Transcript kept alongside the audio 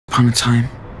upon a time,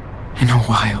 in a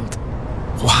wild,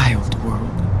 wild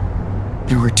world,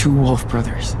 there were two wolf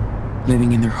brothers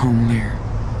living in their home lair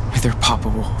with their papa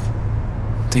wolf.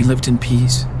 They lived in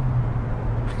peace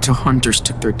until hunters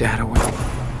took their dad away.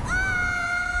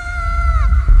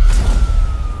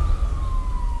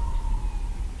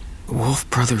 The wolf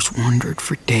brothers wandered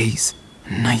for days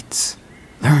and nights,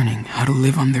 learning how to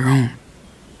live on their own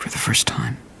for the first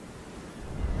time.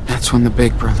 That's when the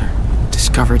big brother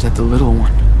discovered that the little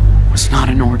one was not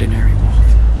an ordinary wolf,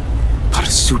 but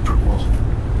a super wolf.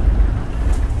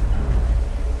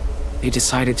 They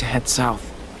decided to head south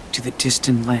to the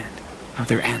distant land of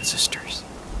their ancestors.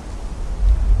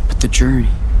 But the journey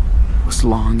was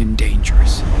long and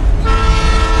dangerous.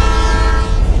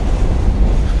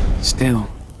 Still,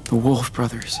 the wolf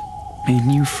brothers made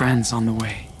new friends on the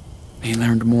way. They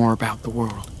learned more about the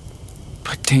world,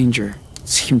 but danger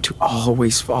seemed to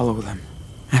always follow them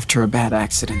after a bad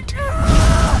accident.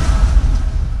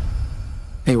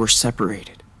 They were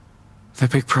separated. The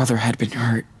big brother had been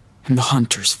hurt, and the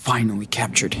hunters finally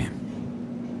captured him.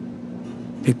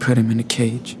 They put him in a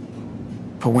cage,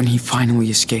 but when he finally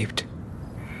escaped,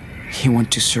 he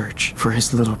went to search for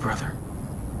his little brother.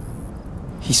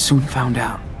 He soon found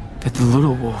out that the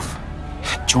little wolf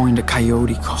had joined a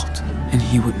coyote cult, and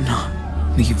he would not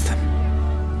leave them.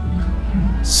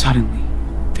 Suddenly,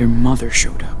 their mother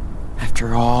showed up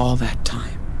after all that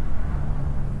time.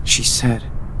 She said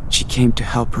she came to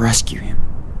help rescue him.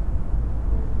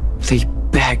 They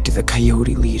begged the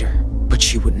coyote leader, but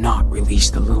she would not release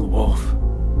the little wolf.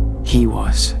 He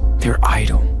was their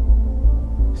idol.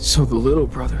 So the little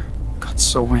brother got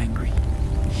so angry,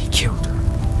 he killed her.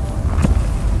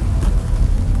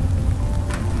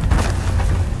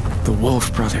 The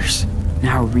wolf brothers,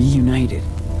 now reunited,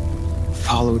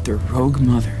 followed their rogue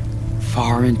mother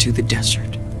far into the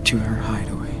desert to her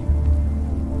hideaway.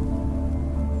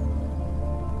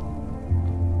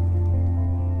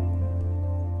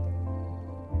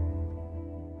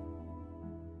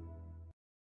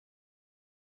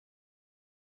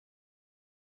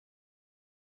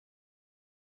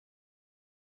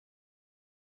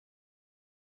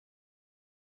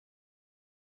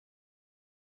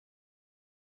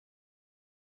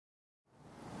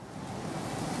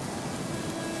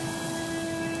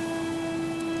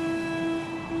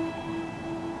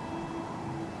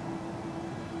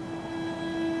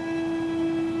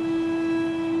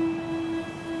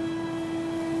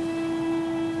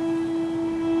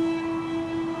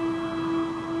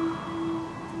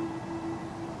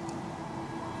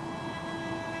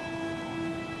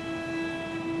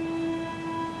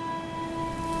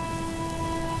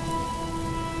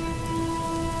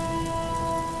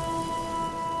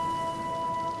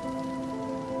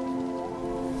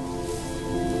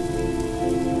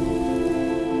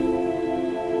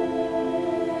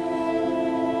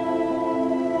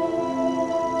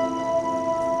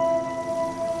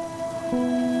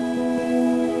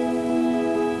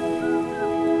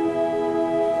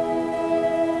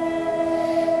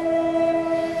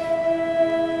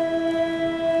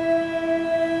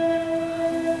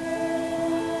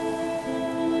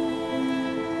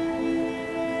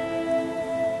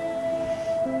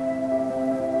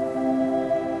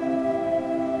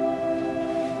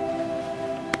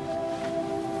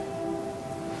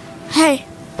 Hey,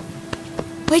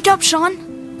 wake up, Sean.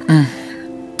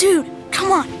 Dude,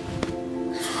 come on.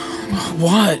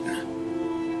 What?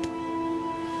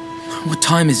 What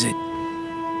time is it?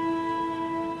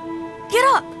 Get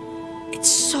up. It's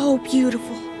so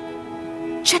beautiful.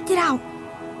 Check it out.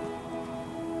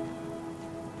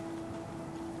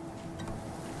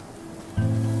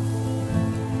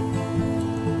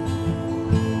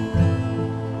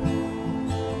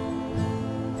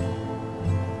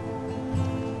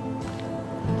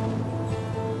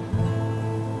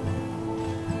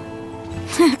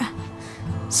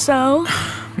 So?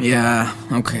 Yeah,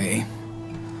 okay.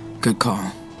 Good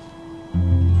call.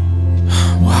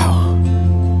 Wow.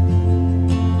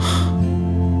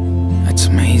 That's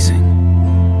amazing.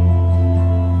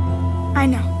 I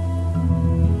know.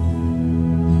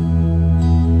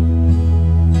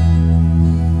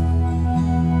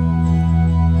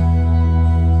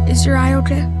 Is your eye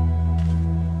okay?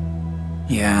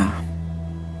 Yeah.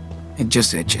 It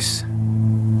just itches.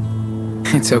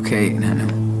 It's okay,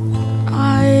 Nano.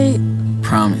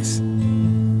 Promise.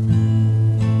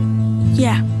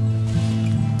 Yeah.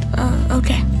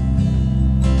 Okay.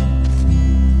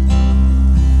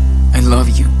 I love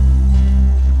you.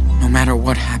 No matter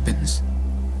what happens.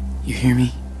 You hear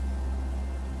me?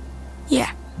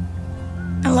 Yeah.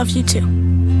 I love you too.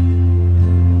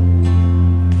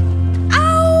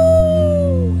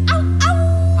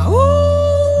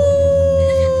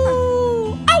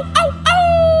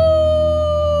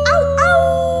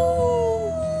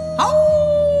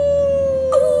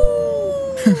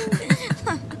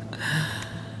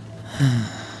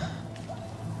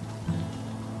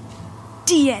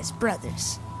 Diaz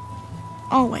brothers.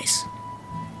 Always.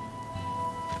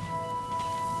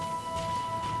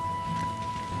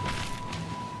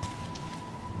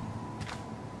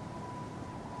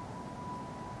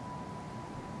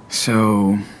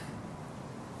 So,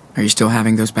 are you still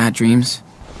having those bad dreams?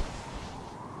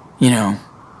 You know,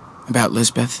 about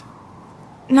Lisbeth?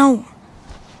 No.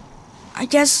 I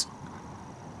guess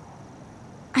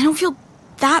I don't feel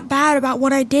that bad about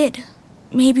what I did.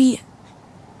 Maybe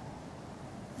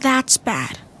that's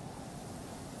bad.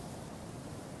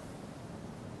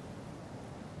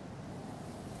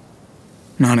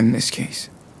 Not in this case.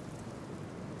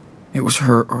 It was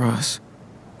her or us.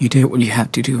 You did what you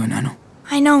had to do, Enano.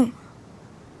 I know.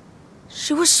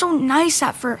 She was so nice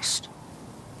at first.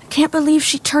 I can't believe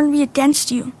she turned me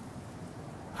against you.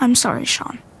 I'm sorry,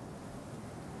 Sean.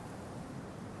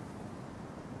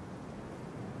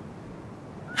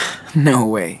 No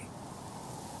way.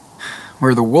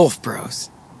 We're the Wolf Bros.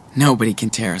 Nobody can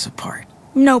tear us apart.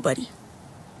 Nobody.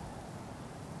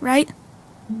 Right?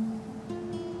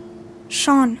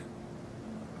 Sean.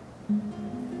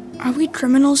 Are we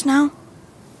criminals now?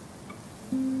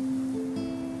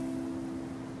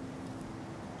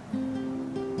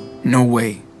 No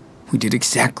way. We did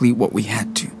exactly what we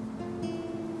had to.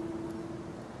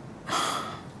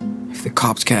 If the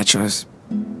cops catch us,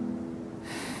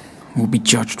 we'll be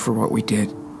judged for what we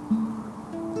did.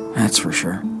 That's for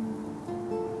sure.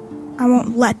 I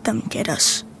won't let them get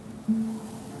us.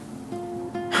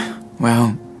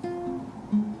 Well,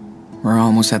 we're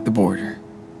almost at the border.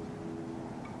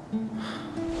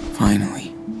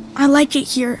 Finally. I like it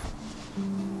here,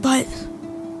 but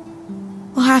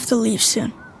we'll have to leave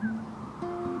soon.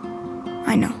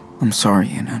 I know. I'm sorry,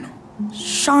 Enano.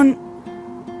 Sean,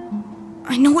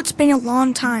 I know it's been a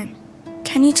long time.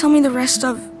 Can you tell me the rest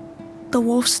of the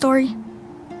wolf story?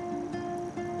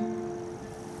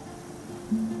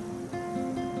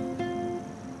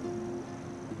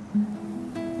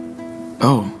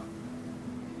 Oh.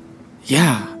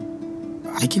 Yeah,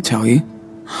 I can tell you.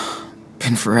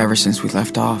 Been forever since we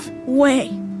left off.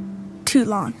 Way too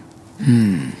long.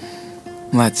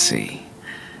 Let's see.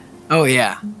 Oh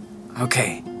yeah.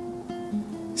 Okay.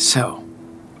 So,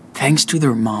 thanks to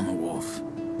their mama wolf,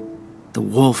 the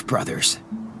Wolf Brothers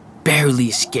barely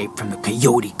escaped from the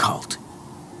coyote cult.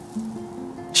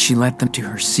 She led them to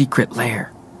her secret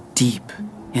lair, deep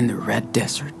in the Red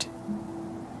Desert.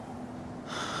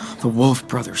 The Wolf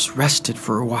Brothers rested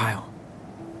for a while,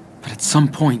 but at some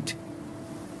point,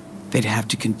 they'd have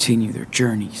to continue their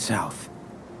journey south.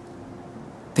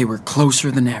 They were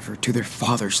closer than ever to their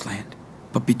father's land,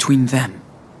 but between them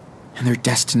and their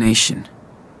destination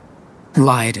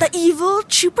lied The evil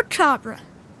Chupacabra.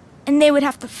 And they would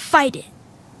have to fight it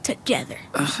together.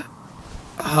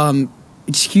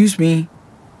 Excuse me,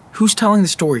 who's telling the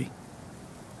story?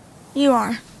 You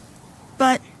are.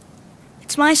 But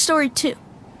it's my story too.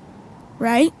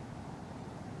 Right?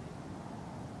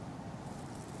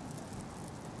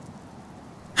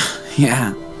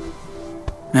 Yeah,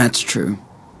 that's true.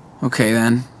 Okay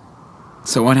then,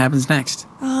 so what happens next?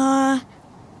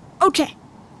 Okay.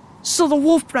 So the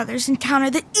Wolf Brothers encounter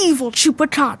the evil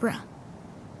Chupacabra.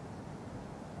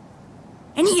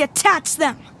 And he attacks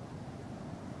them.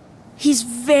 He's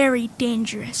very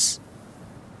dangerous.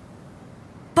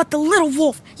 But the little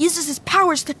wolf uses his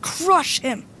powers to crush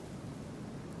him.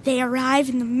 They arrive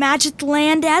in the Magic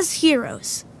Land as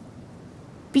heroes.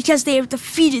 Because they have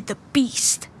defeated the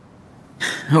beast.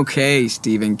 Okay,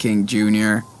 Stephen King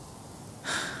Jr.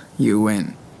 You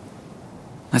win.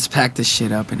 Let's pack this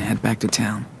shit up and head back to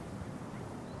town.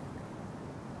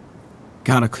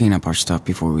 Gotta clean up our stuff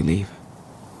before we leave.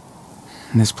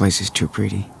 This place is too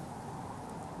pretty.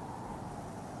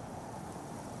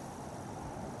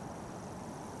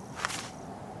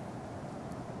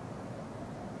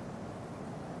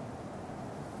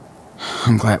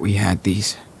 I'm glad we had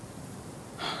these.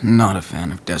 Not a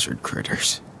fan of desert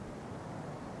critters.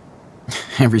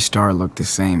 Every star looked the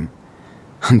same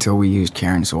until we used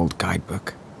Karen's old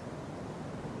guidebook.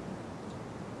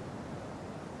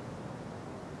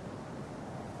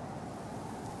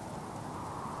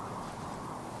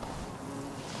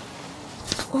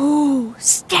 Ooh,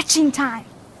 sketching time.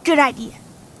 Good idea.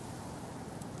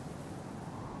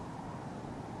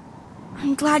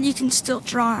 I'm glad you can still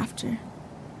draw after.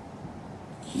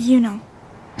 You know.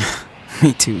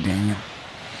 Me too, Daniel.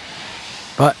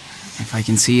 But if I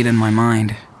can see it in my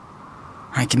mind,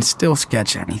 I can still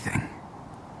sketch anything.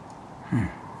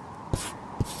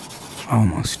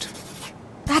 Almost.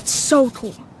 That's so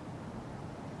cool.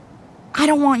 I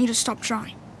don't want you to stop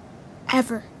drawing.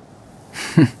 Ever.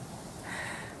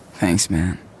 Thanks,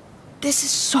 man. This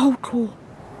is so cool.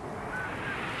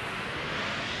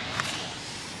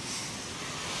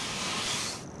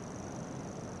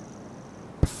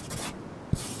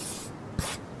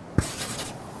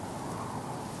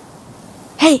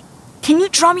 Can you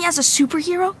draw me as a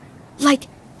superhero? Like,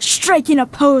 striking a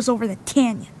pose over the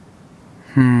canyon.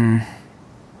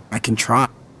 I can try.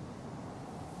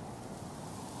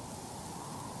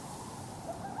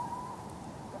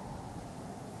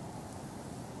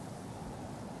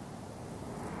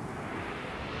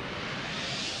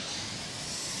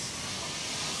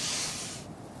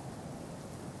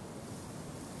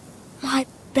 My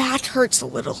back hurts a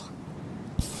little.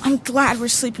 I'm glad we're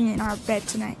sleeping in our bed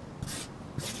tonight.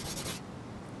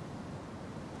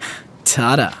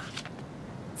 Ta-da.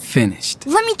 Finished.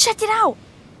 Let me check it out.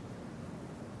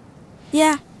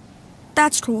 Yeah,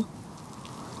 that's cool.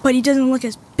 But he doesn't look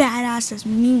as badass as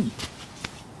me.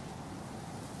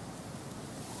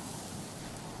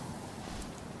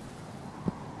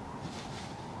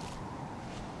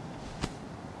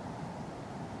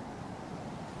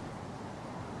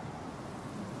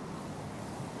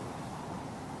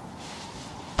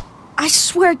 I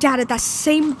swear Dad had that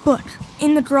same book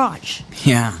in the garage.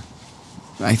 Yeah,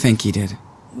 I think he did.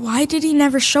 Why did he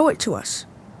never show it to us?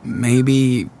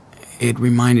 Maybe it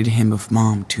reminded him of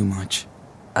Mom too much.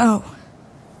 Oh.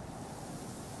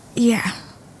 Yeah.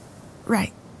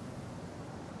 Right.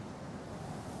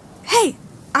 Hey,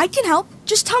 I can help.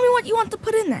 Just tell me what you want to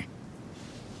put in there.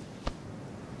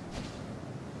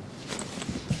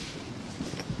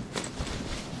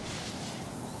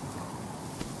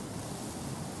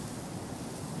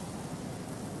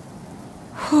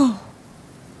 Whew.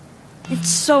 It's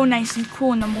so nice and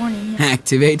cool in the morning here.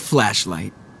 Activate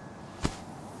flashlight.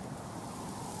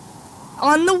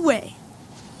 On the way.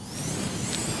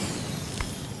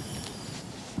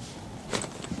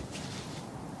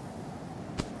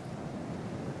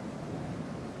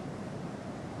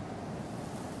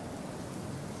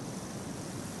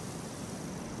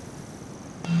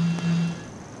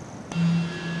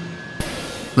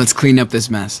 Let's clean up this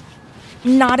mess.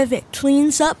 Not if it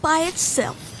cleans up by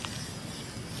itself.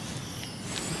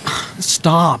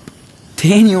 Stop.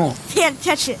 Daniel. Can't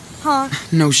touch it, huh?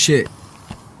 No shit.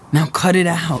 Now cut it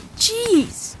out.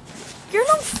 Jeez. You're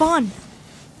no fun.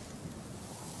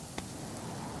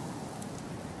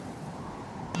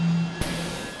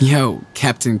 Yo,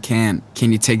 Captain Can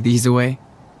you take these away?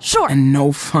 Sure. And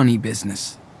no funny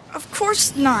business. Of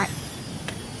course not.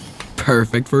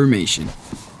 Perfect formation.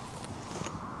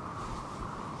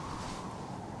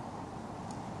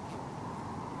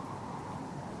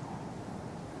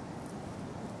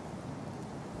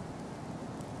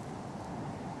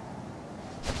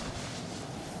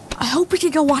 I hope we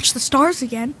could go watch the stars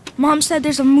again. Mom said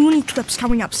there's a moon eclipse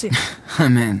coming up soon.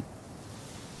 I'm in.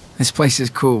 This place is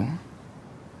cool.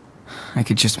 I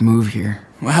could just move here.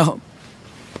 Well,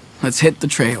 let's hit the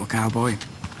trail, cowboy.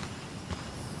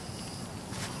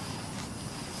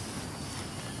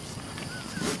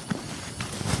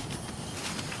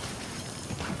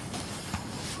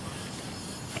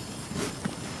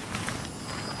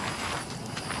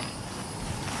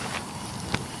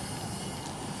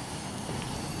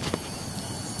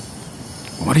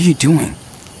 What are you doing?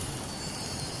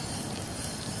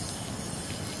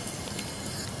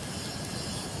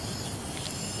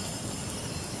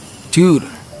 Dude.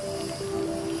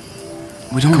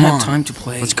 We don't have time to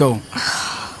play. Let's go.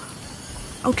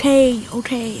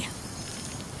 Okay.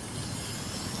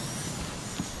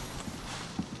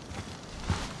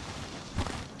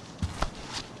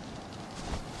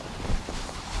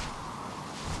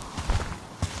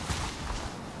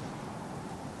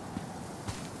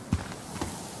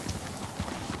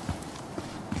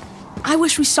 I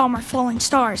wish we saw more falling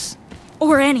stars.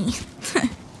 Or any.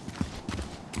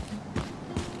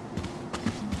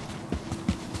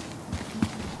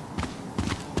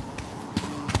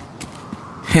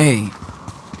 Hey,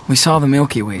 we saw the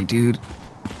Milky Way, dude.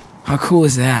 How cool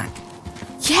is that?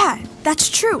 Yeah, that's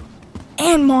true.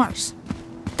 And Mars.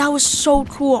 That was so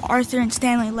cool Arthur and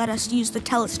Stanley let us use the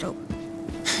telescope.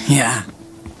 Yeah,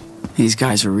 these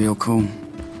guys are real cool.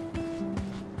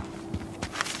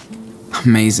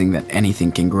 Amazing that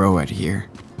anything can grow out here.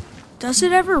 Does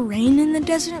it ever rain in the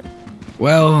desert?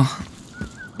 Well,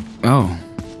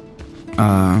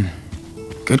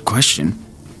 good question.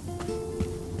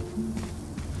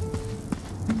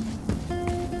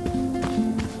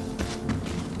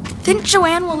 Think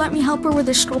Joanne will let me help her with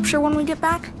her sculpture when we get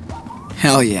back?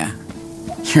 Hell yeah.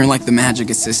 You're like the magic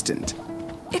assistant.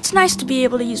 It's nice to be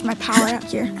able to use my power out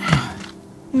here.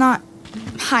 Not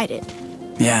hide it.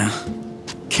 Yeah,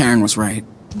 Karen was right.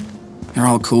 They're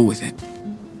all cool with it.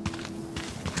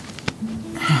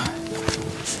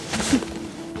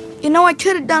 You know, I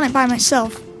could have done it by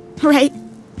myself, right?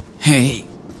 Hey,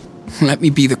 let me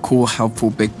be the cool,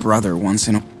 helpful big brother once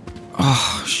in a...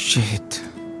 Oh, shit.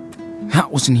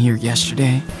 That wasn't here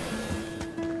yesterday.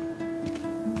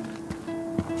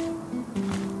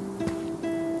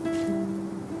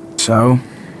 So,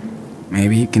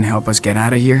 maybe you can help us get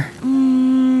out of here?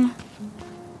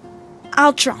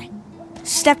 I'll try.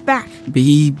 Step back.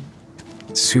 Be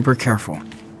super careful.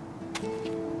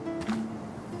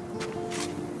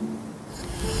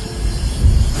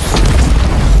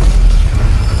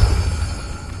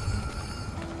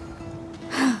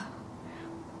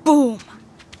 Boom.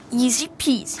 Easy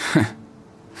peasy.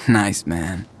 Nice,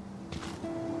 man.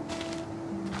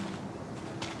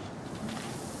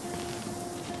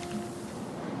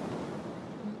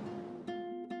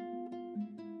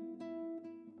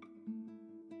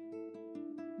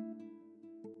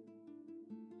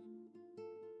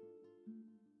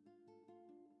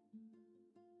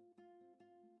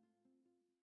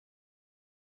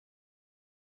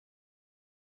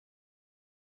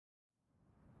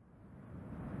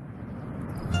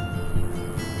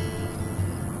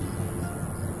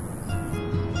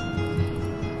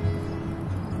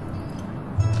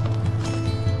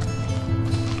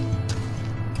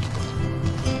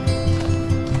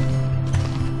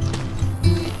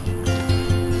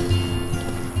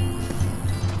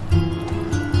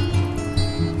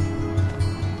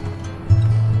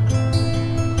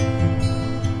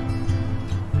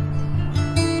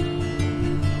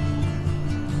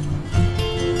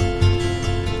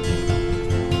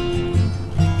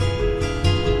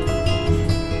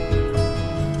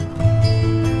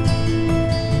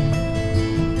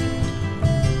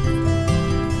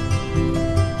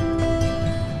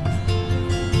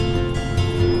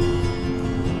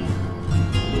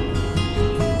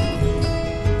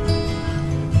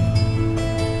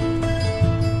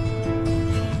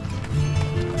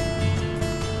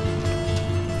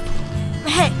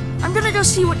 Hey, I'm gonna go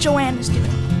see what Joanne is doing.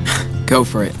 Go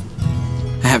for it.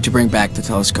 I have to bring back the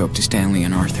telescope to Stanley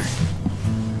and Arthur.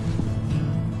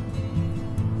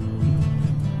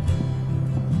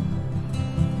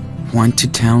 Went to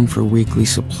town for weekly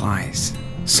supplies.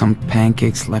 Some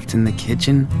pancakes left in the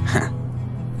kitchen?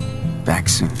 Back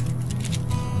soon.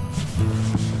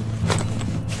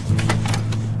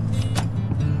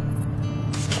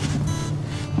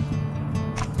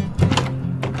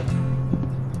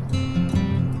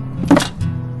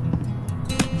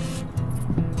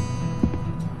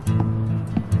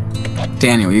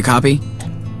 Daniel, you copy?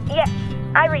 Yes,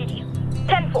 I read you.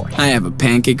 10-4. I have a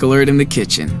pancake alert in the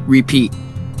kitchen. Repeat.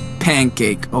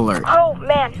 Pancake alert. Oh,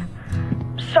 man.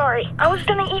 Sorry, I was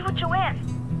gonna eat with Joanne.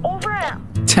 Over and out.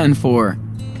 10-4.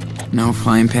 No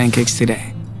flying pancakes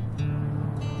today.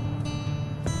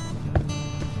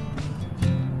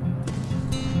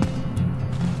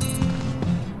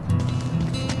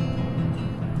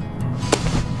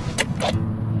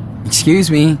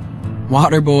 Excuse me,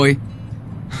 water boy.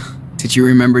 Did you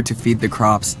remember to feed the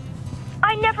crops?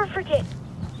 I never forget.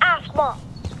 Ask Mom.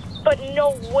 But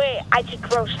no way I can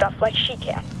grow stuff like she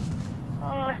can.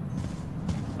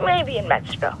 Maybe in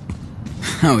Mexico.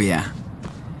 Oh yeah.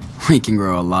 We can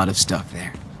grow a lot of stuff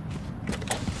there.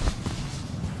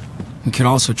 We could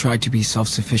also try to be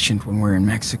self-sufficient when we're in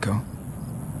Mexico.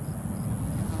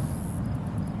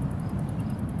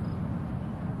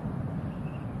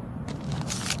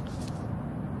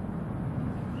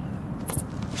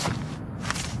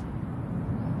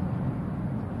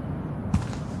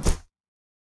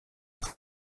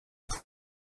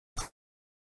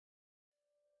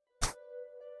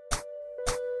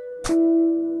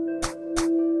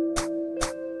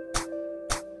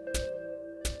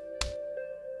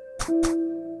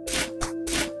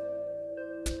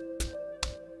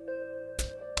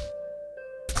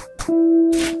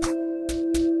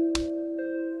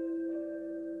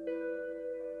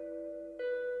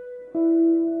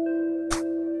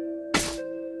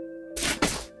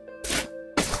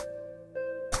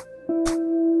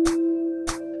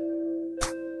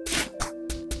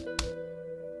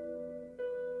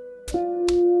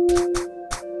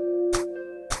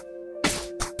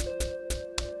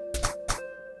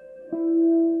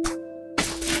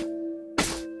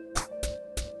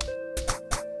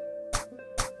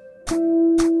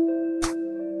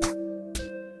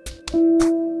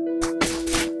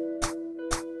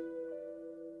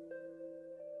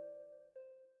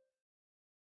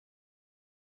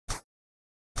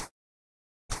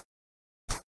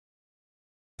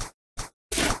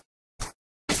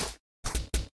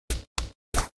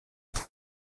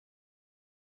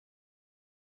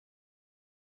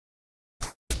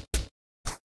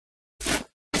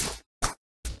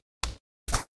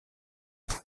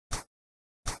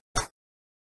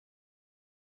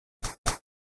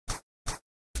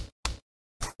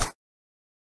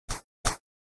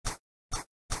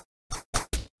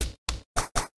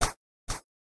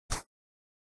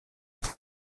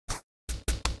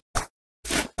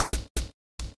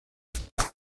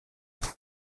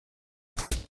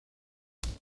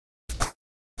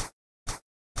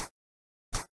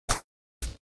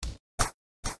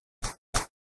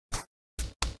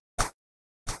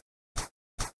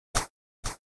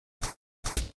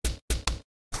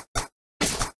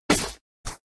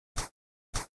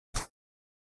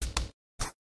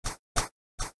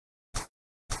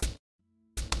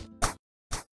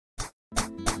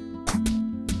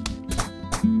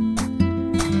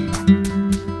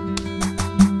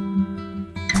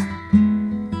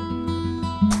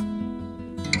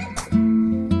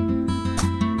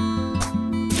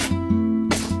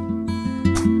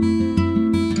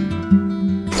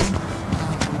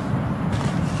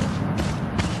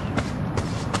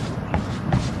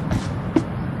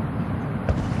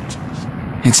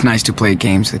 It's nice to play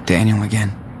games with Daniel again.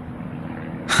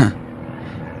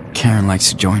 Karen likes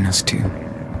to join us too.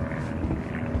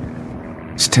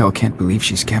 Still can't believe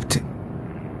she's kept it.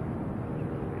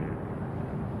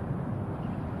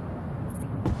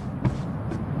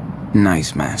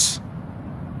 Nice mess.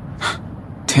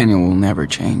 Daniel will never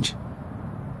change.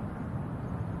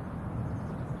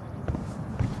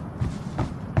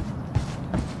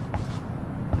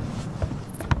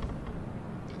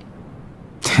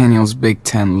 Daniel's Big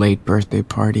Ten late birthday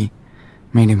party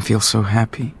made him feel so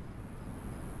happy.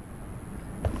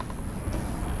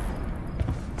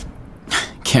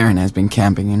 Karen has been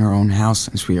camping in her own house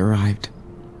since we arrived.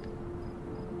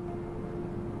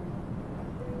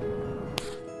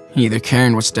 Either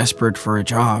Karen was desperate for a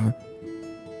job,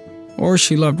 or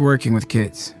she loved working with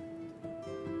kids.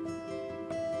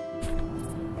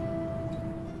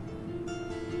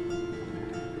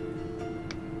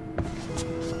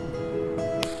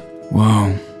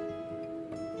 Whoa.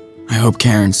 I hope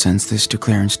Karen sends this to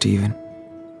Claire and Steven.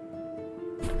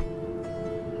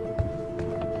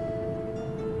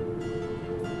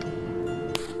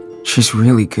 She's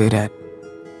really good at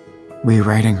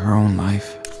rewriting her own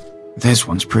life. This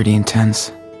one's pretty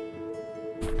intense.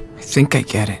 I think I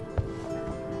get it.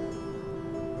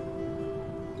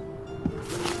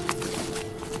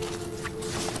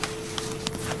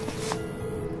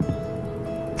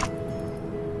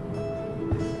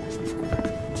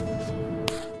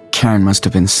 Karen must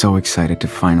have been so excited to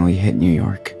finally hit New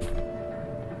York.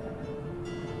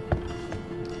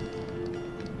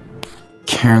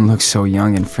 Karen looks so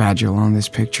young and fragile on this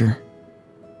picture.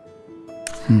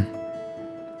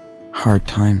 Hard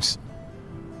times.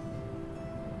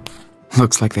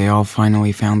 Looks like they all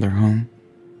finally found their home.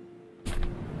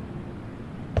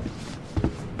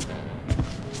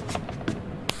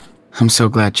 I'm so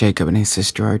glad Jacob and his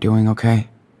sister are doing okay.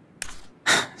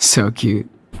 So cute.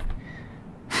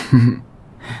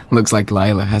 Looks like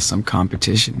Lila has some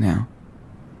competition now.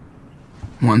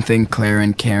 One thing Claire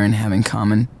and Karen have in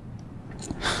common: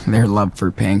 their love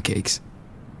for pancakes.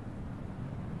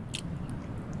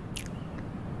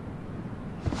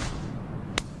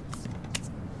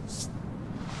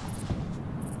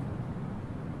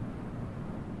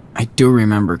 I do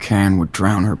remember Karen would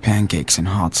drown her pancakes in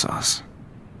hot sauce.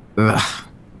 Ugh,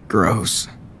 gross.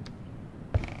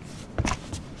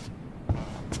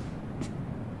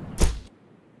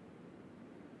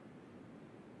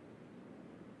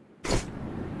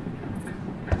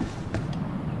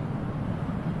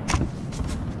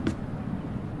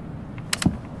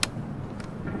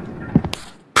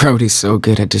 Brody's so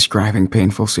good at describing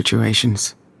painful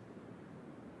situations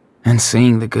and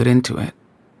seeing the good into it.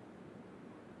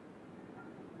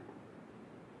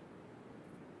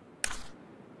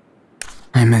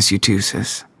 I miss you too,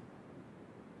 sis.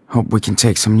 Hope we can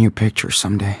take some new pictures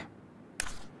someday.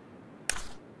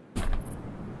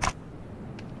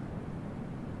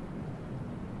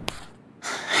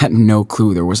 Had no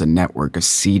clue there was a network of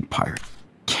seed pirates.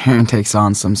 Karen takes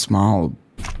on some small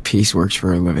pieceworks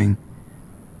for a living.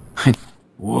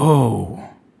 Whoa.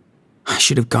 I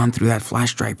should have gone through that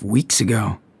flash drive weeks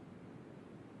ago.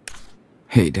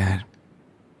 Hey, Dad.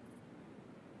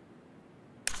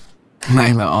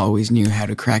 Lila always knew how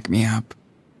to crack me up.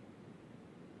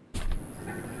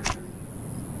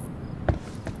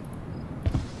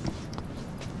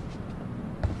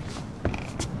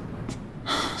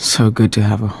 So good to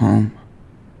have a home.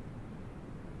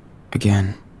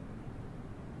 Again.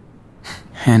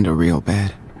 And a real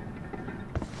bed.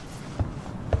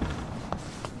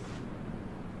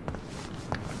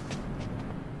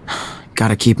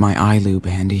 Gotta keep my eye lube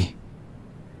handy.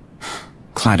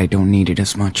 Glad I don't need it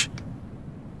as much.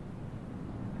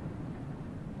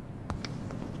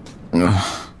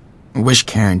 Ugh. I wish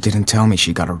Karen didn't tell me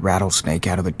she got a rattlesnake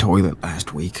out of the toilet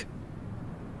last week.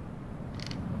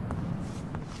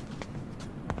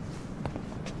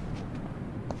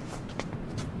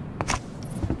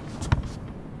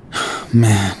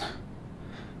 Man,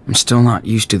 I'm still not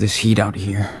used to this heat out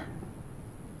here.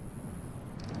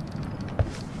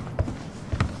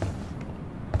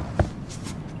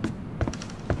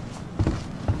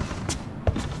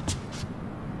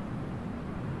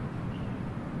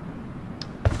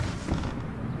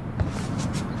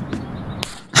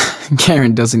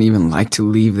 Karen doesn't even like to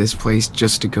leave this place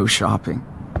just to go shopping.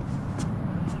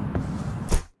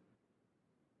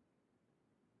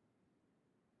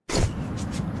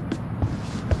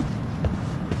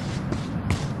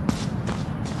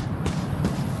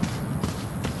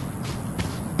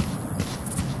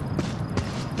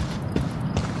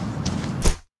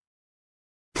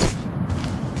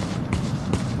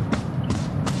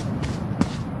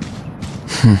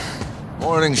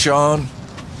 Morning, Sean.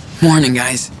 Morning,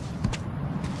 guys.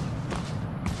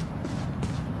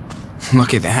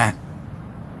 Look at that.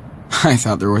 I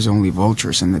thought there was only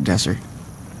vultures in the desert.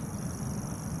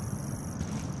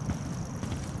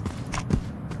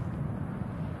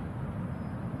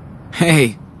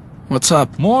 Hey, what's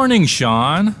up? Morning,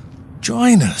 Sean.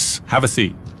 Join us. Have a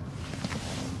seat.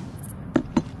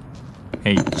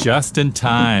 Hey, just in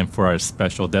time for our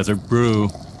special desert brew.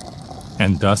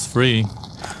 And dust-free.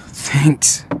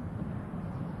 Thanks.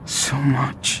 So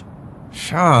much.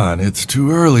 Sean, it's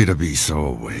too early to be so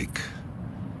awake.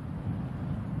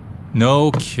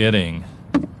 No kidding.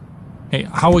 Hey,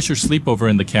 how was your sleepover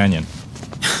in the canyon?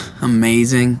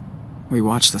 Amazing. We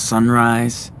watched the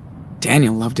sunrise.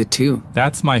 Daniel loved it too.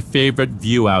 That's my favorite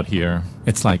view out here.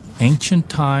 It's like ancient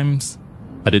times,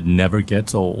 but it never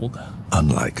gets old.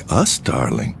 Unlike us,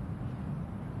 darling.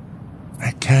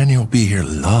 That canyon will be here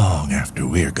long after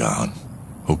we're gone.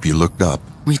 Hope you looked up.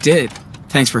 We did.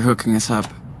 Thanks for hooking us up.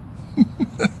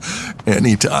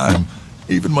 Anytime.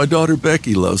 Even my daughter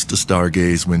Becky loves to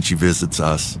stargaze when she visits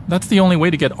us. That's the only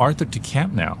way to get Arthur to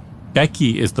camp now.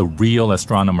 Becky is the real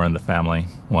astronomer in the family.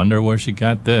 Wonder where she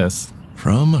got this.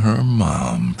 From her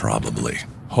mom, probably.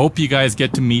 Hope you guys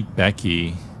get to meet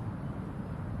Becky.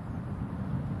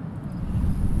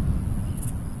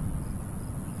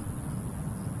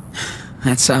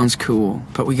 That sounds cool,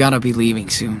 but we gotta be leaving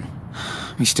soon.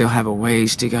 We still have a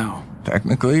ways to go.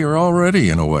 Technically, you're already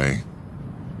in a way.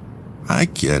 I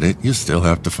get it, you still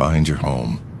have to find your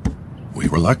home. We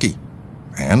were lucky,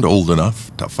 and old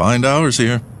enough to find ours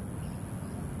here.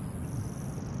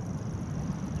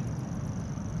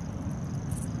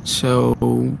 So,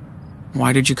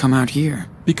 why did you come out here?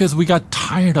 Because we got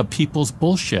tired of people's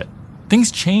bullshit.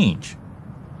 Things change.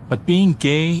 But being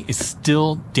gay is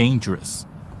still dangerous.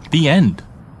 The end.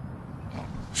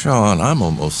 Sean, I'm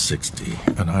almost 60,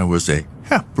 and I was a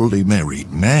happily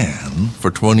married man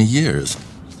for 20 years,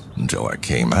 until I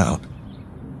came out.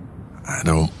 I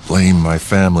don't blame my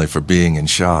family for being in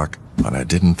shock, but I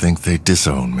didn't think they'd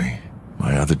disown me.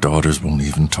 My other daughters won't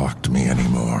even talk to me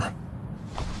anymore.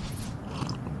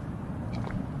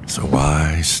 So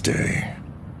why stay?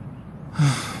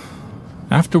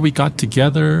 After we got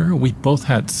together, we both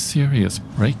had serious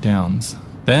breakdowns.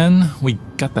 Then we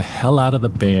got the hell out of the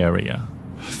Bay Area.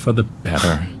 For the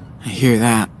better. I hear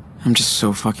that. I'm just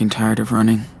so fucking tired of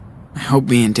running. I hope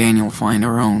me and Daniel find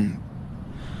our own...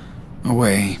 a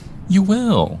way. You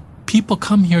will. People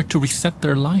come here to reset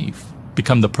their life.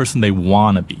 Become the person they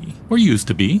want to be. Or used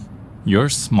to be. You're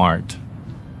smart.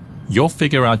 You'll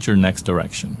figure out your next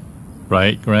direction.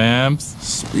 Right, Gramps?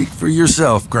 Speak for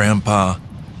yourself, Grandpa.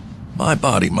 My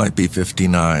body might be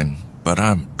 59, but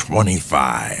I'm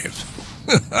 25.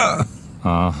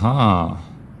 Uh-huh.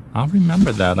 I'll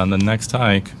remember that on the next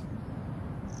hike.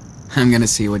 I'm gonna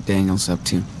see what Daniel's up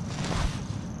to.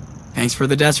 Thanks for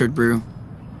the desert brew.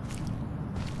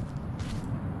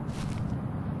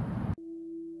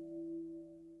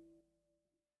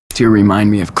 Do remind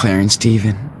me of Claire and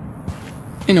Steven.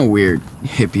 In a weird,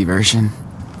 hippie version.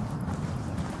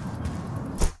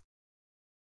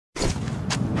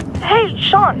 Hey,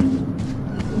 Sean.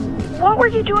 What were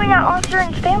you doing at Arthur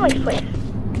and Stanley's place?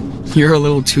 You're a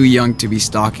little too young to be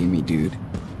stalking me, dude.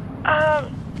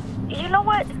 You know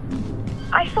what?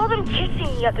 I saw them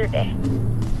kissing the other day.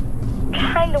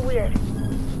 Kinda weird.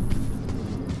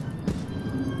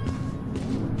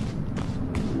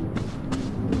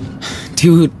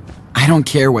 Dude, I don't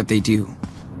care what they do.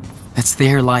 That's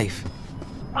their life.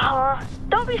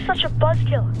 Don't be such a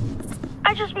buzzkill.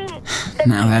 I just mean...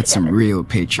 Now that's some real I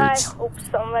patriots. hope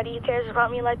somebody cares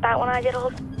about me like that when I get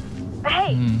old.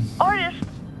 Hey, artist,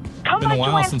 come Been by a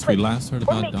while Joanne's since we place. last heard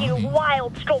We'll about make you Donnie.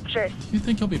 wild sculptures. You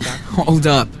think he'll be back? Hold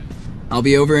up. I'll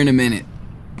be over in a minute.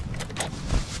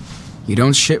 You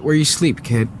don't shit where you sleep,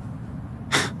 kid.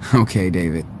 Okay,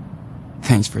 David.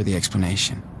 Thanks for the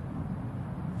explanation.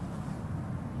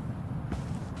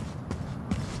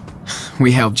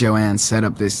 We helped Joanne set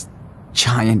up this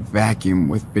giant vacuum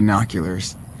with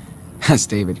binoculars, as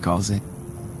David calls it.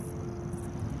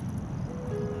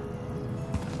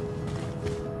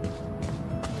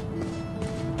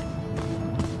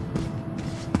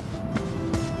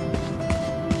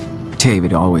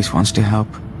 David always wants to help,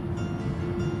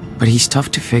 but he's tough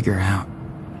to figure out.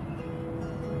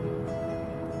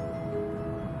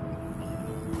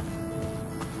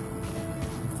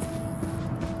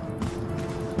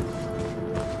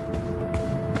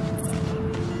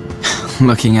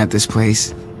 Looking at this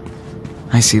place,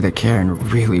 I see that Karen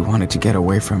really wanted to get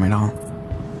away from it all.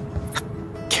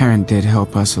 Karen did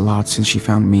help us a lot since she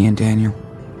found me and Daniel.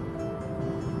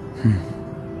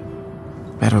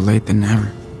 Better late than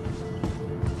never.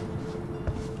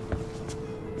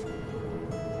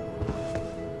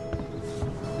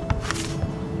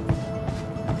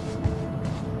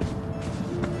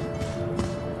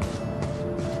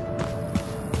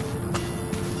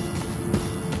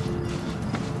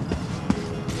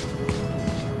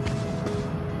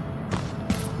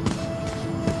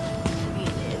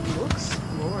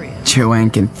 Joanne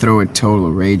can throw a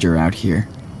total rager out here.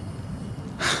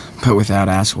 But without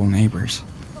asshole neighbors.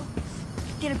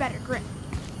 Get a better grip.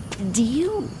 Do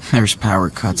you, There's power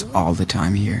cuts all the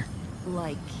time here.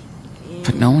 like...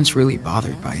 But no one's really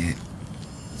bothered by it.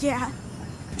 Yeah,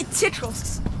 it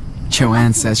tickles.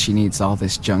 Joanne says she needs all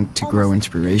this junk to grow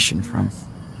inspiration from.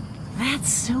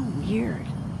 That's so weird.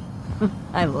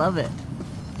 I love it.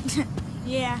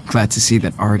 Yeah. Glad to see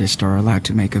that artists are allowed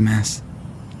to make a mess.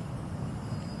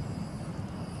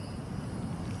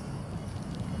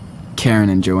 Karen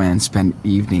and Joanne spend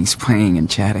evenings playing and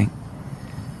chatting.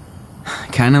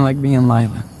 Kinda like me and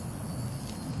Lila.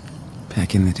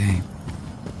 Back in the day.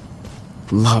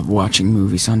 Love watching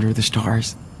movies under the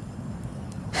stars.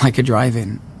 Like a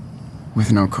drive-in,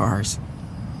 with no cars.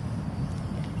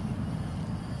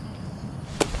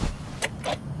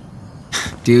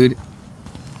 Dude,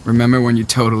 remember when you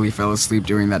totally fell asleep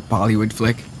during that Bollywood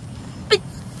flick?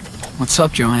 What's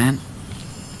up, Joanne?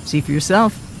 See for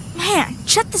yourself. Man,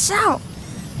 check this out.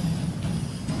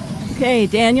 Okay,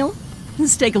 Daniel,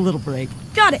 let's take a little break.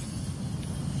 Got it.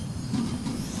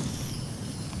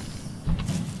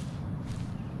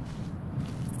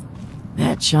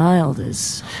 That child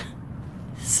is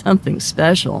something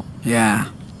special. Yeah.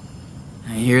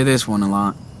 I hear this one a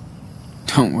lot.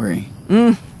 Don't worry.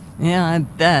 Yeah, I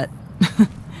bet.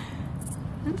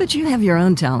 But you have your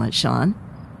own talent, Sean.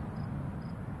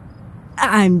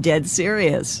 I'm dead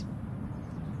serious.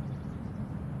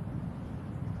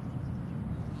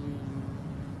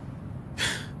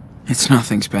 It's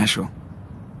nothing special.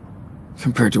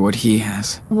 Compared to what he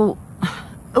has. Well,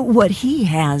 what he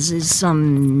has is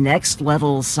some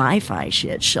next-level sci-fi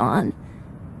shit, Sean.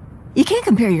 You can't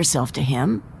compare yourself to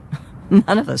him.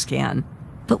 None of us can.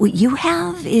 But what you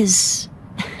have is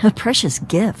a precious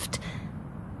gift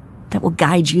that will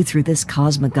guide you through this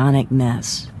cosmogonic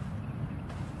mess.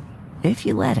 If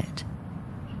you let it.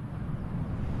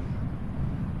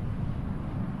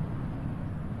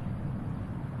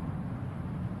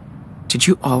 Did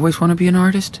you always want to be an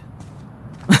artist?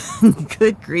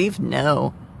 Good grief,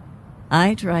 no.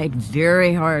 I tried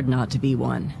very hard not to be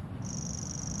one.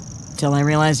 Till I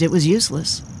realized it was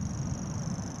useless.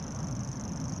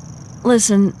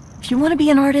 Listen, if you want to be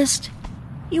an artist,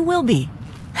 you will be.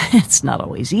 It's not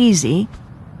always easy,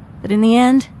 but in the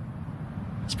end,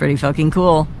 it's pretty fucking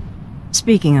cool.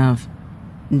 Speaking of,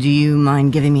 do you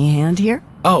mind giving me a hand here?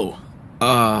 Oh,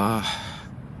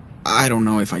 I don't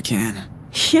know if I can.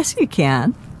 Yes, you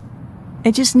can.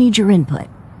 I just need your input,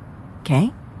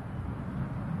 okay?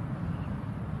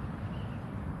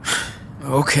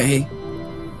 Okay.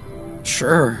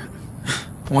 Sure.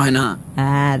 Why not?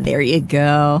 Ah, there you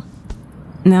go.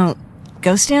 Now,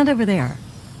 go stand over there.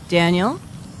 Daniel,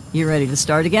 you ready to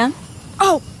start again?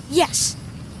 Oh, yes.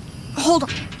 Hold on.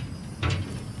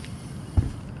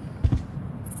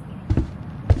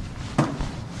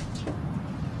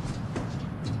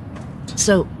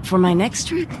 So, for my next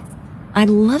trick, I'd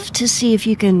love to see if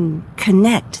you can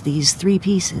connect these three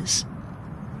pieces.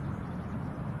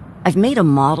 I've made a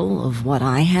model of what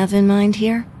I have in mind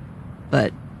here,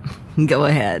 but go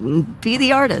ahead and be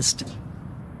the artist.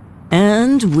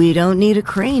 And we don't need a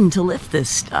crane to lift this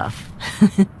stuff.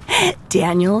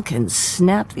 Daniel can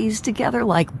snap these together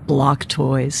like block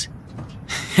toys.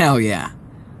 Hell yeah.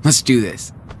 Let's do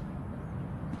this.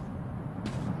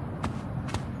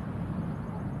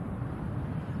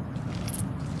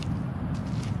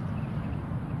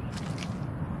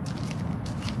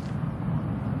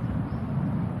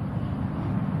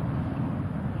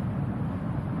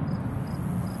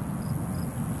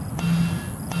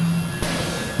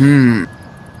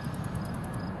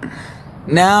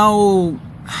 Now,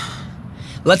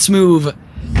 let's move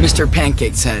Mr.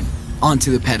 Pancake's head onto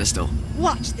the pedestal.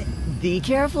 Watch this. Be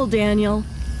careful, Daniel.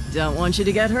 Don't want you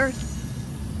to get hurt.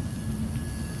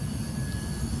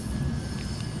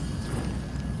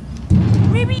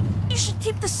 Maybe you should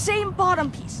keep the same bottom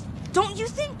piece. Don't you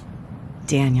think?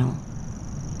 Daniel,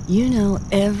 you know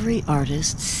every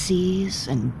artist sees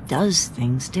and does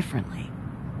things differently.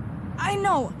 I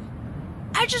know.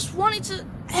 I just wanted to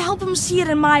help him see it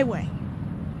in my way.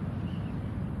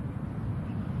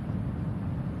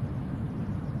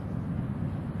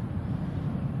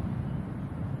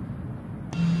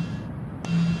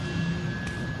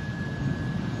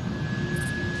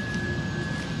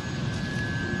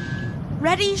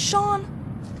 Ready, Sean?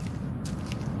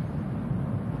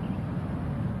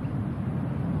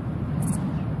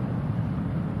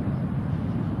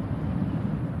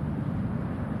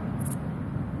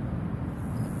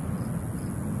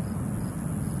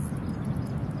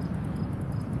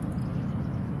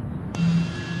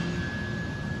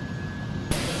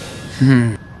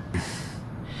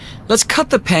 let's cut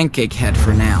the pancake head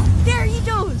for now. There he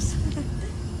goes!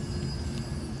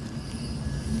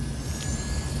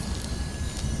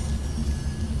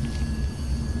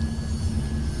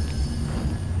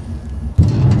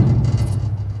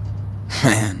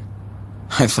 Man,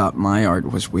 I thought my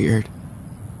art was weird.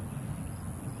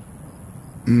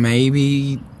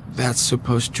 Maybe that's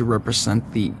supposed to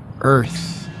represent the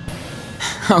Earth.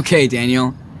 Okay,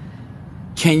 Daniel.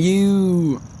 Can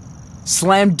you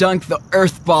slam dunk the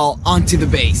Earth ball onto the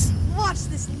base? Watch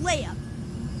this layup.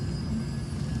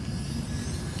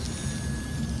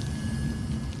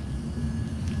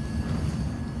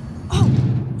 Oh,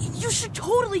 you should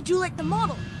totally do like the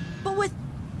model, but with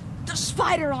the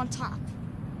spider on top.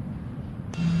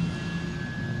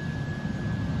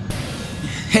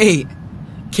 Hey,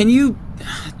 can you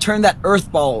turn that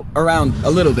Earth ball around a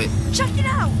little bit? Check it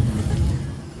out!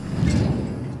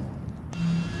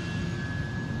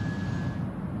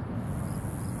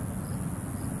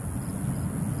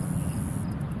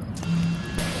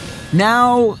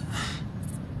 Now,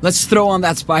 let's throw on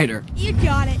that spider. You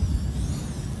got it.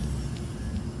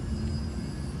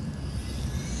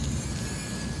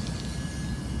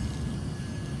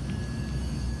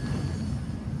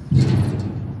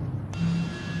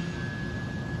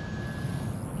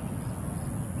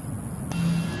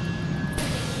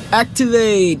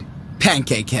 Activate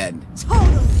pancake head.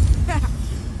 Totally.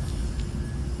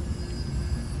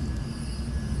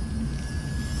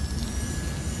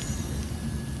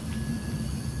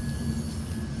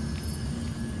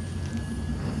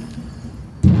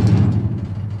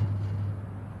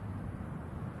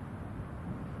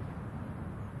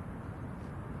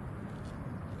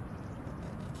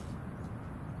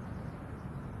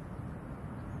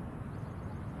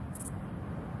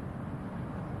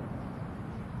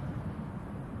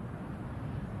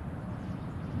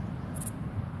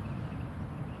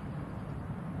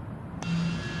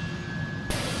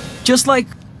 Just like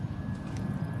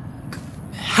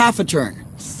half a turn.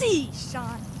 See,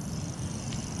 Sean.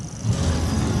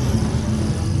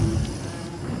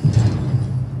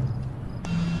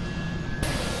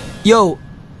 Yo,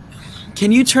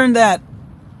 can you turn that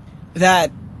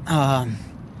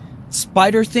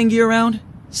spider thingy around?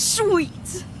 Sweet.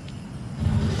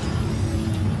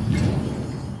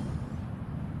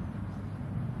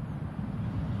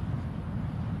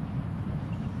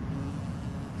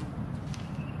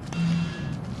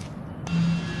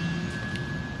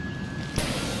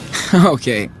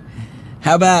 Okay.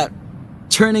 How about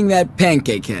turning that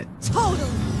pancake head? Totally.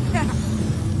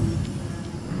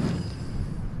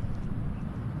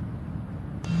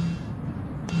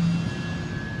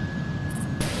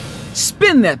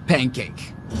 Spin that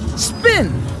pancake. Spin!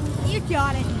 You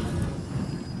got it.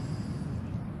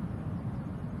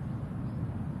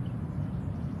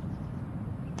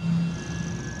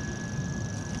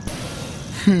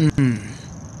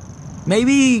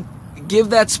 Maybe give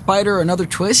that spider another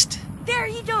twist? There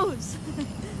he goes.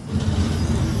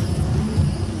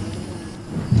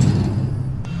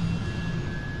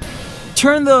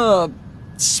 Turn the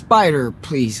spider,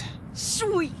 please.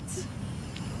 Sweet.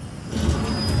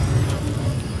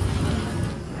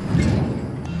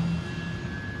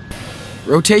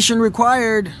 Rotation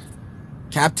required,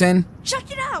 Captain.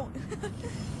 Check it out.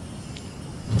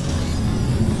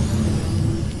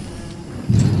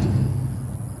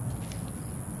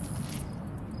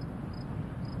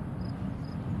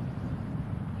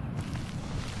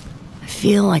 I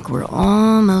feel like we're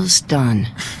almost done.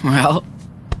 Well,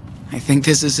 I think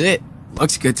this is it.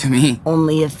 Looks good to me.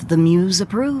 Only if the muse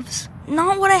approves.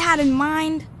 Not what I had in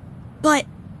mind, but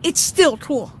it's still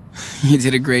cool. You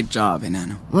did a great job,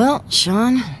 Enano. Well,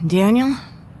 Sean, Daniel,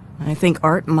 I think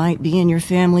art might be in your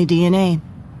family DNA.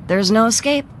 There's no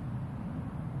escape.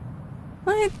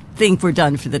 I think we're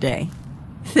done for the day.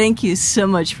 Thank you so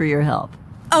much for your help.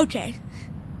 Okay.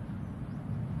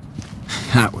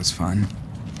 That was fun.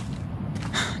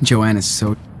 Joanne is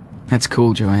so... That's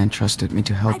cool Joanne trusted me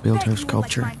to help I build bet her you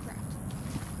sculpture. like Minecraft.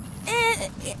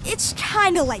 It's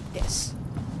kind of like this.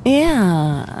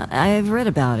 Yeah, I've read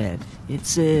about it.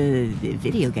 It's a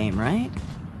video game, right?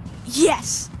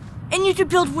 Yes. And you can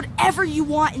build whatever you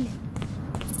want in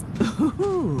it.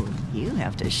 Ooh, you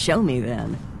have to show me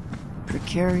then.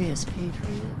 Precarious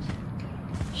patriot,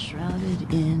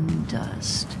 shrouded in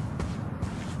dust.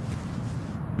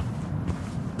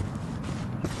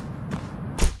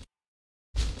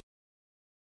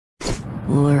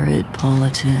 Lurid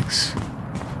politics.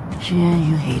 Yeah,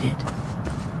 you hate it.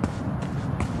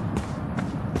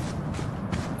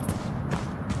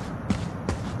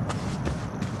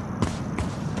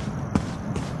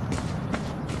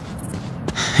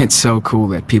 It's so cool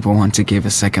that people want to give a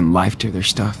second life to their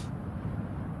stuff.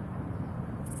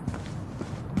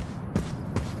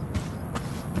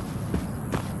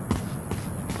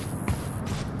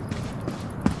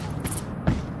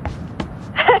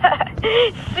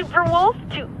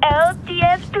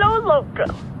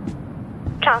 Coco.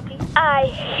 Copy. I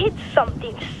hid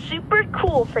something super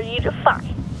cool for you to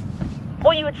find.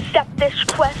 Will you accept this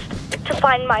quest to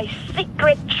find my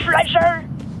secret treasure?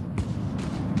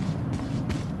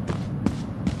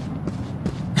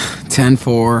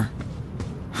 10-4.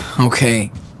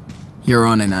 Okay. You're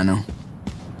on it, Nano.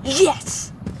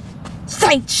 Yes.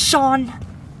 Thanks, Sean.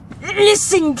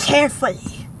 Listen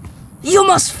carefully. You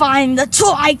must find the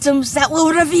 2 items that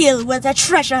will reveal where the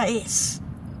treasure is.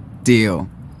 Deal.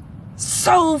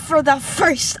 So for the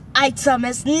first item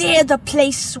is near the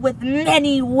place with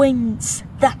many wings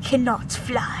that cannot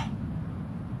fly.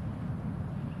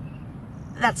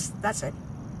 That's it.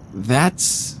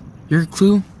 That's your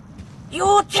clue?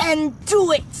 You can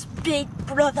do it, big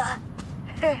brother.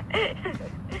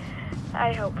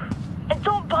 I hope. And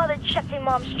don't bother checking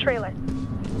Mom's trailer.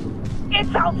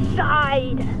 It's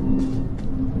outside.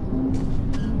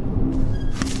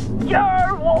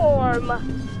 You're warm.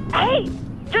 Hey,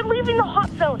 you're leaving the hot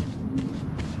zone.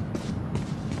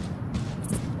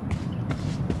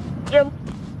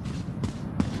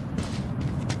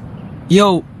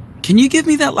 Yo, can you give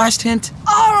me that last hint?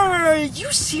 Are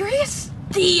you serious?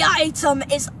 The item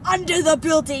is under the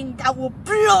building that will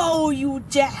blow you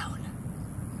down.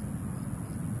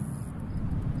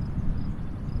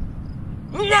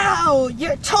 Now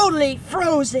you're totally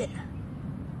frozen.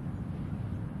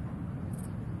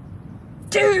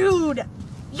 Dude,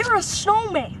 you're a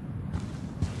snowman.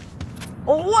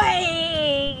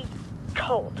 Way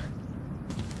cold.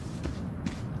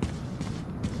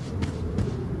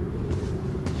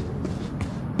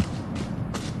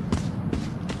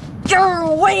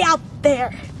 You're way out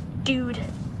there, dude.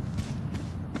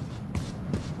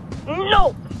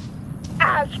 Nope.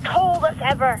 As cold as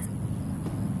ever.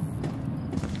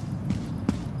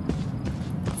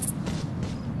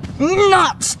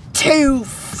 Not too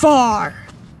far.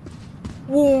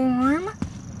 Warm.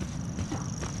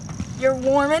 You're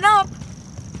warming up.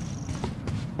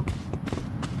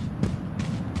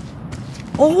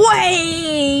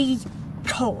 Way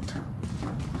cold.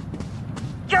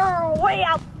 You're way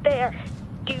out there,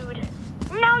 dude.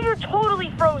 Now you're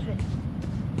totally frozen.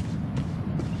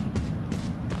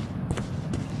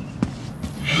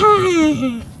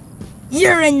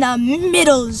 You're in the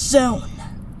middle zone.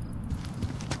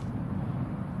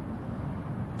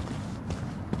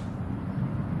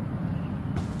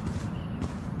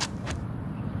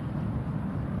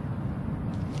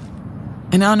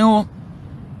 And I know...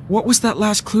 What was that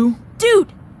last clue?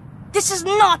 Dude, this is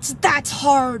not that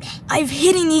hard. I've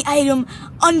hidden the item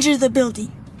under the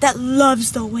building that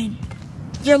loves the wind.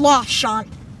 You're lost, Sean.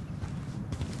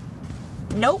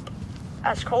 Nope.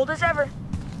 As cold as ever.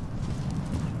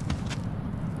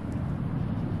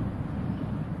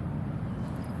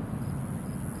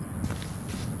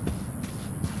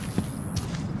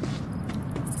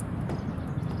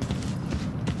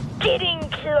 Getting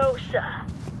closer.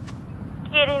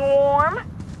 Getting warm.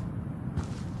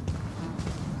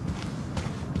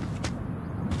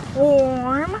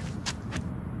 Warm.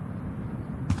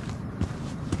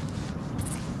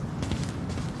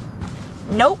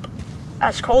 Nope.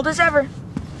 As cold as ever.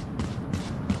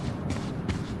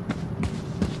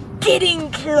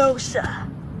 Getting closer.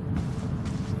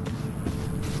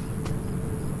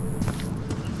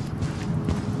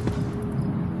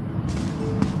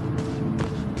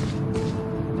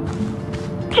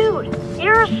 Dude,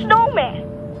 you're a snowman.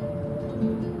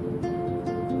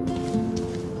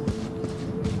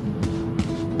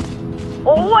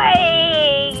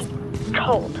 Way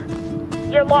cold.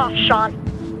 You're lost, Sean.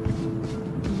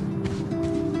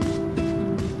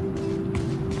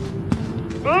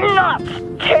 Not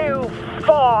too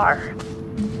far.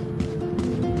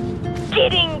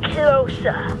 Getting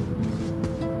closer.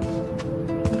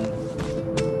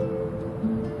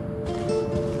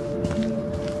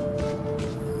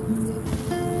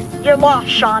 You're lost,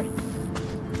 Sean.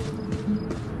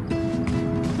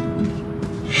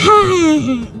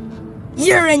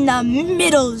 You're in the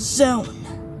middle zone.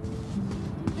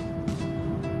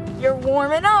 You're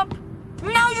warming up.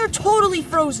 Now you're totally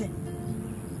frozen.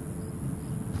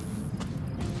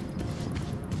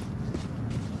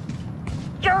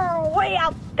 You're way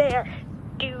out there,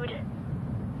 dude.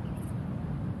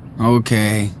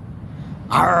 Okay.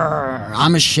 Arr,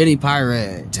 I'm a shitty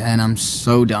pirate, and I'm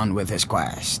so done with this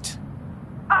quest.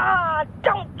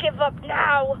 Don't give up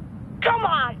now. Come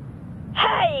on.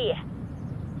 Hey!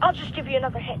 I'll just give you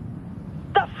another hint.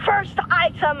 The first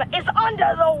item is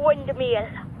under the windmill.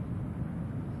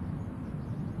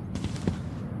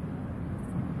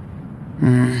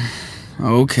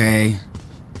 Okay.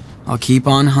 I'll keep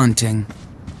on hunting.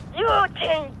 You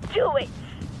can do it.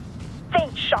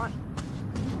 Thanks, Sean.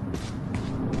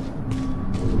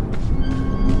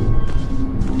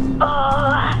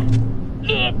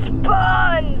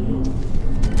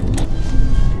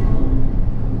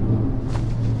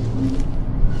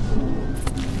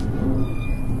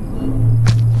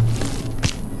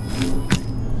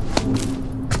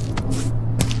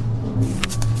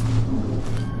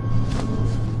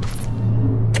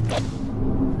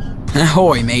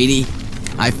 Ahoy, matey.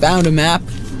 I found a map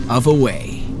of a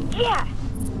way. Yeah!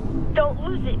 Don't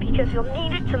lose it because you'll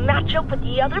need it to match up with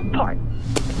the other part.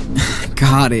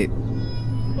 Got it.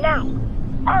 Now,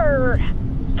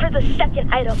 for the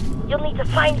second item, you'll need to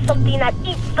find something that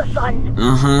eats the sun.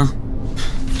 Uh-huh.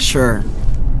 Sure.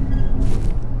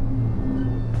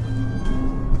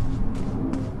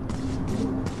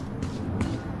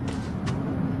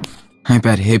 I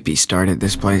bet Hippie started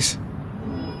this place.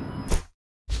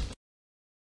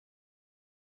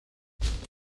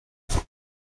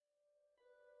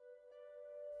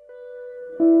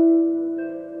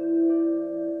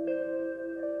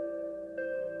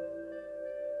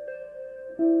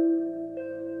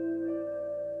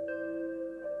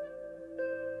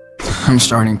 I'm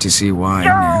starting to see why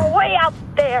You're now. way out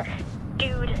there,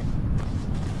 dude.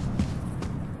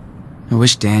 I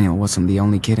wish Daniel wasn't the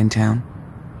only kid in town.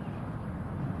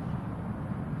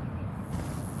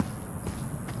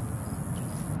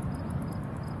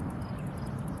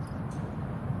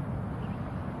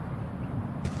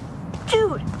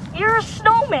 Dude, you're a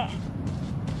snowman.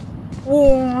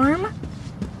 Warm.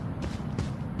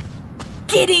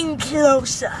 Getting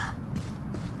closer.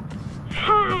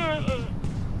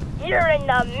 You're in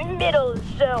the middle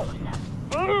zone.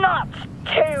 Not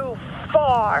too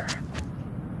far.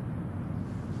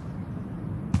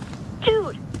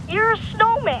 Dude, you're a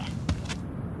snowman.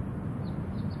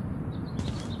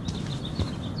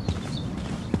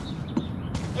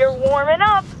 You're warming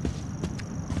up.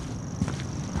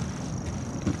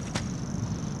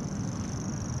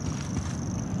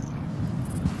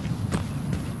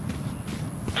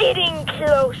 Getting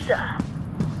closer.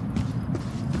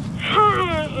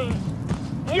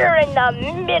 You're in the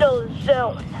middle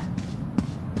zone.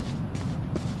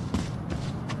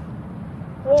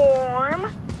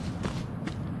 Warm.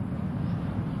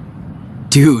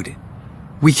 Dude,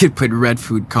 we could put red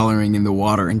food coloring in the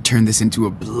water and turn this into a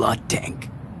blood tank.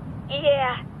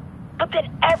 Yeah, but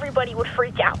then everybody would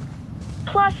freak out.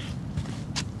 Plus,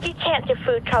 you can't do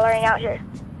food coloring out here.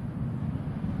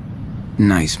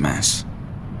 Nice mess.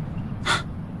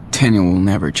 Daniel will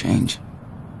never change.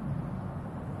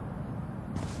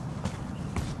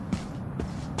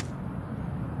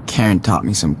 Karen taught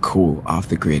me some cool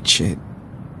off-the-grid shit.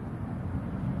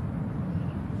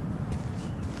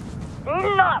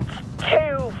 Not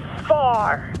too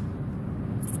far.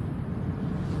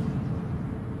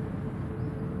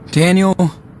 Daniel,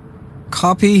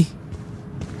 copy?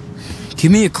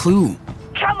 Give me a clue.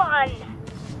 Come on.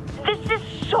 This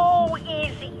is so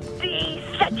easy. The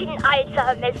second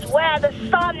item is where the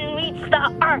sun meets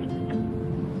the earth.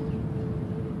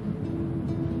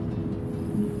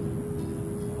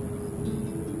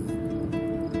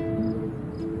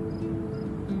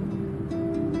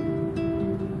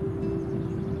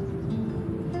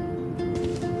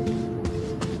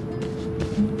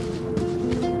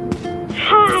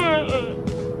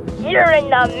 You're in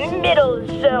the middle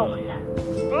zone.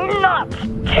 Not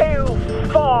too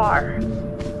far.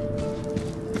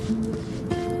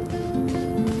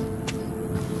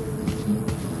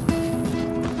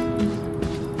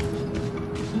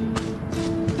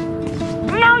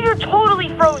 Now you're totally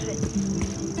frozen.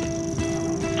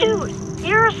 Dude,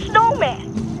 you're a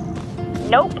snowman.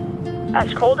 Nope.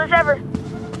 As cold as ever.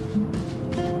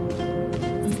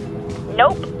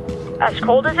 Nope. As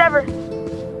cold as ever.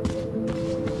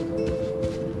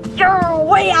 You're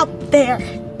way out there,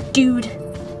 dude.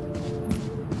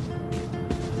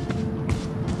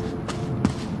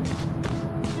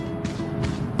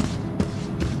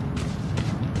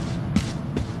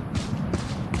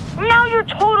 Now you're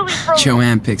totally frozen.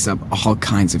 Joanne picks up all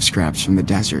kinds of scraps from the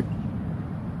desert.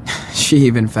 She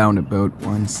even found a boat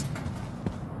once.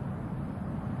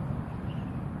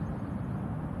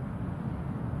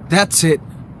 That's it.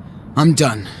 I'm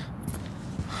done.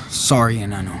 Sorry,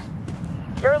 Enano.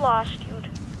 You're lost, dude.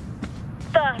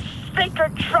 The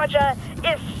sacred treasure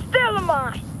is still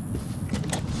mine.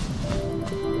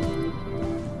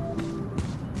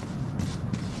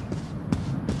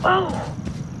 Oh,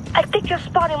 I think you're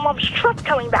spotting Mom's truck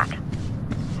coming back.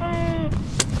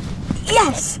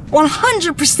 Yes,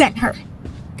 100% her.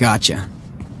 Gotcha.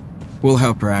 We'll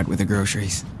help her out with the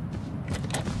groceries.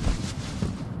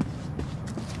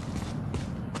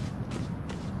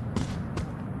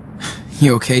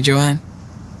 You okay, Joanne?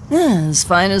 Yeah, as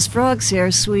fine as frogs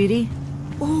here, sweetie.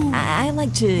 Ooh, I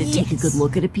like to take a good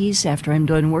look at a piece after I'm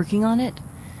done working on it.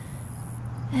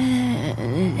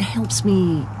 It helps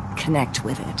me connect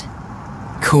with it.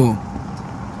 Cool.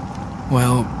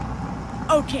 Well,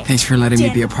 okay. thanks for letting me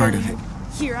be a Daniel, part of it.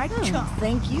 Here I come.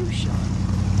 Thank you, Sean.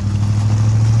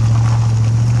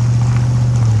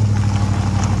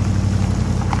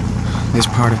 This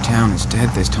part of town is dead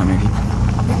this time of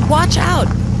year. Watch out!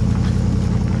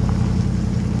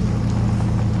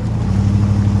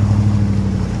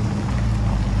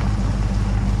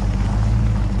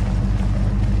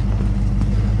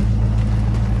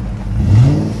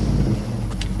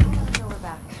 We're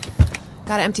back.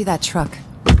 Gotta empty that truck.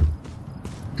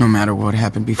 No matter what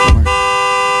happened before, Karen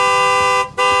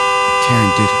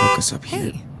did hook us up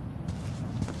here. Hey.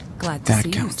 Glad to That see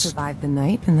you counts. survived the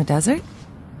night in the desert.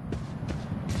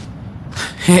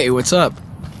 Hey, what's up?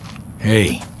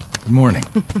 Hey, good morning.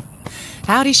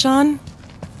 Howdy, Sean.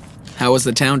 How was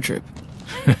the town trip?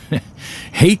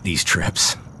 Hate these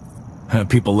trips.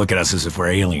 People look at us as if we're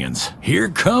aliens. Here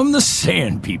come the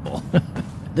sand people.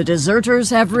 The deserters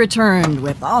have returned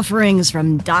with offerings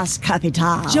from Das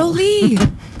Kapital. Jolie!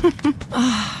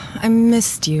 I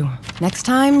missed you. Next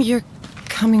time, you're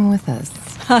coming with us.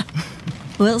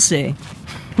 We'll see.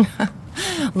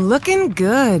 Looking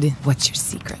good. What's your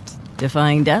secret?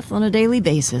 Defying death on a daily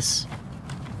basis.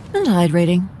 And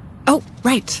hydrating. Oh,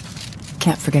 right.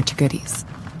 Can't forget your goodies.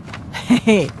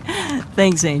 Hey,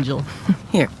 thanks, Angel.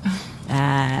 Here,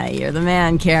 Ah, you're the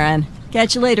man, Karen.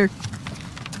 Catch you later.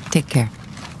 take care.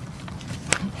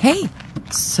 Hey,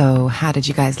 so how did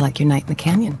you guys like your night in the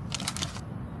canyon?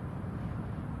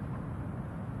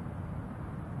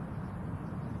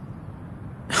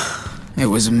 It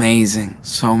was amazing.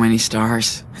 So many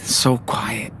stars. And so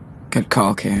quiet. Good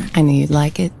call, Karen. I knew you'd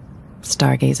like it.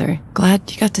 Stargazer.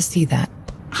 Glad you got to see that.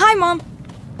 Hi, Mom.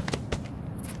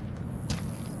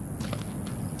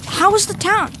 How was the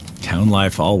town? Town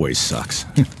life always sucks.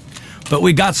 But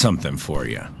we got something for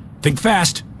you. Think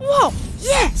fast. Whoa,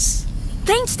 yes!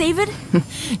 Thanks, David.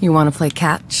 You want to play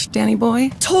catch, Danny boy?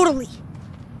 Totally.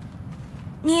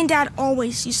 Me and Dad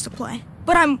always used to play,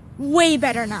 but I'm way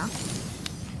better now.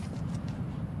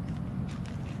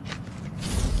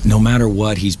 No matter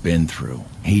what he's been through,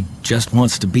 he just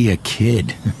wants to be a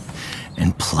kid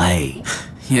and play.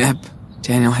 Yep.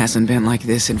 Daniel hasn't been like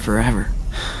this in forever.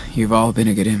 You've all been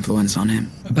a good influence on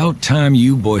him. About time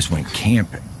you boys went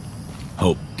camping.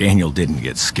 Hope Daniel didn't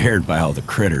get scared by all the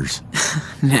critters.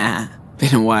 Nah.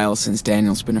 Been a while since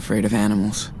Daniel's been afraid of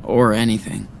animals. Or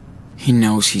anything. He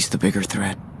knows he's the bigger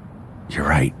threat. You're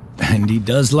right. And he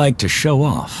does like to show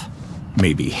off.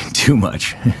 Maybe too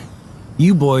much.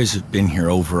 You boys have been here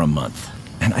over a month,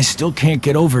 and I still can't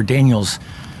get over Daniel's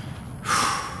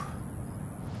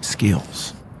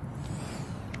skills.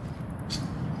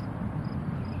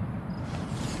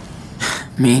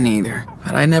 Me neither.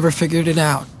 But I never figured it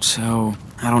out, so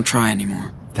I don't try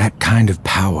anymore. That kind of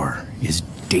power is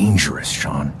dangerous,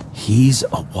 Sean. He's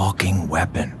a walking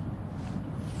weapon.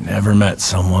 Never met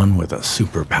someone with a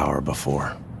superpower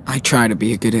before. I try to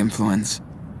be a good influence.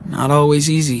 Not always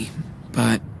easy,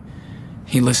 but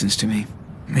he listens to me.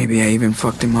 Maybe I even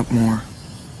fucked him up more.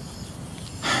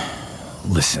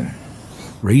 Listen,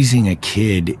 raising a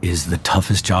kid is the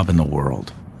toughest job in the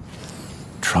world.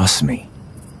 Trust me.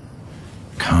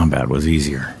 Combat was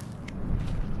easier.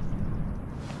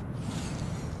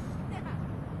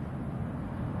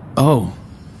 Oh.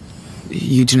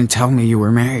 You didn't tell me you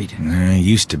were married.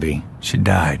 Used to be. She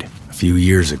died a few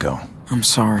years ago. I'm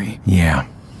sorry. Yeah.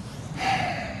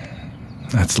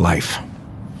 That's life.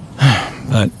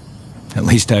 But at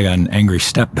least I got an angry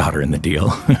stepdaughter in the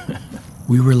deal.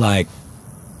 We were like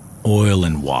oil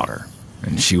and water,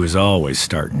 and she was always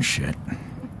starting shit.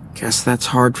 Guess that's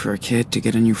hard for a kid to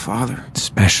get a new father.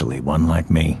 Especially one like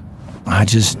me. I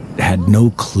just had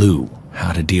no clue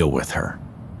how to deal with her.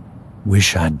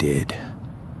 Wish I did.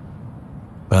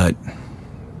 But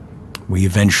we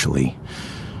eventually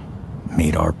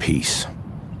made our peace.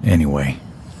 Anyway,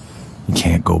 you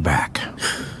can't go back.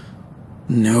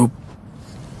 Nope.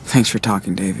 Thanks for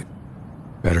talking, David.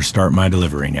 Better start my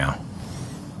delivery now.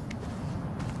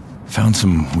 Found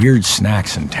some weird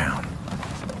snacks in town.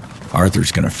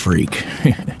 Arthur's gonna freak.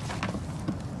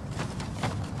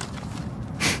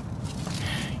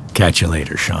 Catch you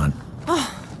later, Sean.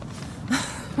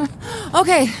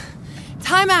 Okay,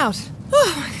 time out.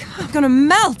 Oh my God, I'm gonna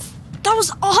melt. That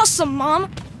was awesome,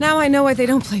 Mom. Now I know why they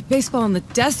don't play baseball in the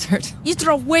desert. You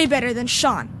throw way better than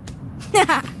Sean.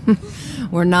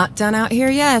 We're not done out here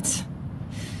yet.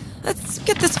 Let's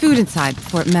get this food inside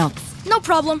before it melts. No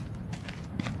problem.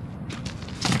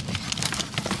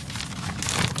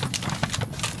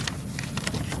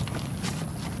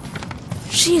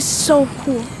 She is so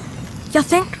cool. You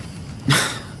think?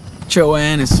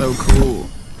 Joanne is so cool.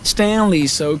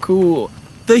 Stanley's so cool.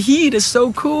 The heat is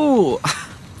so cool.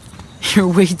 You're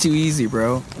way too easy,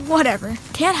 bro. Whatever.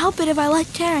 Can't help it if I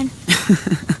like Karen.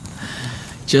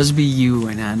 Just be you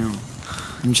and I know.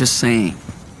 I'm just saying.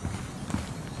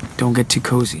 Don't get too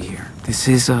cozy here. This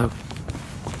is a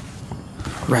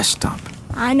rest stop.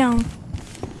 I know.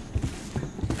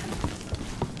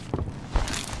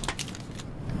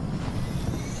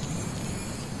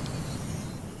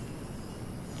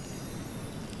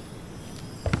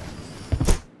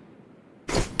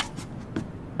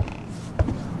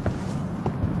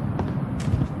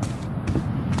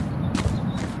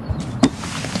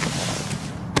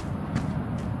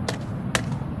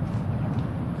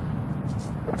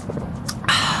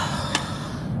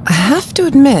 I have to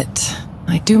admit,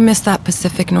 I do miss that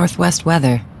Pacific Northwest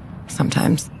weather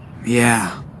sometimes.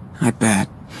 Yeah, I bet.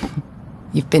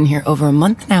 You've been here over a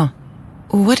month now.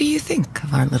 What do you think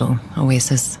of our little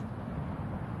oasis?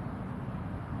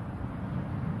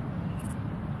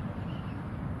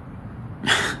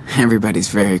 Everybody's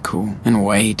very cool and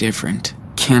way different.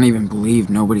 Can't even believe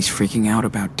nobody's freaking out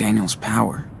about Daniel's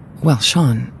power. Well,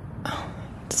 Sean,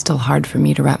 it's still hard for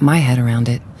me to wrap my head around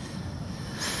it.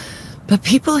 But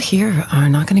people here are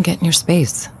not going to get in your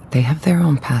space. They have their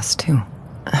own past, too.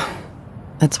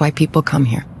 That's why people come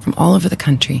here from all over the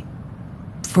country.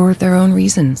 For their own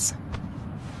reasons.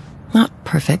 Not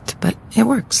perfect, but it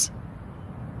works.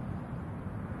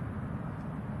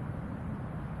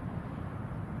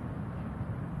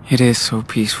 It is so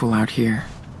peaceful out here.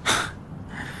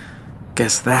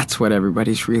 Guess that's what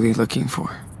everybody's really looking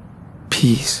for.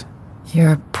 Peace.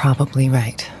 You're probably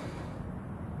right.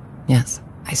 Yes,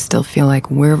 I still feel like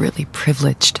we're really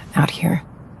privileged out here.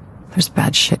 There's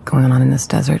bad shit going on in this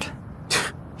desert.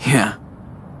 Yeah.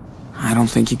 I don't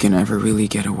think you can ever really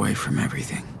get away from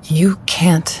everything. You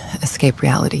can't escape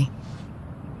reality.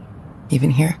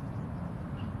 Even here.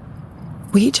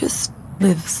 We just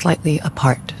live slightly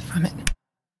apart from it.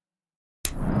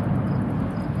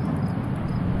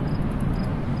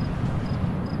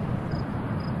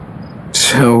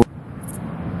 So,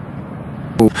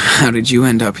 how did you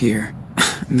end up here?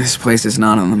 This place is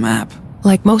not on the map.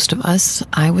 Like most of us,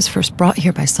 I was first brought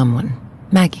here by someone,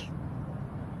 Maggie.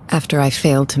 After I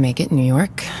failed to make it in New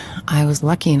York, I was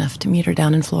lucky enough to meet her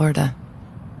down in Florida.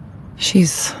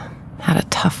 She's had a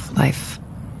tough life.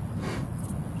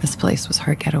 This place was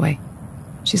her getaway.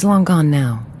 She's long gone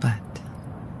now, but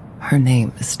her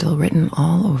name is still written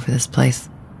all over this place.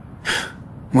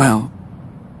 Well,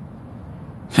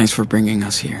 thanks for bringing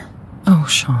us here. Oh,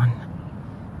 Sean.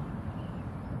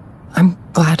 I'm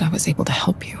glad I was able to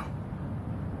help you.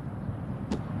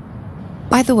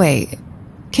 By the way,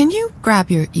 can you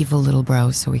grab your evil little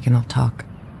bro so we can all talk?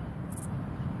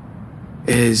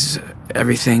 Is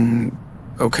everything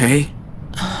okay?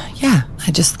 Yeah,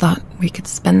 I just thought we could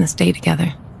spend this day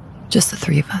together. Just the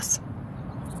three of us.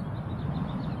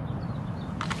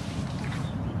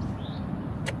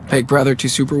 Big brother to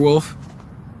Superwolf?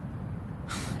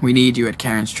 We need you at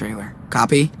Karen's trailer.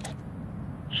 Copy?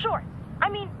 Sure. I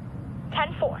mean,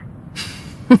 10-4.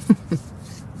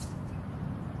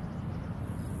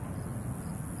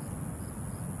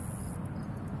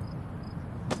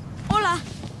 Hola.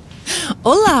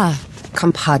 Hola,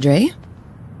 compadre.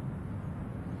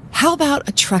 How about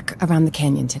a trek around the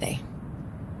canyon today?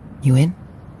 You in?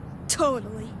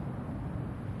 Totally.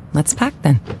 Let's pack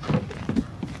then.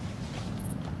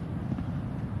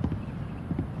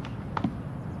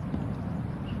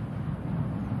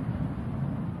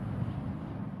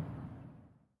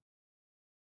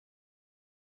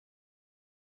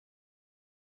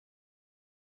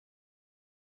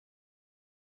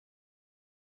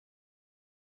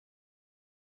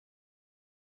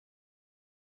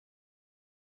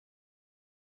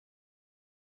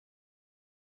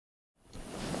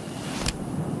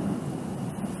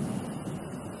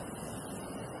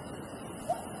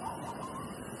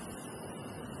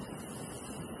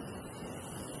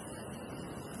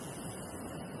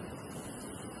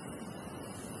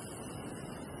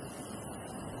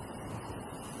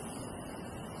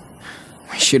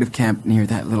 We should have camped near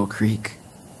that little creek.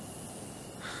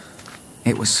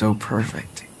 It was so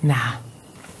perfect. Nah.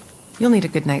 You'll need a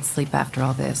good night's sleep after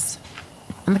all this.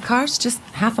 And the car's just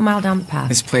half a mile down the path.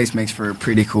 This place makes for a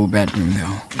pretty cool bedroom,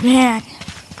 though. Man,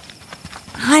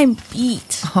 I'm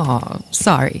beat. Oh,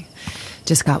 sorry.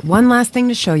 Just got one last thing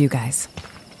to show you guys.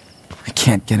 I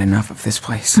can't get enough of this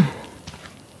place.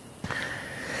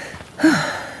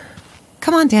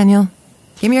 Come on, Daniel.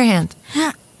 Give me your hand.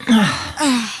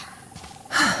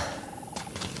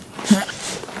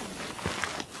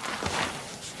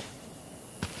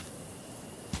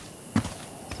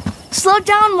 Slow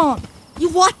down, Mom. You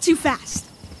walk too fast.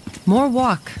 More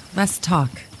walk, less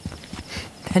talk.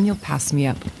 Then you'll pass me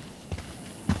up.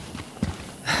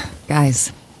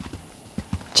 Guys,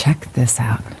 check this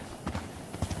out.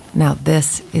 Now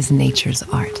this is nature's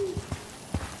art.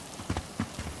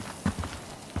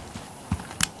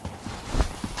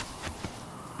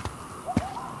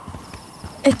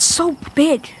 It's so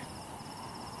big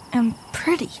and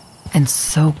pretty. And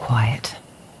so quiet.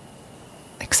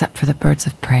 Except for the birds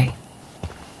of prey.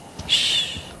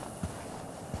 Shh.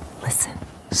 Listen.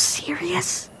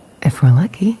 Serious? If we're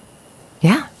lucky.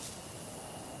 Yeah.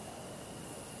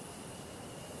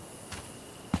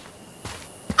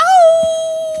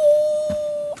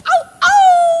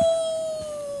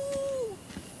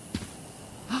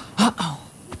 Uh-oh.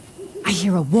 I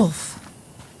hear a wolf.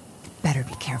 Better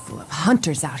be careful of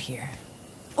hunters out here.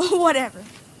 Oh, whatever.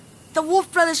 The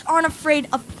Wolf Brothers aren't afraid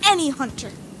of any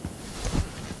hunter.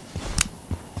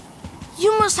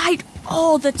 You must hide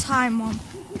all the time, Mom.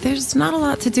 There's not a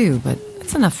lot to do, but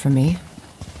it's enough for me.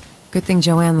 Good thing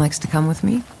Joanne likes to come with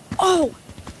me. Oh,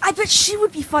 I bet she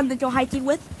would be fun to go hiking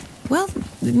with. Well,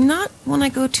 not when I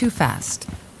go too fast.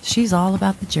 She's all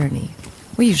about the journey.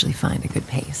 We usually find a good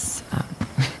pace.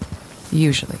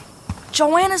 Usually.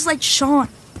 Joanna's like Sean.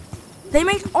 They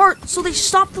make art, so they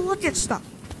stop to look at stuff.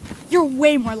 You're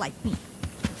way more like me.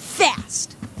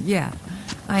 Fast. Yeah,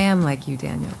 I am like you,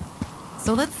 Daniel.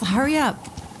 So let's hurry up.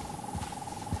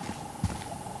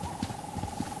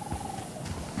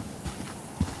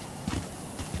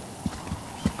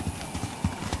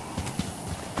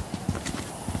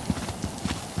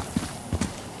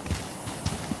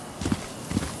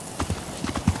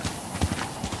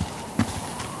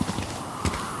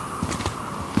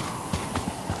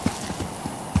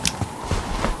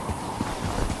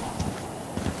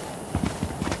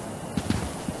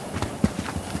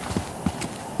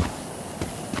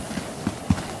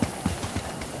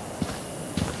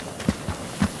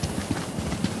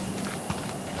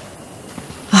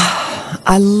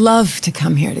 I love to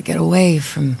come here to get away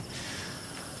from...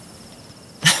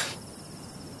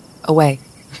 away.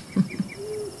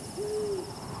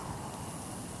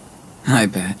 I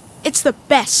bet. It's the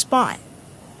best spot.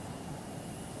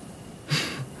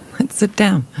 Let's sit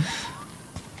down.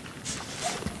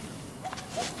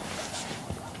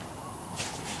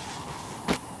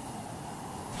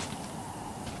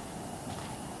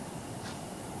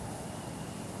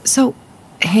 So,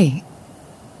 hey,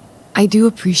 I do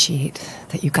appreciate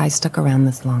that you guys stuck around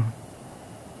this long.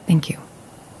 Thank you.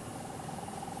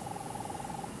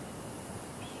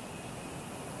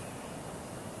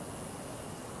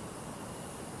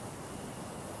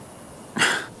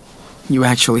 You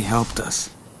actually helped us.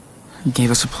 You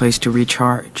gave us a place to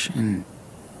recharge and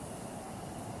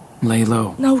lay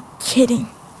low. No kidding.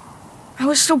 I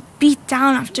was so beat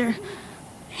down after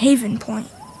Haven Point.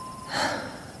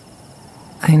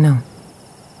 I know.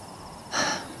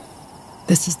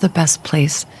 This is the best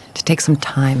place to take some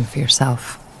time for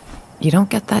yourself. You don't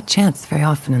get that chance very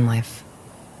often in life.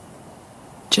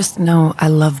 Just know I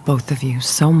love both of you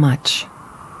so much.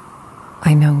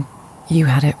 I know you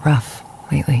had it rough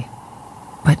lately,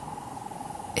 but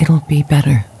it'll be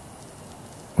better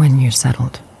when you're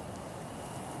settled.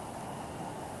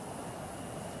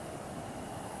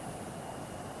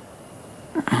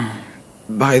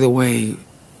 By the way,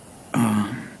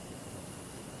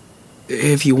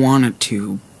 if you wanted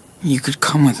to, you could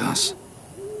come with us.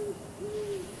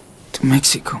 To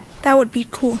Mexico. That would be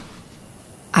cool.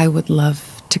 I would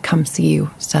love to come see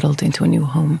you settled into a new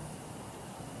home.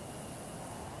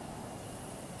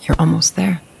 You're almost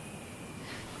there.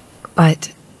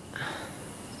 But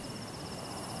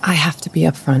I have to be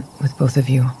upfront with both of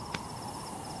you.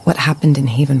 What happened in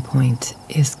Haven Point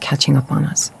is catching up on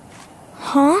us.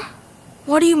 Huh?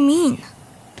 What do you mean?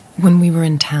 When we were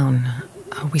in town,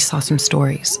 we saw some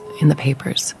stories in the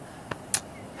papers.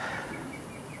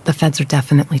 The feds are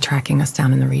definitely tracking us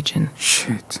down in the region.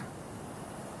 Shit.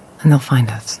 And they'll find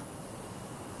us.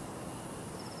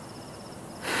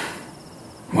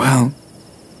 Well,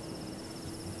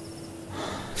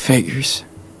 figures.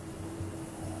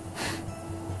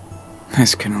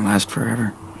 This couldn't last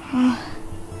forever.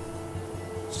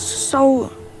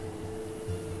 So...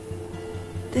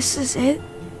 this is it?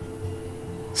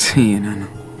 See you, Nana.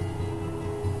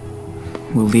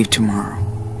 We'll leave tomorrow.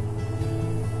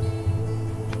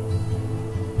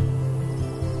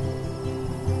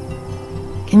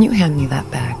 Can you hand me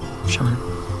that bag, Sean?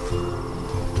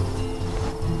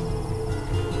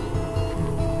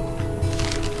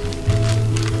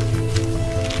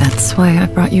 That's why I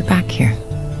brought you back here.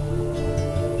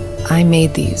 I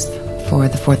made these for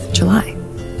the 4th of July,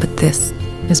 but this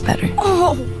is better.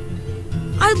 Oh!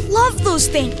 I love those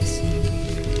things!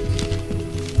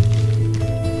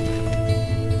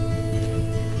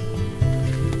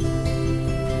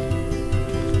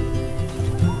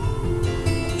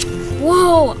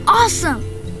 Whoa, awesome!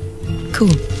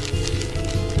 Cool.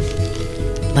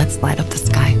 Let's light up the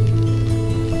sky.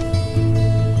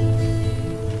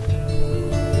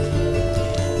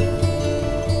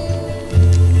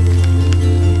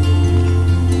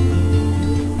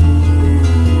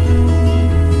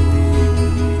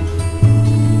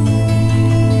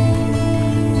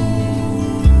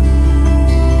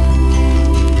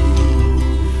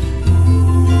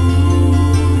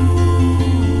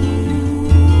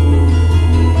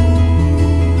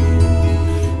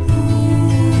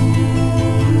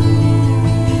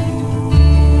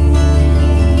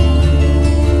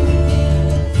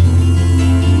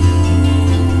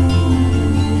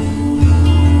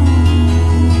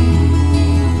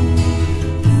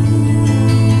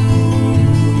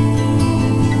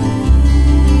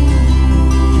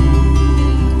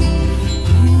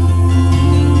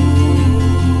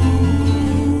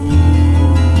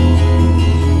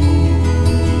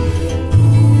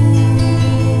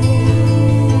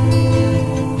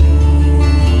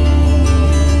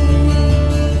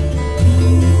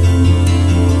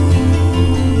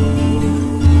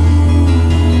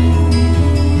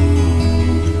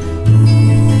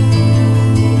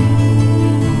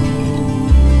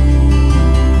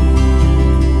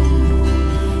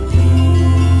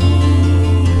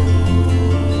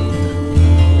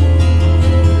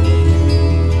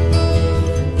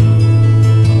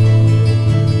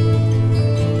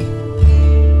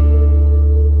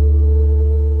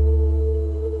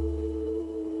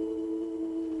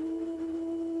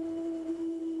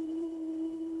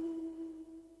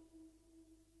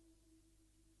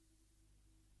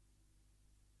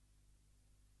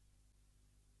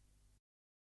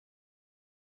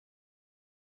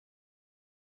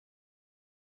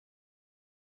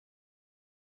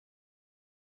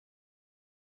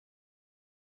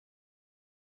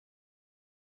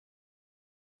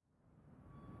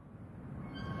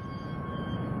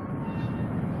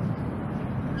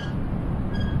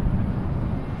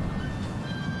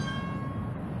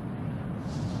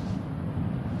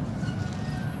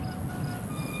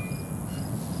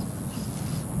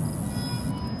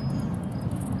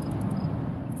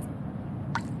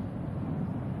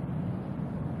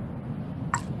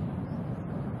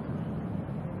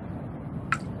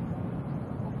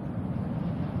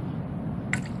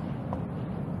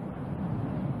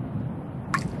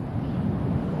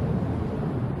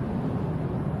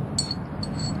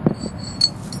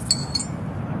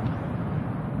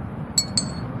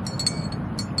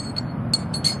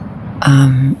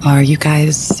 Are you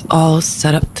guys all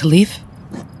set up to leave?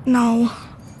 No.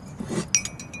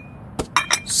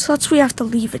 Such we have to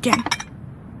leave again.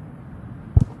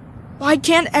 Why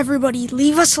can't everybody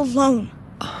leave us alone?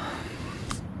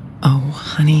 Oh,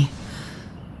 honey.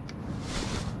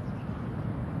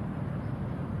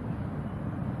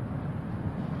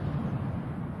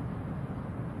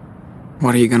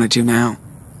 What are you gonna do now?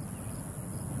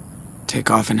 Take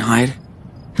off and hide?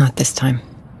 Not this time.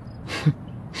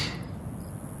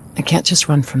 I can't just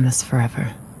run from this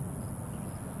forever.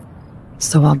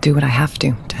 So I'll do what I have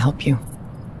to help you.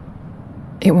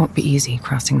 It won't be easy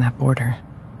crossing that border.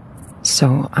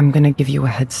 So I'm gonna give you a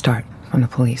head start from the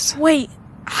police. Wait,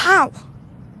 how?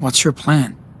 What's your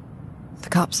plan? The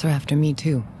cops are after me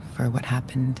too, for what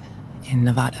happened in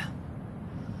Nevada.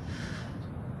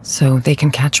 So they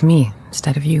can catch me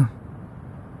instead of you.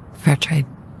 Fair trade.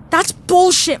 That's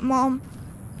bullshit, Mom.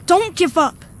 Don't give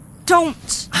up.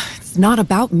 Don't. It's not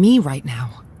about me right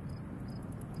now.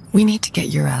 We need to get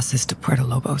your asses to Puerto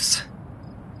Lobos.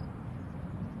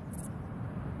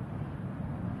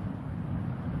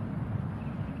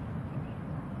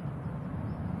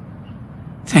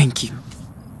 Thank you.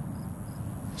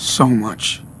 So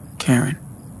much, Karen.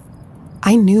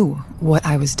 I knew what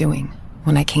I was doing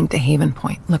when I came to Haven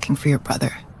Point looking for your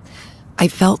brother. I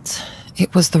felt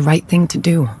it was the right thing to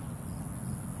do.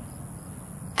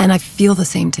 And I feel the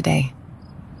same today.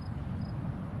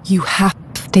 You have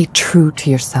to stay true to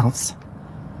yourselves.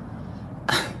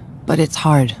 But it's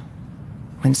hard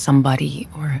when somebody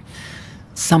or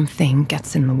something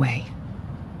gets in the way.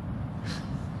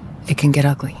 It can get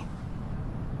ugly.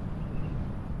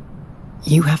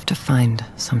 You have to find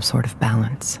some sort of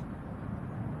balance.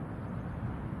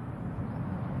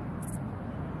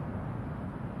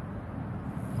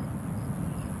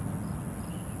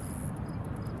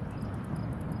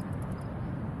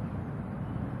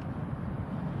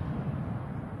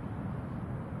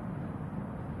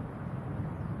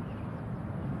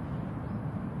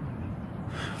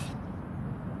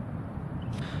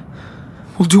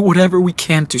 We'll do whatever we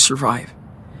can to survive.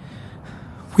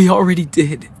 We already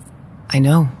did. I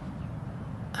know.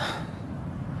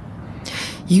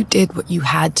 You did what you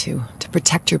had to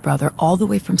protect your brother all the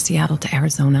way from Seattle to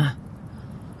Arizona.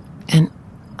 And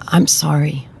I'm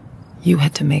sorry you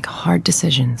had to make hard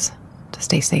decisions to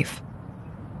stay safe.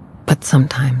 But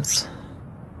sometimes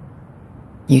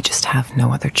you just have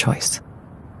no other choice.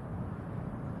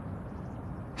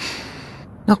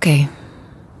 Okay.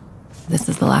 This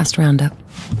is the last roundup.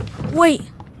 Wait,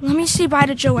 let me say bye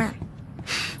to Joanne.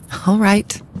 All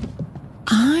right.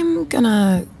 I'm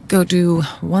gonna go do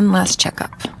one last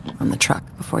checkup on the truck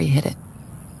before you hit it.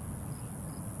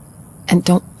 And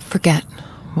don't forget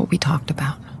what we talked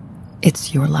about.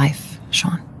 It's your life,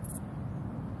 Sean.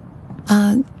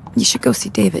 You should go see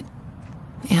David.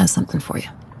 He has something for you.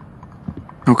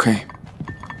 Okay.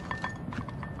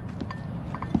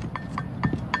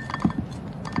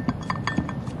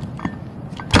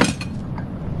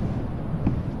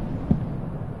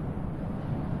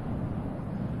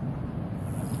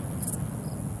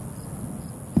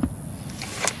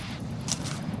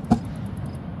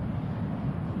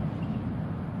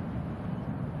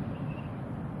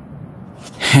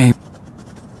 Hey,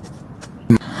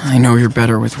 I know you're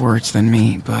better with words than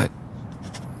me, but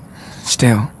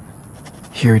still,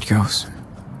 here it goes.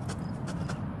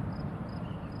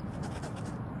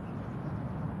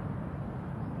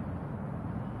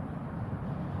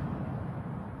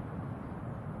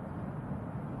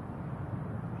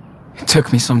 It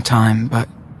took me some time, but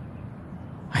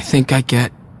I think I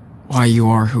get why you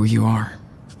are who you are.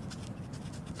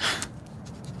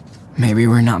 Maybe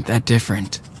we're not that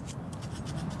different.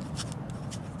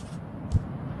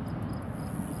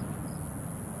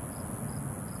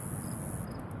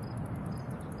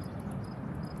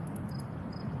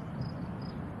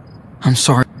 I'm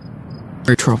sorry for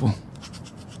your trouble.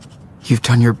 You've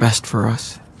done your best for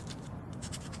us,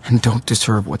 and don't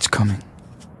deserve what's coming.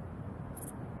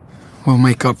 We'll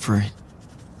make up for it.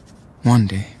 One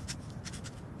day.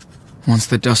 Once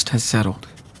the dust has settled.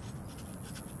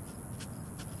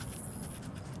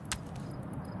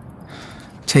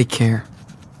 Take care.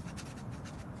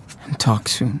 And talk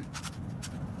soon.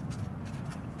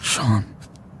 Sean.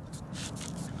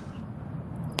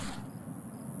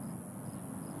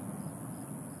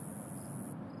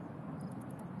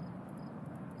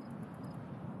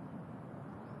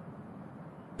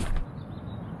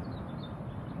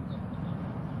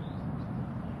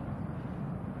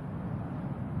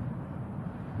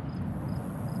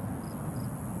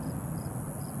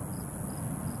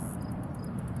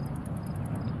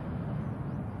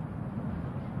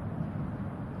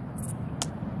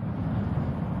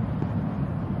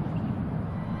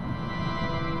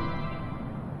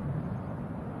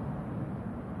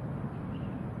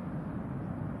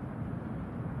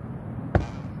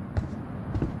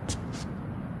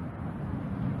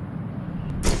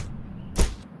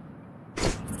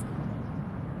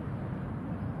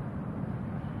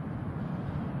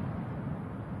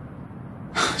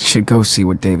 should go see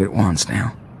what David wants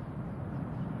now.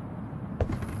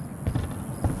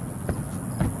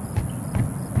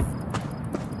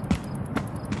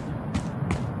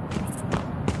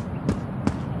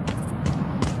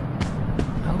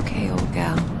 Okay, old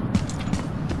gal.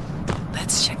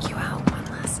 Let's check you out one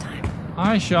last time.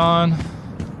 Hi, Sean.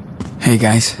 Hey,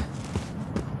 guys.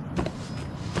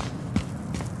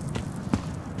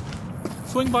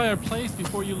 Swing by our place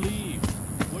before you leave.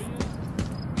 Will you?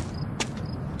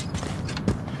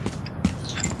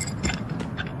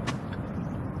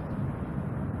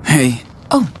 Hey.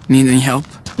 Oh. Need any help?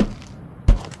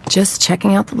 Just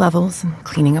checking out the levels and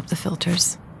cleaning up the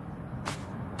filters.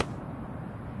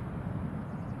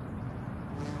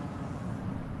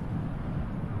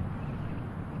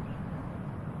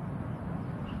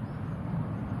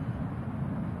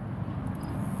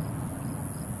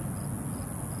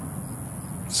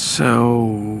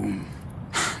 So,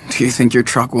 do you think your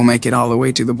truck will make it all the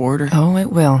way to the border? Oh,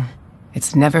 it will.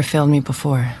 It's never failed me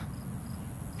before.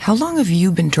 How long have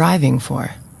you been driving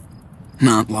for?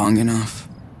 Not long enough.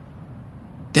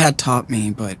 Dad taught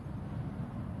me, but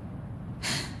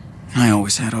I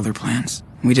always had other plans.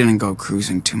 We didn't go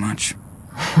cruising too much.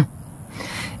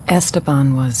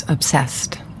 Esteban was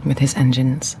obsessed with his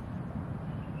engines.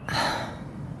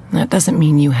 That doesn't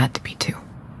mean you had to be too.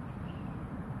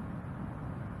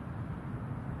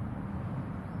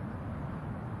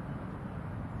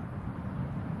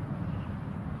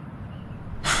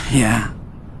 Yeah.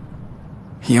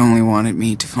 He only wanted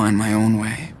me to find my own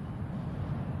way.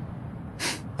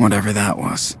 Whatever that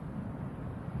was.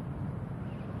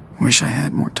 Wish I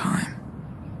had more time.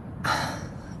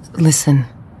 Listen,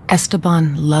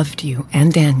 Esteban loved you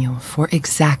and Daniel for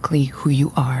exactly who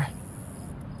you are.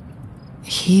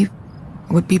 He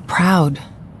would be proud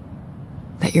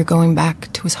that you're going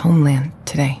back to his homeland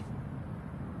today.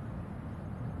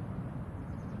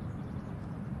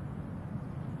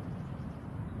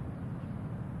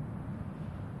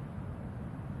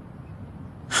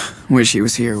 Wish he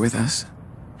was here with us.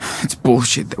 It's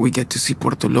bullshit that we get to see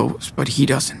Puerto Lobos, but he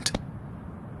doesn't.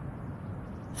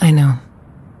 I know.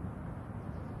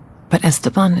 But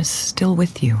Esteban is still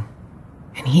with you.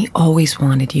 And he always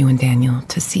wanted you and Daniel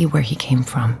to see where he came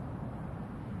from.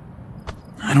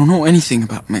 I don't know anything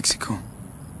about Mexico.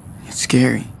 It's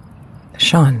scary.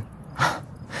 Sean,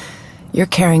 you're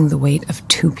carrying the weight of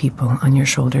 2 people on your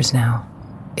shoulders now.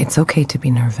 It's okay to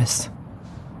be nervous.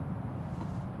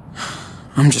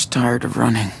 I'm just tired of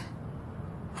running.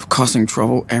 Of causing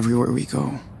trouble everywhere we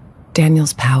go.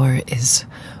 Daniel's power is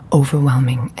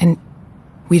overwhelming, and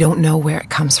we don't know where it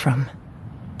comes from.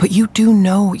 But you do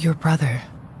know your brother.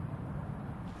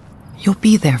 You'll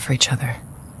be there for each other.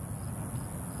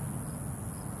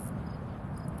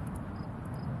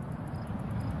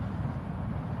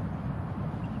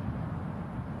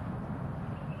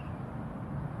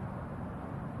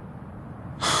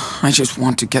 I just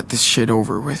want to get this shit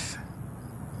over with.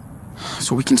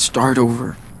 So we can start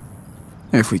over.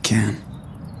 If we can.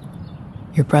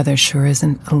 Your brother sure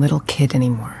isn't a little kid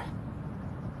anymore.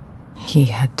 He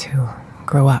had to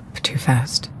grow up too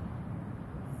fast.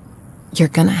 You're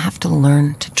gonna have to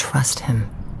learn to trust him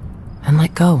and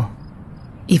let go,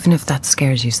 even if that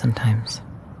scares you sometimes.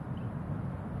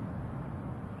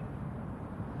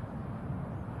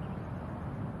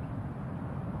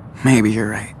 Maybe you're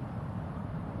right.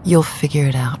 You'll figure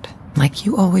it out, like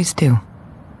you always do.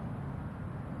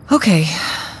 Okay.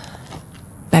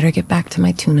 Better get back to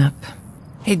my tune-up.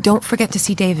 Hey, don't forget to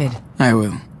see David. I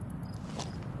will.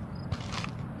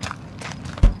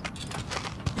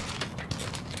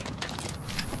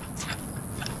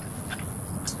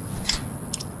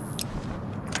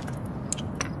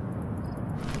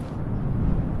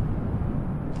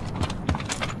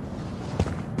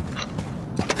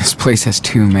 This place has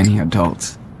too many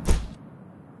adults.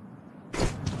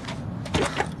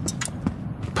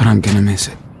 But I'm gonna miss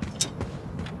it.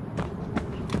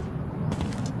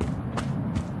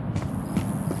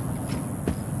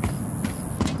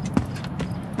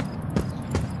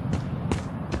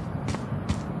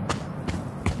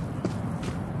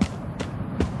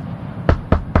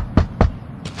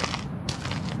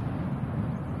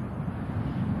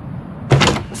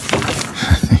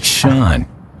 Sean.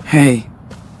 Hey.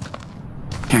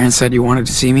 Karen said you wanted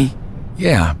to see me?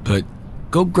 Yeah, but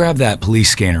go grab that police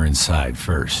scanner inside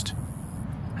first.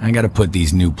 I gotta put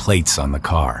these new plates on the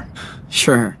car.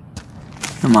 Sure.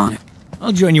 I'm on it.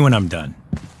 I'll join you when I'm done.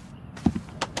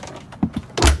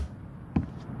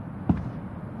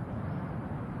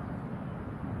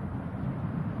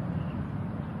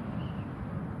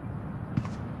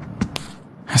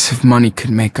 As if money could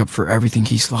make up for everything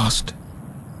he's lost.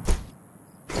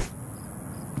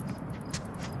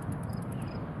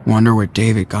 Wonder where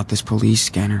David got this police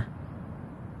scanner.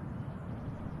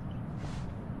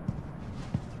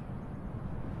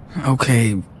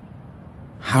 Okay,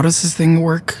 how does this thing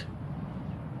work?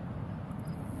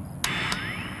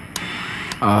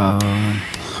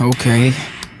 Okay.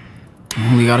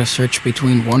 Only gotta search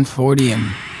between 140 and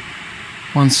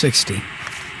 160.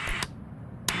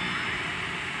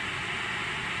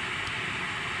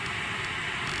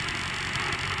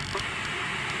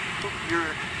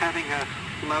 You're having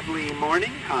a lovely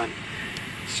morning on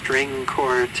string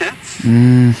quartets?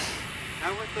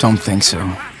 Don't think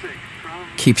so.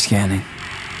 Keep scanning.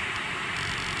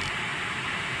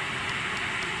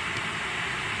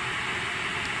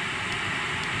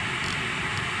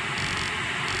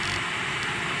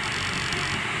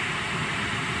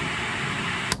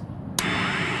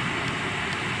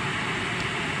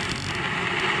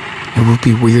 It would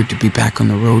be weird to be back on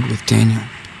the road with Daniel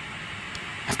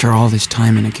after all this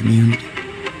time in a community.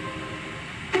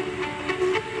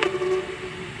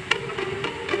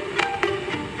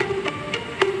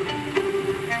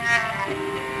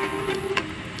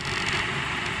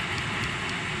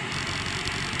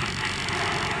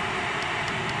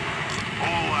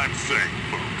 All I'm saying,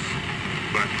 folks,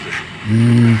 but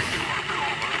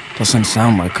Doesn't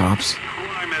sound like cops.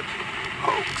 climate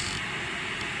hoax.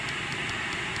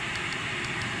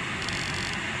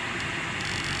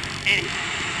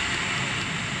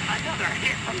 Another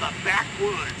hit from the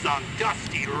backwoods on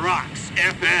Dusty Rocks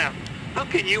FM.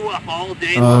 Hooking you up all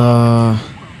day long.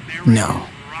 No.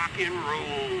 Rock and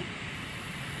roll.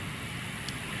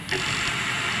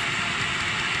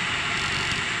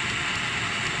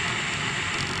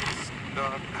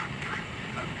 Uh,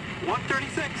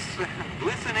 136,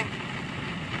 listening.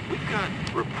 We've got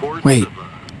reports Wait,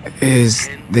 of is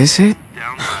this it?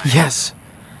 down by Yes.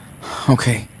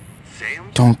 Okay,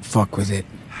 Sam's. don't fuck with it.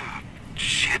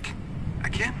 Shit.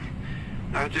 Again?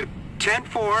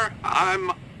 10-4.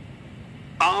 I'm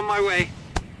on my way.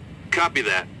 Copy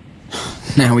that.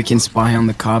 Now we can spy on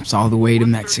the cops all the way to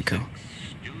Mexico.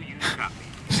 Do you copy?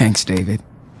 Thanks, David.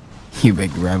 You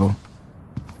big rebel.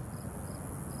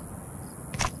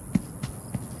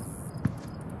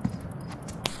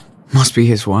 Must be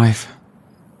his wife.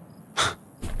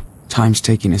 Time's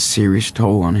taking a serious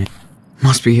toll on him.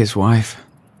 Must be his wife.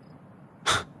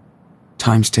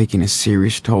 Time's taking a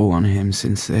serious toll on him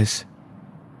since this.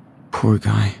 Poor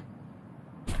guy.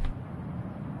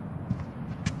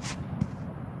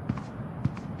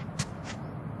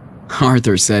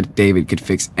 Arthur said David could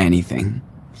fix anything.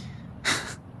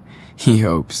 He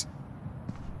hopes.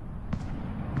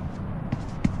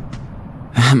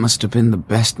 That must have been the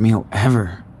best meal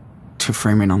ever, to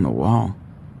frame it on the wall.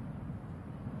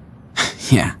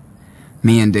 Yeah,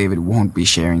 me and David won't be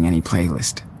sharing any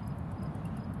playlist.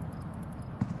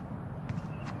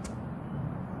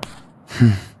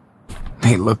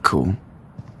 They look cool.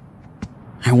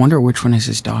 I wonder which one is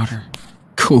his daughter.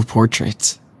 Cool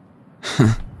portraits.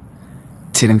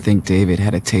 Didn't think David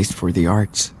had a taste for the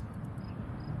arts.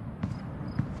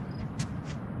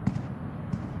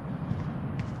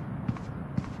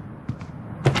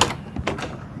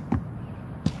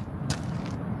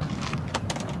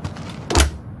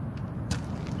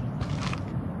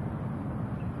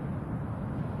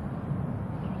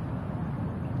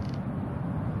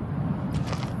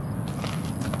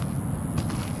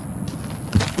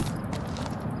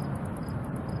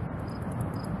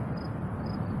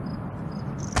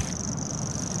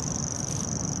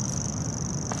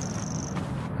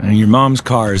 And your mom's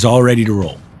car is all ready to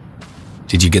roll.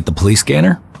 Did you get the police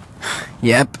scanner?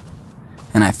 Yep.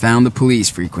 And I found the police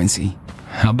frequency.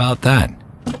 How about that?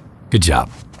 Good job.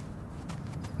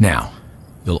 Now,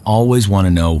 you'll always want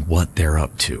to know what they're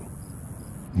up to.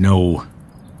 No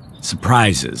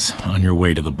surprises on your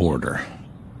way to the border.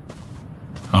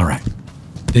 All right.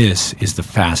 This is the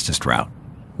fastest route.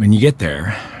 When you get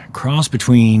there, cross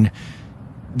between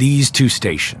these two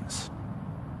stations.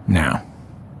 Now,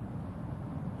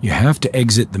 you have to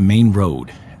exit the main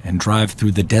road and drive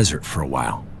through the desert for a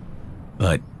while.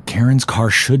 But Karen's car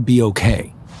should be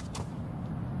okay.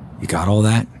 You got all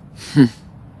that?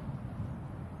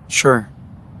 Sure.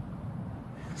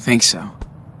 Think so.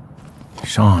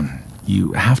 Sean,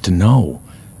 you have to know.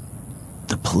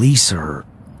 The police are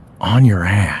on your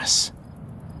ass.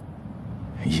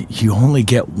 You only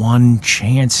get one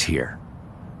chance here.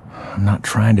 I'm not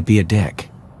trying to be a dick.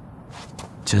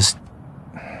 Just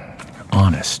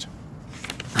honest.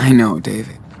 I know,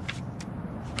 David.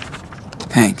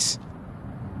 Thanks.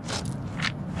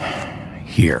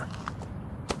 Here.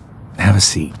 Have a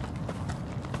seat.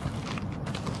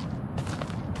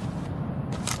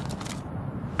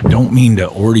 Don't mean to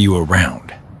order you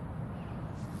around.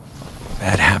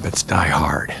 habits die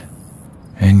hard.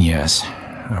 And yes,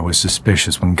 I was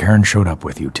suspicious when Karen showed up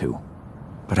with you two.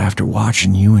 But after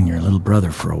watching you and your little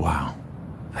brother for a while,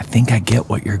 I think I get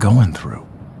what you're going through.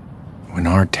 When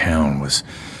our town was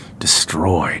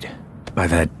destroyed by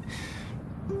that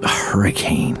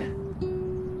hurricane,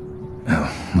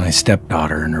 my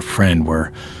stepdaughter and her friend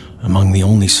were among the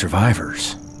only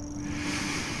survivors.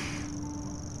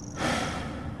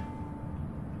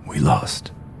 We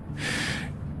lost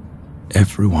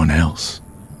everyone else.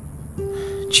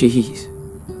 Jeez.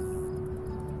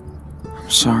 I'm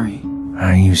sorry.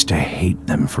 I used to hate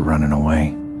them for running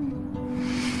away.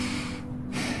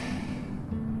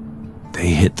 They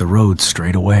hit the road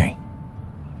straight away,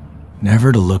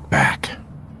 never to look back,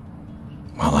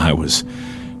 while I was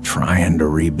trying to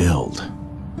rebuild.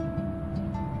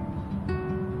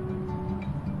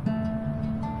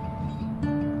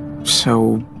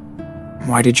 So,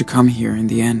 why did you come here in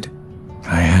the end?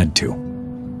 I had to.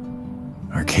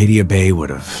 Arcadia Bay would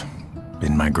have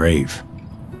been my grave.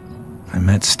 I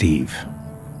met Steve.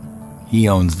 He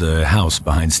owns the house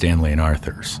behind Stanley and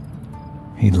Arthur's.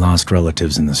 He'd lost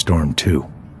relatives in the storm too,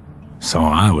 so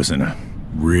I was in a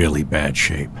really bad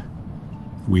shape.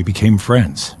 We became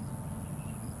friends.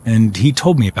 And he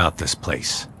told me about this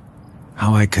place,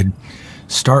 how I could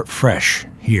start fresh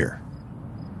here.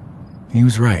 He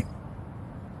was right.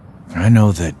 I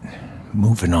know that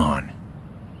moving on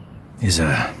is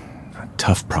a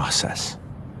tough process,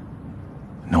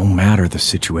 no matter the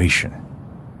situation.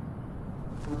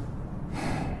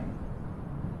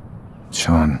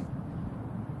 Sean,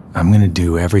 I'm gonna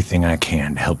do everything I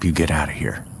can to help you get out of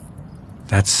here.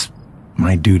 That's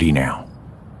my duty now.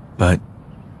 But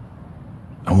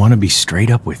I want to be straight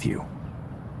up with you,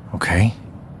 okay?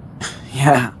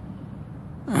 Yeah,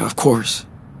 of course.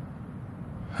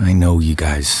 I know you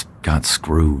guys got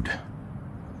screwed.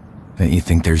 That you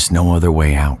think there's no other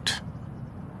way out.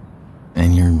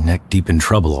 And you're neck deep in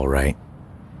trouble, all right.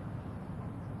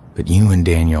 But you and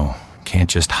Daniel can't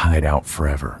just hide out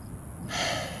forever.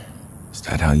 Is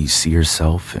that how you see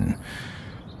yourself in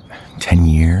 10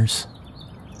 years?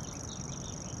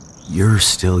 You're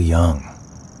still young.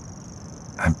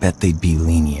 I bet they'd be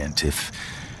lenient if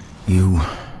you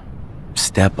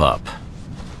step up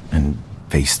and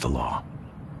face the law.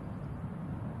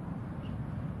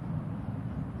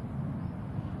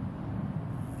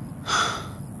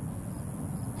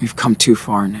 We've come too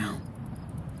far now.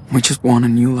 We just want a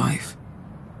new life.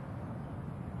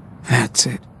 That's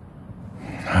it.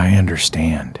 I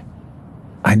understand.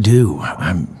 I do.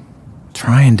 I'm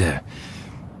trying to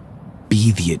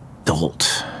be the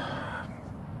adult.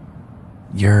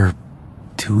 You're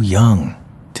too young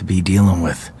to be dealing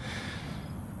with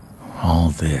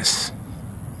all this.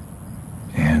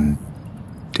 And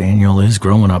Daniel is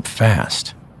growing up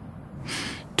fast.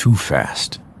 Too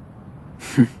fast.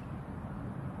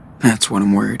 That's what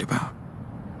I'm worried about.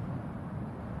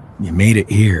 You made it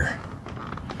here.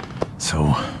 So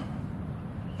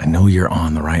I know you're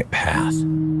on the right path.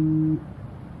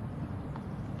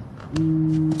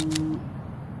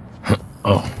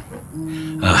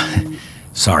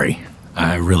 Sorry.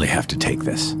 I really have to take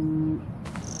this.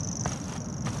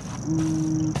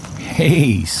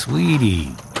 Hey,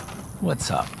 sweetie.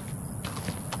 What's up?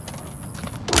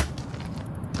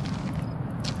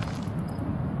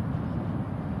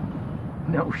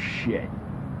 No shit.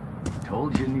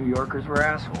 Told you New Yorkers were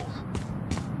assholes.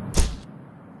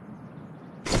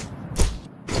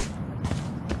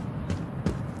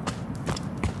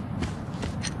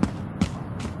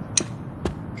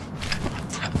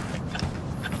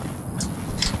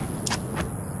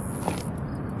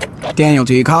 Daniel,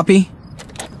 do you copy?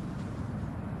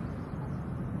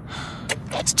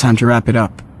 It's time to wrap it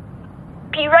up.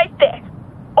 Be right there.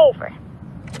 Over.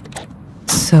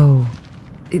 So,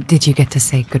 did you get to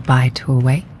say goodbye to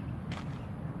Away?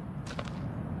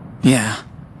 Yeah.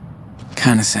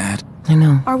 Kinda sad. I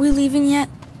know. Are we leaving yet?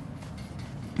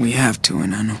 We have to,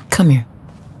 and I know. Come here.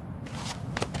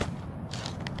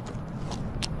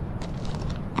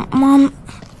 Mom,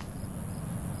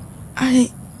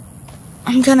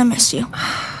 I'm gonna miss you.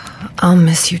 I'll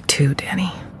miss you too,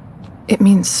 Danny. It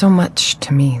means so much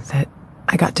to me that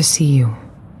I got to see you.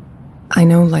 I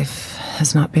know life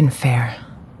has not been fair,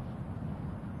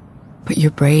 but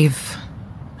you're brave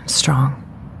and strong.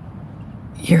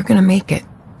 You're gonna make it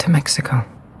to Mexico.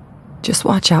 Just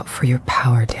watch out for your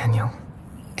power, Daniel.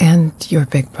 And your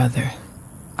big brother.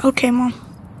 Okay, Mom.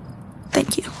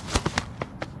 Thank you.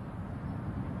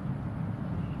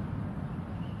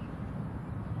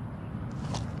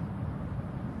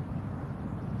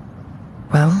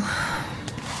 Well,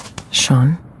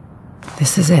 Sean,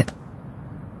 this is it.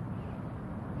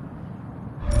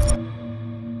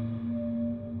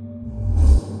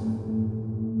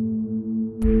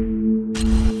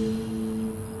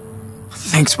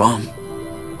 Thanks, Mom,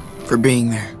 for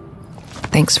being there.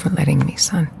 Thanks for letting me,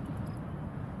 son.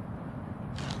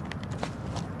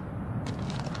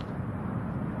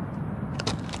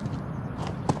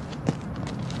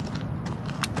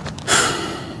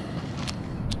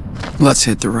 Let's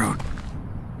hit the road.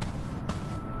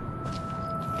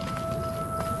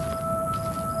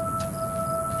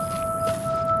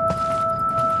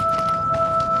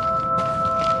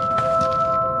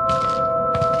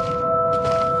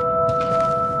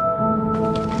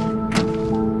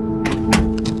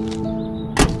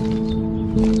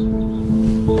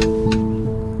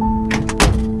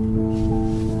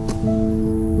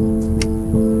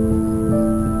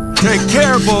 Take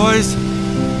care, boys.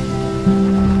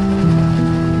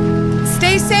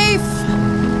 Stay safe.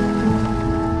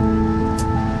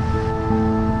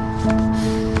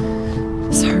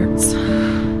 This hurts.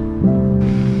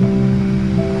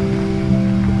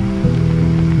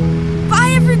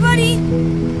 Bye, everybody!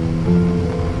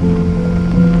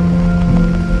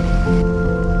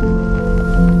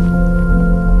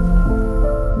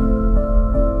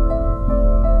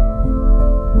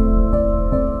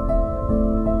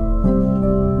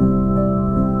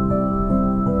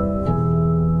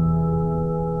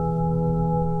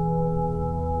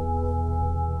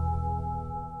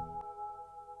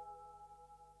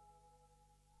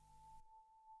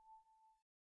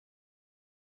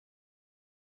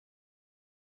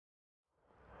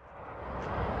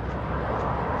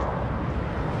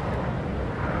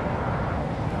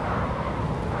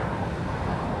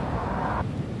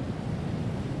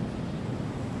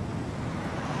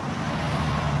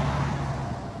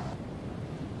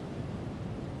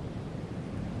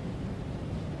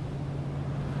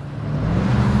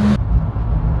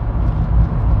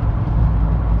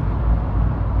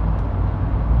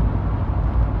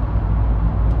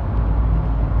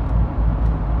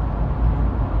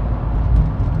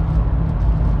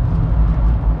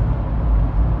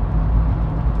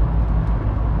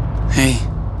 Hey,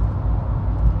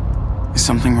 is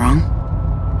something wrong?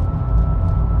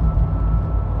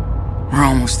 We're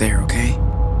almost there, okay?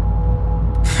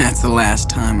 That's the last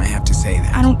time I have to say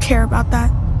that. I don't care about that.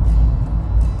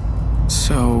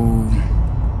 So,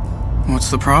 what's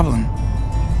the problem?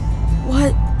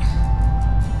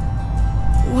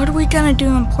 What are we gonna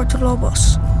do in Puerto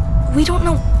Lobos? We don't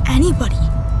know anybody.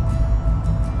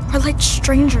 We're like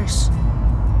strangers.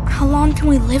 How long can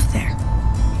we live there?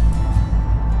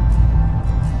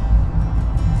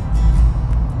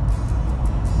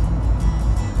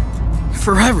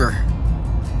 Forever.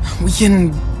 We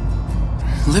can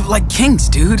live like kings,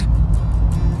 dude.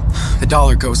 The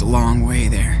dollar goes a long way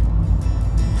there.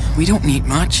 We don't need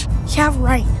much. Yeah,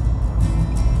 right.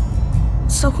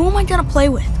 So who am I gonna play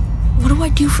with? What do I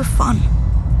do for fun?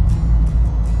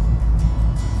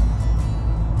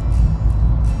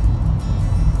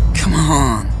 Come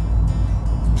on.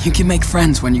 You can make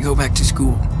friends when you go back to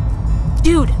school.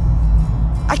 Dude,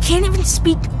 I can't even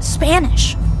speak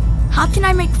Spanish. How can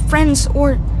I make friends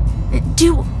or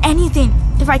do anything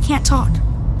if I can't talk?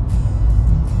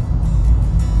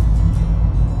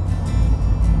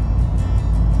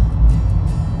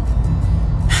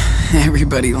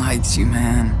 Everybody likes you,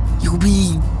 man. You'll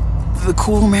be the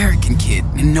cool American kid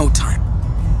in no time.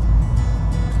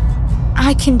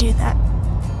 I can do that.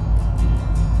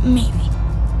 Maybe.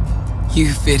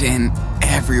 You fit in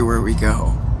everywhere we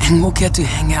go, and we'll get to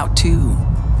hang out too.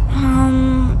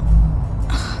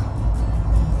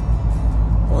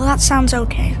 Well, that sounds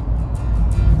okay.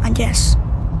 I guess.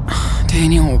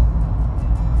 Daniel,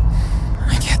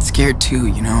 I get scared too,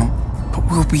 you know, but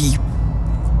we'll be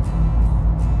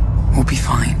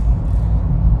fine.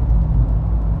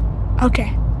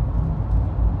 Okay.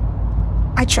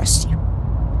 I trust you.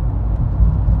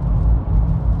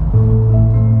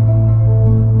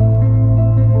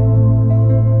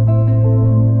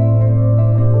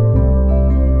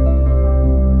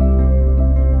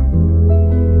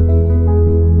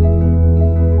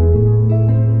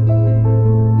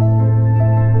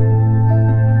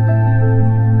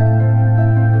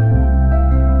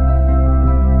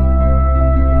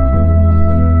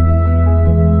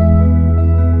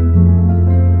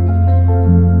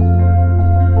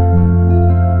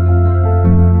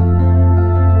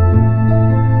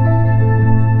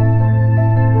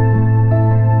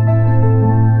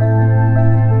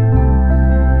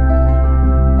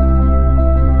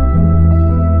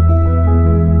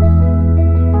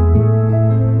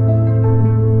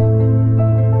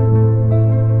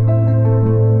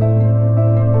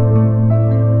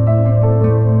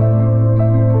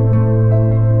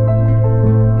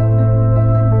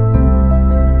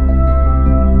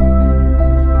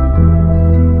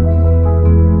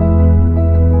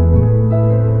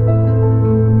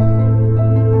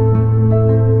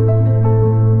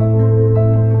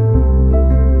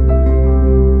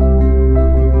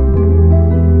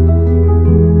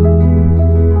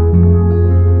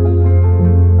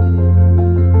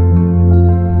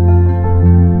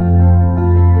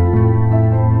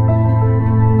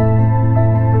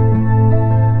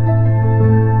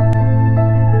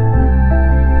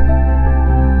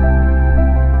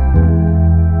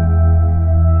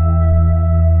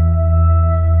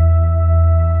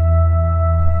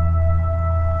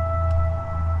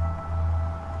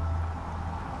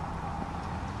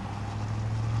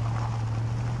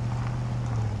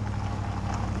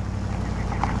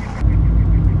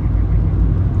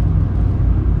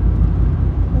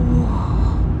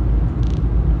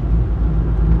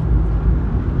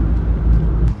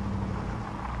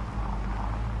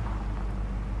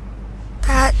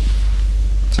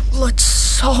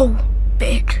 so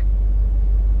big.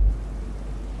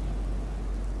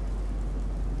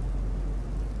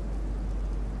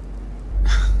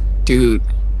 Dude,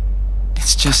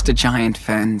 it's just a giant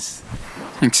fence.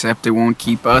 Except it won't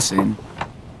keep us in.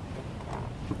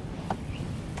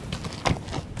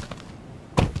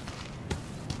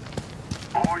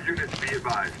 All units be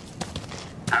advised.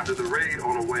 After the raid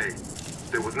on Away,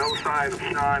 there was no sign of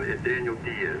Sean and Daniel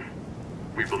Diaz.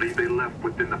 We believe they left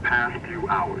within the past few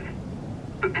hours.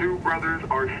 The two brothers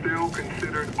are still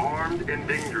considered armed and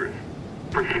dangerous.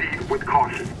 Proceed with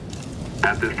caution.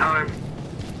 At this time,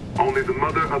 only the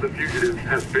mother of the fugitives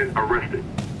has been arrested.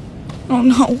 Oh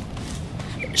no.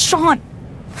 Sean,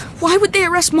 why would they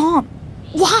arrest Mom?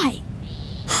 Why?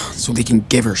 So they can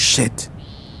give her shit.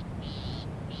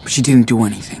 But she didn't do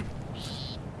anything.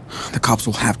 The cops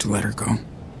will have to let her go.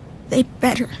 They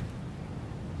better.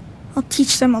 I'll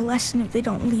teach them a lesson if they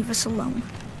don't leave us alone.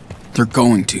 They're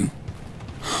going to.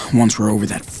 Once we're over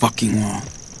that fucking wall.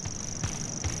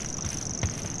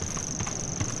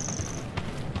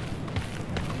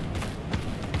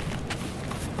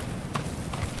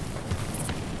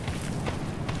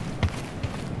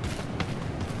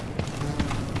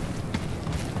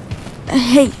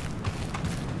 Hey,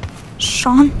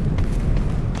 Sean,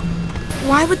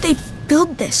 why would they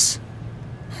build this?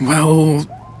 Well,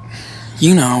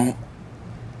 you know,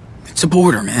 it's a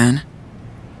border, man.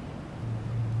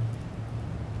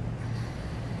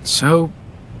 So,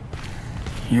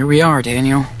 here we are,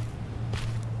 Daniel.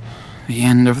 The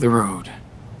end of the road.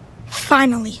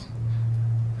 Finally.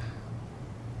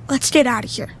 Let's get out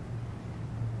of here.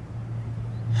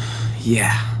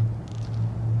 Yeah.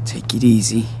 Take it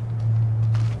easy.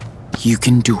 You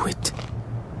can do it.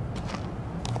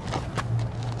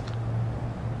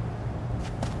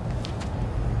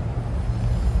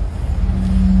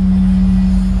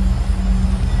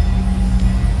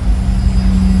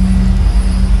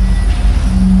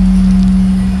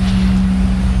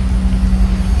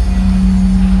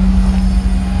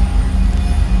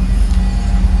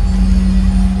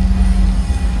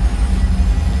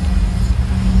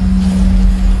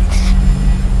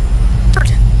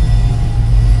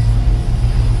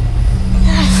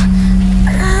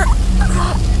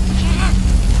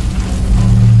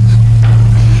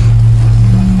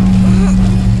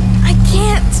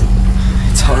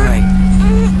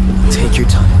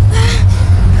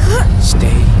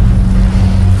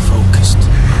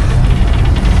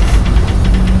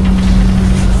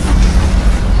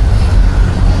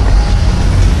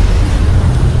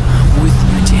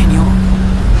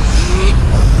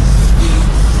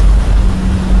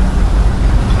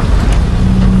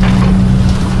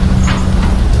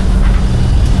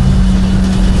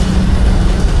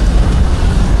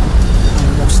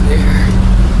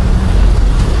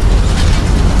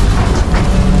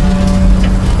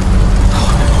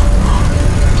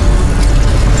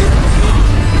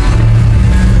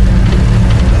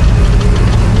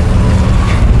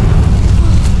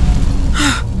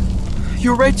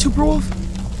 You alright, Tuberwolf?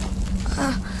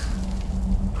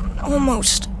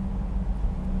 Almost.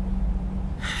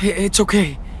 It's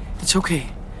okay. It's okay.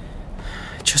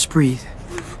 Just breathe.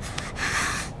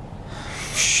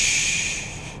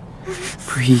 Shh.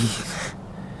 Breathe.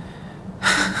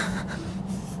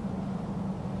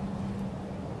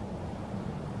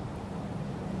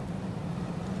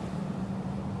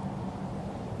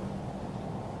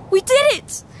 We did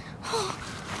it!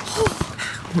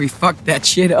 We fucked that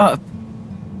shit up.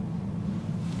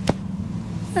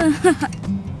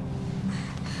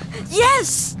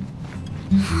 Yes!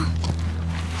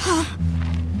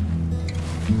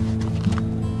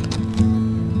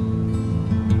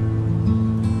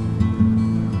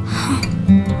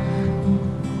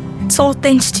 It's all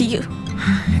thanks to you.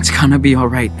 It's gonna be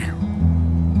alright now.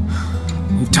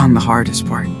 We've done the hardest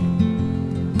part.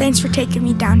 Thanks for taking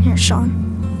me down here,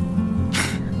 Sean.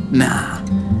 Nah.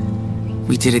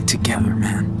 We did it together,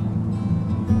 man.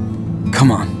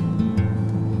 Come on.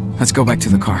 Let's go back to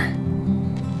the car.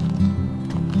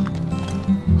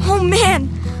 Oh, man!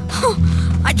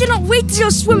 I cannot wait to go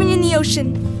swimming in the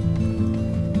ocean.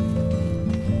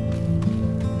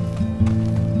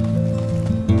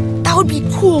 That would be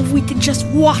cool if we could just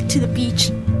walk to the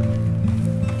beach.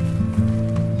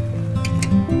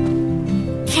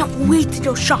 Can't wait to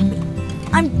go shopping.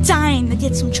 I'm dying to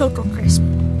get some Choco Crisp.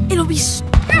 It'll be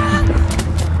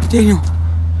Daniel!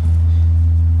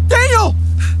 Daniel!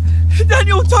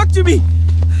 Daniel, talk to me!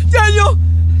 Daniel!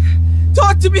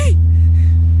 Talk to me!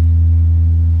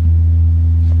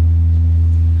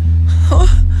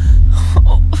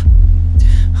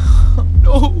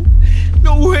 No!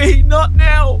 No way! Not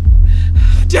now!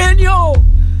 Daniel!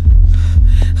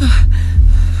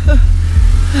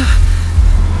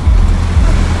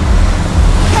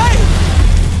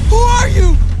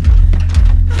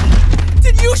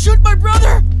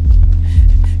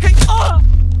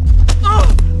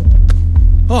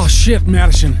 Shit,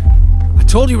 Madison. I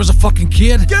told you he was a fucking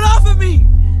kid. Get off of me!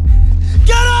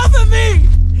 Get off of me!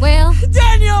 Well,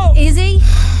 Daniel! Is he?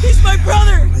 He's my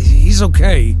brother! He's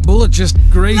okay. Bullet just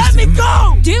grazed Let me him.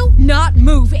 go! Do not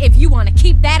move if you want to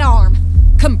keep that arm.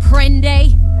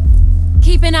 Comprende?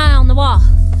 Keep an eye on the wall.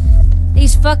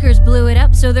 These fuckers blew it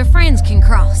up so their friends can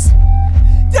cross.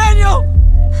 Daniel!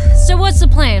 So what's the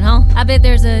plan, huh? I bet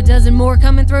there's a dozen more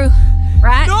coming through,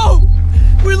 right? No!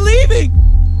 We're leaving!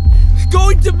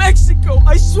 Going to Mexico,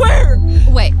 I swear!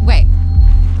 Wait.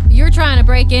 You're trying to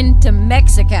break into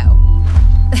Mexico.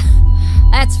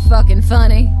 That's fucking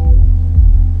funny.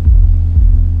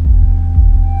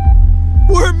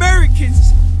 We're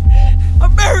Americans!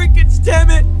 Americans, damn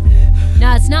it!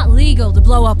 Now, it's not legal to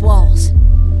blow up walls.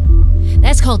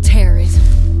 That's called terrorism.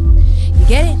 You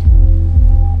get it?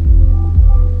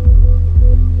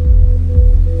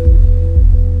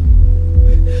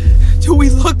 Do we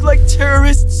look like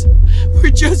terrorists?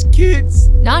 We're just kids.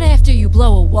 Not after you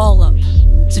blow a wall up.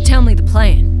 So tell me the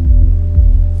plan.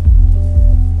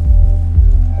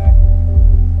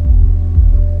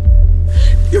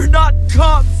 You're not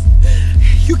cops.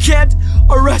 You can't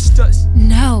arrest us.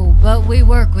 No, but we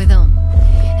work with them.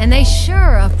 And they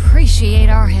sure appreciate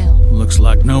our help. Looks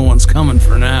like no one's coming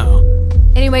for now.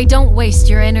 Anyway, don't waste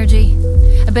your energy.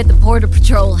 I bet the Border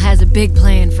Patrol has a big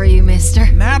plan for you, mister.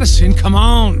 Madison, come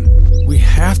on. We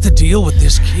have to deal with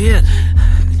this kid.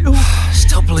 No,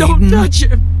 Still bleeding. don't touch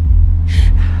him.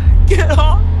 Get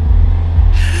off.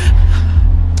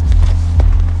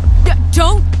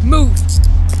 Don't move.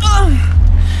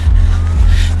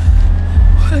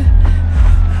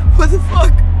 What the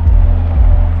fuck?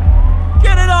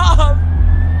 Get it off!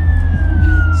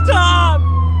 Stop!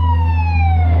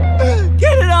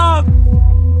 Get it off!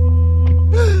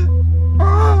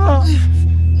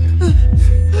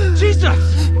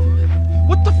 Jesus!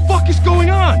 What the fuck is going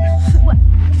on?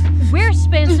 Where's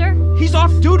Spencer? He's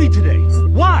off duty today.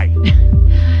 Why?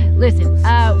 Listen,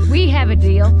 we have a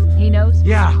deal. He knows.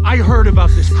 Yeah, I heard about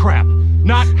this crap.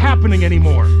 Not happening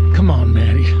anymore. Come on,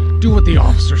 Maddie. Do what the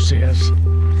officer says.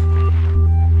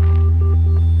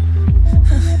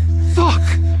 Fuck!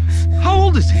 How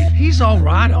old is he? He's all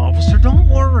right, officer. Don't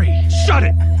worry. Shut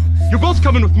it! You're both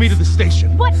coming with me to the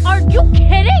station. What? Are you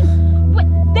kidding? What?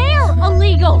 They're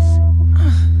illegals!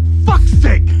 Fuck's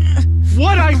sake!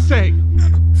 What'd I say?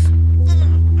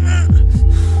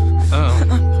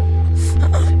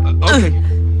 Okay.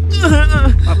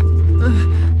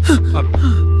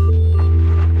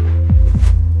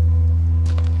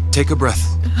 Take a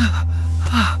breath.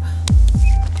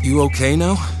 You okay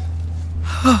now?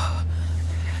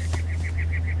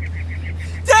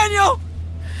 Daniel!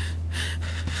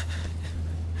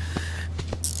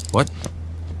 What?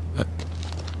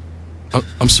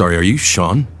 I'm sorry, are you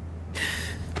Sean?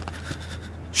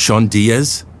 Sean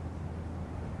Diaz?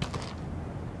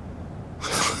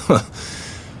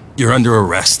 You're under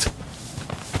arrest.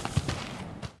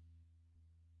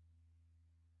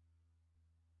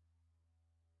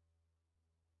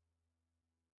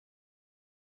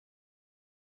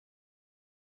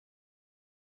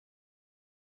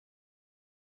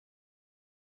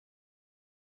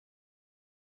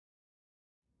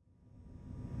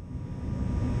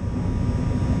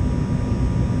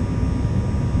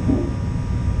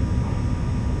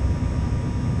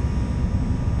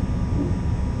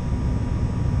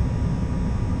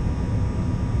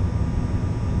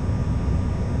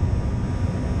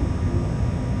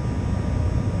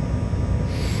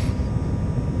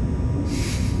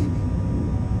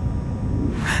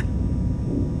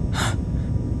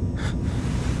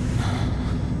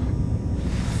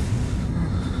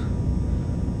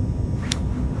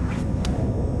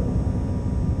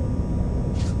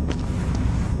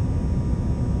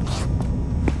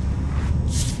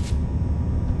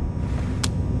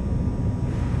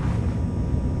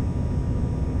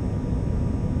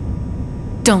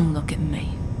 Don't look at me.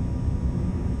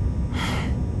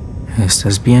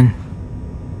 ¿Estás bien?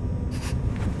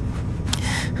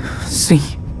 Sí.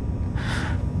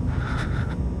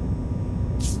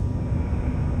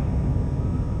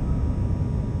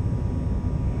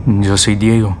 Yo soy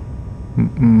Diego.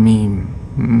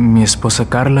 Mi esposa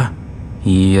Carla.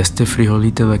 Y este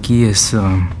frijolito de aquí es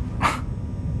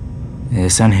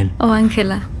Ángel. Oh,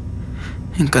 Ángela.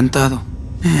 Encantado.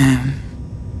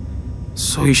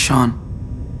 Soy Sean.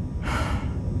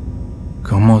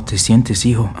 ¿Cómo te sientes,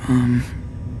 hijo?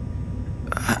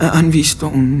 ¿Han visto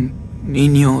un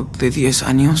niño de 10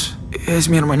 años? Es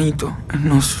mi hermanito.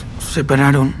 Nos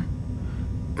separaron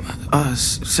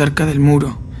cerca del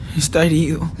muro. Está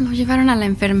herido. Lo llevaron a la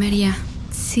enfermería.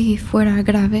 Si fuera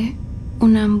grave,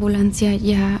 una ambulancia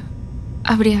ya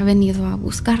habría venido a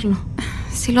buscarlo.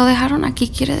 Si lo dejaron aquí,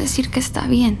 quiere decir que está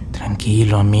bien.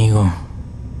 Tranquilo, amigo.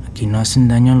 Aquí no hacen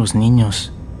daño a los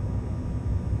niños.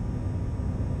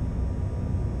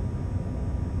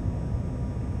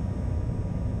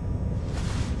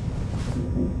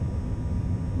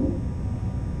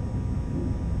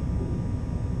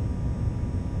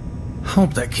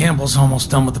 Hope that Campbell's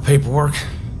almost done with the paperwork.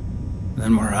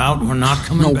 Then we're out and we're not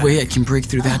coming No back. way I can break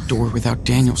through that door without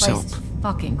Daniel's help.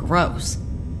 Fucking gross.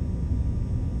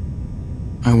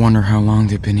 I wonder how long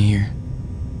they've been here.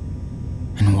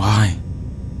 And why.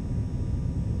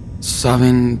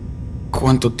 ¿Saben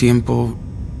cuánto tiempo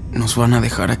nos van a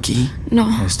dejar aquí?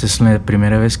 No. Esta es la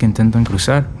primera vez que intentan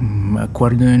cruzar. Me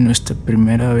acuerdo de nuestra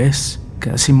primera vez.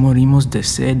 Casi morimos de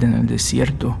sed en el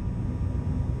desierto.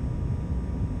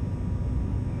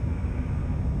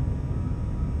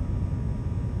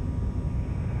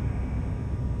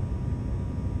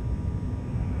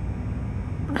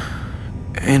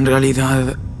 En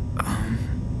realidad,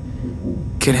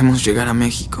 queremos llegar a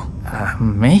México. ¿A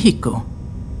México?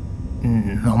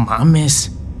 No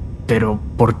mames. ¿Pero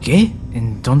por qué?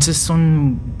 Entonces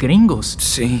son gringos.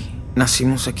 Sí,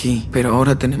 nacimos aquí, pero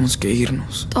ahora tenemos que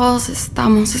irnos. Todos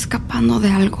estamos escapando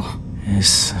de algo.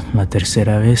 Es la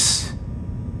tercera vez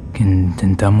que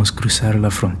intentamos cruzar la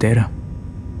frontera.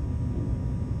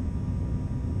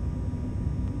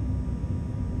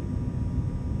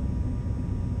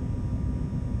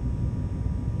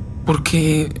 ¿Por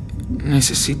qué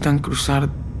necesitan cruzar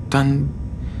tan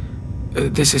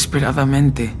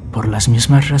desesperadamente? Por las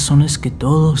mismas razones que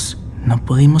todos. No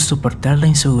pudimos soportar la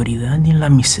inseguridad ni la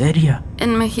miseria.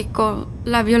 En México,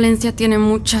 la violencia tiene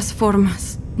muchas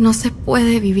formas. No se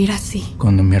puede vivir así.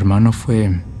 Cuando mi hermano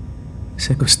fue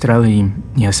secuestrado y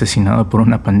asesinado por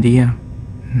una pandilla,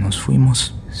 nos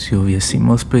fuimos. Si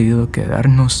hubiésemos podido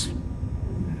quedarnos,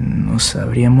 nos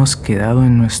habríamos quedado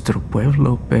en nuestro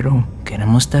pueblo, pero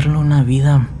queremos darle una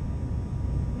vida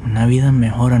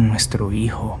mejor a nuestro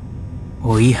hijo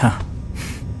o hija.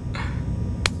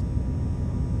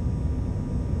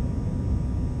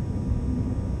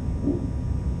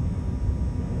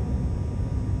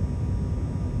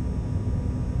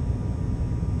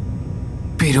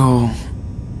 Pero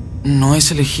 ¿no es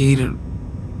elegir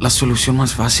la solución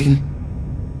más fácil?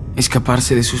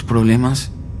 ¿Escaparse de sus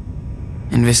problemas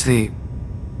en vez de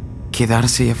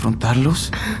quedarse y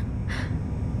afrontarlos?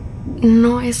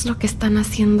 ¿No es lo que están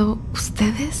haciendo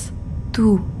ustedes?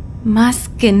 Tú, más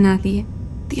que nadie,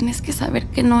 tienes que saber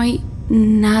que no hay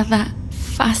nada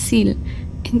fácil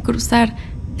en cruzar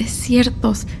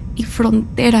desiertos y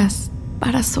fronteras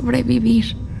para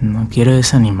sobrevivir. No quiero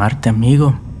desanimarte,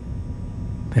 amigo,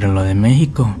 pero lo de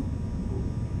México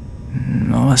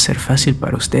no va a ser fácil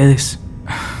para ustedes.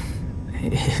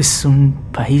 Es un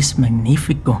país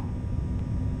magnífico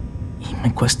y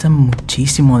me cuesta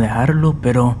muchísimo dejarlo,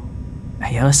 pero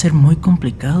allá va a ser muy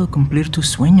complicado cumplir tus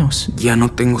sueños. Ya no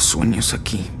tengo sueños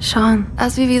aquí. Sean,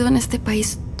 has vivido en este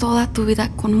país toda tu vida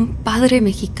con un padre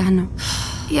mexicano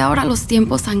y ahora los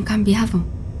tiempos han cambiado.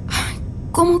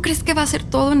 ¿Cómo crees que va a ser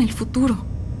todo en el futuro?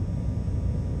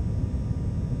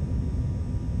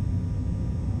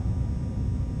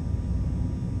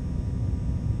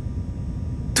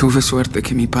 Tuve suerte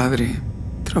que mi padre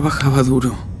trabajaba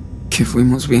duro, que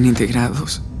fuimos bien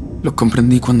integrados. Lo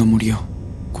comprendí cuando murió,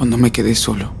 cuando me quedé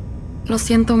solo. Lo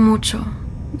siento mucho,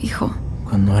 hijo.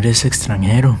 Cuando eres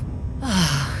extranjero,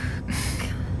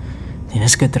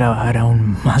 tienes que trabajar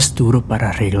aún más duro para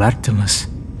arreglártelas.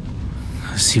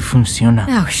 Así funciona.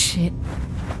 Oh, shit.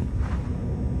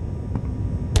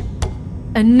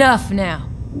 Enough now.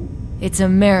 It's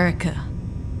America.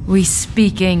 We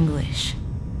speak English.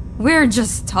 We're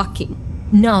just talking.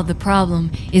 No, the problem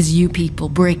is you people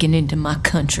breaking into my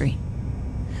country.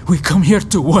 We come here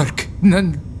to work,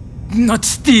 not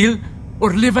steal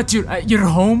or live at your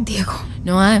home. Diego.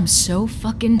 No, I am so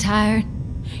fucking tired.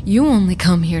 You only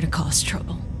come here to cause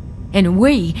trouble. And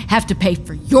we have to pay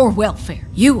for your welfare.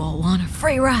 You all want a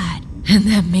free ride. And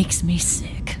that makes me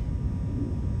sick.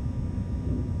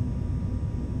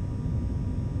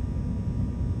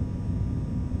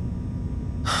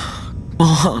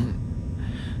 Mom,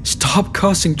 stop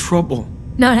causing trouble.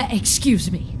 Now,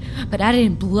 excuse me, but I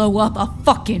didn't blow up a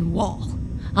fucking wall.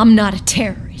 I'm not a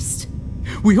terrorist.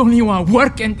 We only want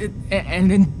work and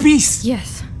in peace.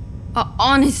 Yes. An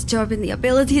honest job and the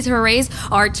ability to raise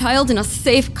our child in a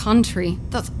safe country.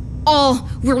 That's all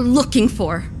we're looking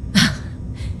for.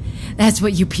 That's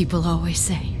what you people always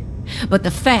say. But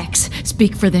the facts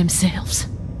speak for themselves.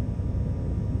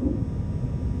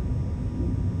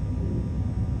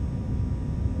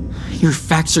 Your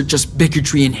facts are just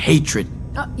bigotry and hatred.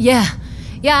 Yeah,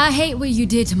 Yeah, I hate what you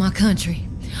did to my country.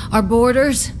 Our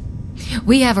borders.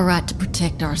 We have a right to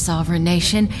protect our sovereign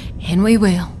nation, and we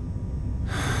will.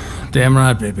 Damn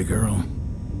right, baby girl.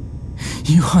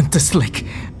 You hunt us like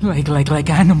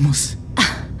animals.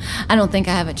 I don't think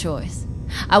I have a choice.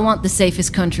 I want the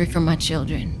safest country for my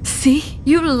children. See?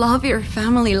 You love your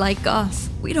family like us.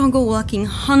 We don't go walking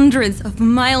hundreds of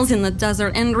miles in the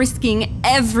desert and risking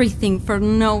everything for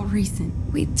no reason.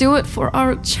 We do it for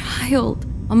our child.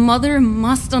 A mother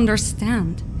must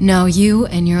understand. No, you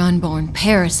and your unborn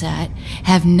parasite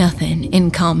have nothing in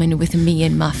common with me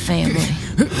and my family.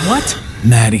 What?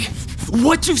 Maddie.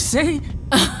 What'd you say?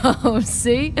 Oh,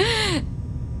 see?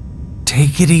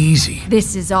 Take it easy.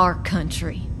 This is our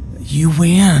country. You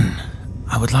win.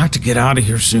 I would like to get out of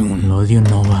here soon. El odio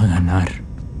no va a ganar.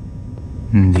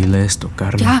 Dile esto,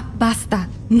 Carla. Ya, basta.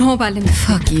 No valen.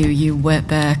 Fuck you, you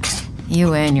wetback.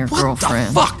 You and your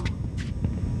girlfriend. What the fuck?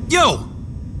 Yo!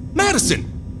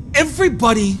 Madison!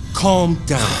 Everybody calm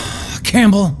down.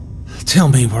 Campbell, tell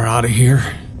me we're out of here.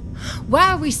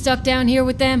 Why are we stuck down here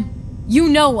with them? You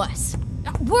know us.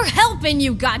 We're helping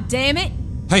you, goddammit!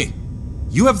 Hey,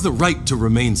 you have the right to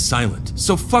remain silent,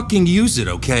 so fucking use it,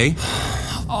 okay?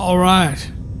 All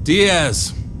right.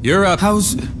 Diaz, you're up.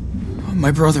 How's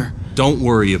my brother? Don't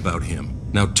worry about him.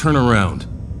 Now turn around.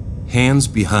 Hands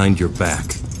behind your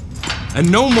back. And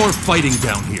no more fighting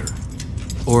down here,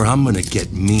 or I'm gonna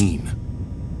get mean.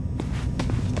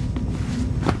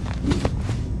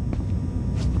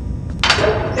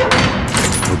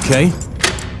 Okay?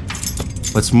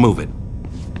 Let's move it.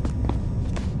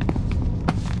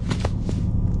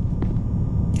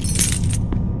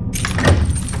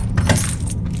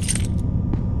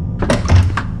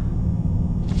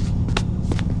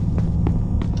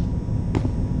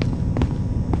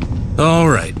 All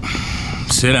right.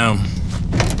 Sit down.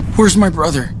 Where's my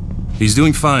brother? He's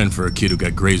doing fine for a kid who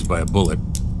got grazed by a bullet.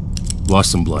 Lost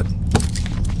some blood.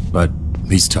 But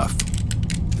he's tough.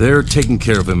 They're taking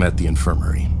care of him at the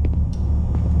infirmary.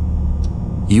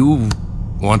 You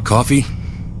want coffee?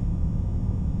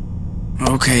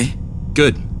 Okay.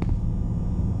 Good.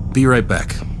 Be right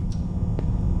back.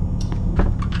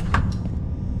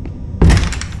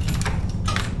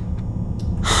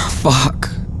 Fuck.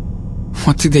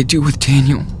 What did they do with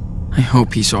Daniel? I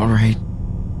hope he's alright.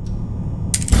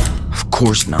 Of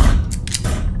course not.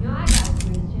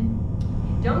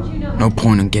 No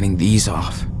point in getting these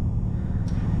off.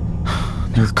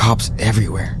 There are cops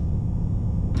everywhere.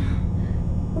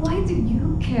 Why do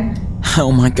you care? How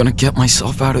am I gonna get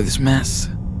myself out of this mess?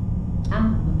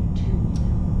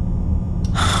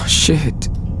 Shit.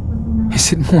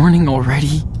 Is it morning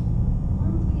already?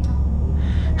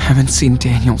 Haven't seen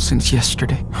Daniel since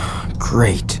yesterday.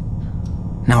 Great.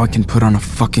 Now I can put on a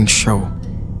fucking show.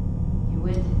 You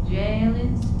went to jail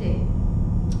instead.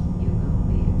 You will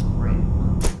be a great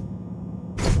mom.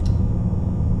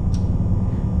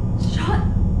 Shut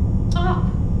up!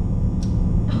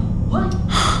 What?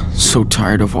 So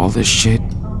tired of all this shit.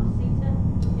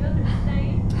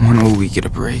 When will we get a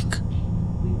break?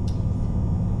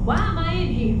 Why am I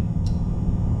in here?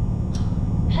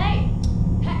 Hey!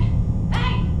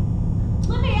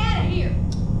 Let me out of here!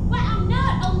 Wait, I'm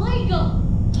not illegal!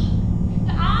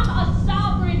 I'm a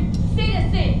sovereign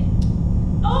citizen!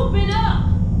 Open up!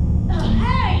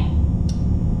 Hey!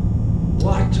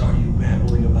 What are you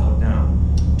babbling about now?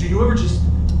 Do you ever just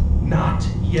not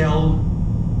yell?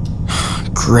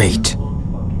 Great.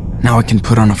 Now I can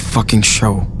put on a fucking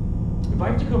show. If I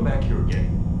have to come back here again,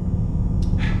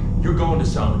 you're going to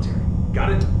solitary.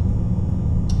 Got it?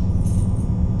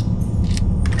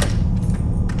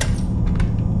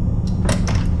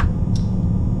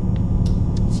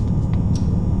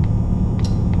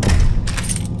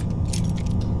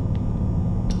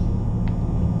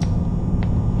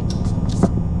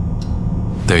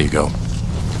 There you go.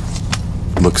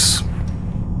 Looks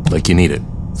like you need it.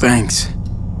 Thanks.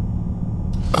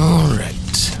 All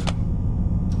right.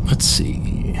 Let's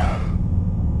see.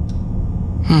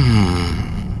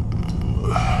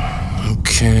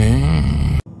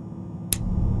 Okay.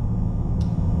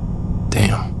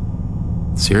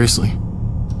 Damn. Seriously?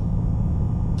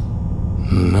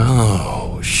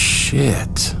 No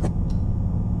shit.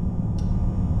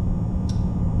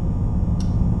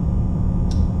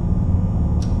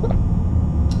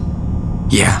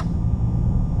 Yeah.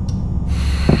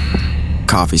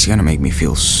 Coffee's gonna make me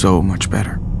feel so much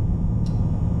better.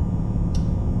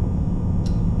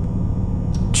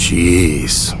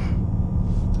 Jeez.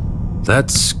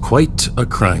 That's quite a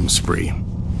crime spree.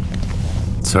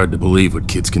 It's hard to believe what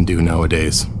kids can do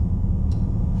nowadays.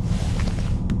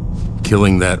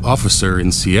 Killing that officer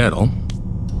in Seattle,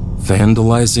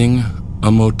 vandalizing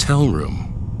a motel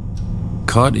room.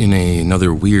 caught in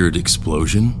another weird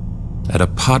explosion at a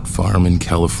pot farm in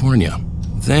California.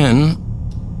 Then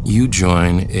you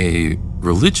join a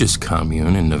religious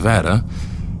commune in Nevada,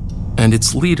 and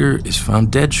its leader is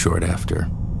found dead short after.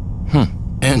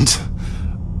 And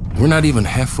we're not even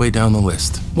halfway down the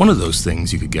list. One of those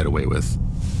things you could get away with,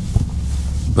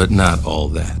 but not all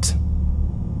that.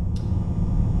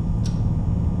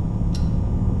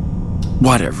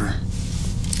 Whatever.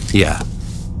 Yeah,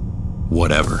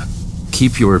 whatever.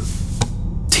 Keep your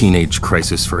teenage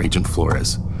crisis for Agent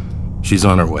Flores. She's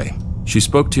on her way. She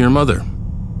spoke to your mother,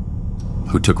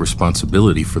 who took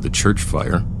responsibility for the church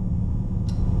fire.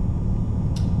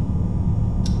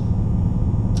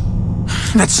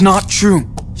 That's not true.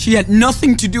 She had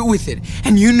nothing to do with it,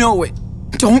 and you know it.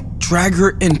 Don't drag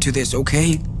her into this,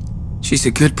 okay? She's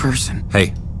a good person.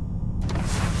 Hey,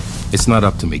 it's not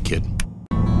up to me, kid.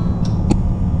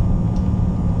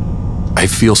 I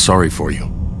feel sorry for you.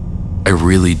 I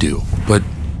really do. But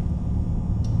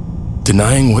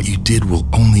denying what you did will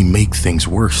only make things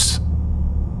worse.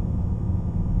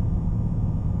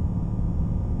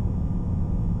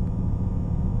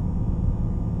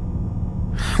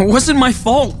 It wasn't my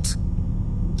fault.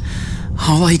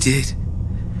 All I did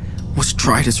was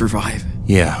try to survive.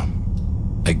 Yeah,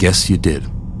 I guess you did.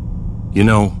 You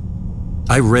know,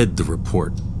 I read the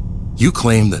report. You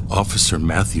claim that Officer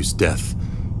Matthews' death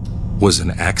was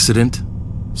an accident,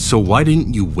 so why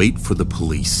didn't you wait for the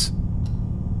police?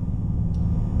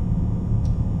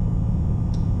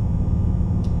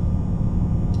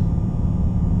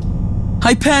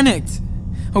 I panicked,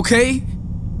 okay?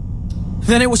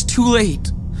 Then it was too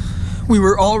late. We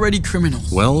were already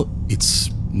criminals. Well,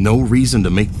 it's no reason to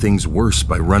make things worse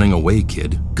by running away,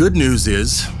 kid. Good news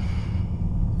is,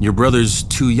 your brother's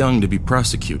too young to be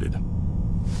prosecuted.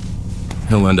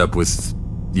 He'll end up with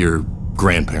your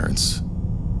grandparents,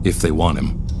 if they want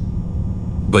him.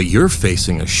 But you're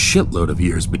facing a shitload of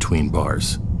years between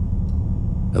bars.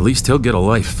 At least he'll get a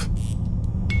life.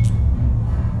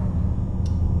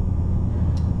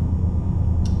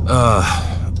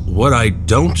 What I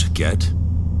don't get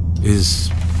is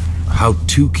how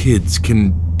two kids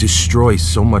can destroy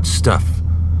so much stuff.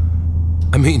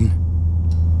 I mean,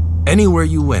 anywhere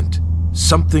you went,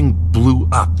 something blew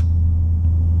up.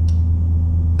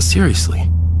 Seriously.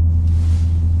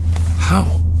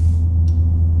 How?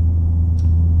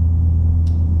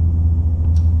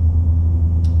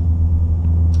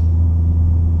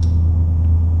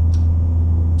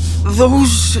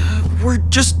 Those were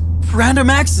just random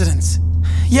accidents.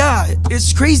 Yeah,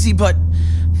 it's crazy, but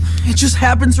it just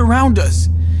happens around us.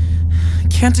 I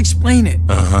can't explain it.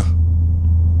 Uh-huh.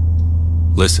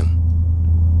 Listen.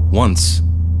 Once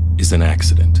is an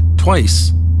accident.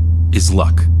 Twice is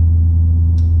luck.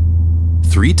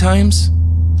 3 times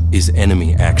is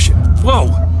enemy action. Whoa!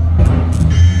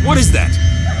 What is that?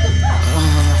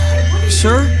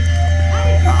 Sir?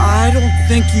 I don't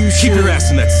think you should... Keep your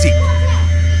ass in that seat.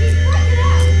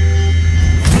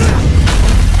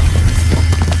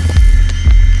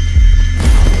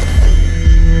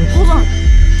 Hold on.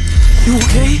 You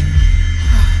okay?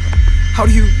 How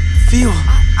do you feel?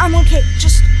 I'm okay.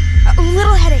 Just a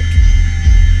little headache.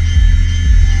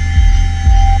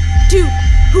 Dude,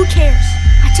 who cares?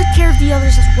 I took care of the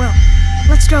others as well.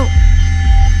 Let's go.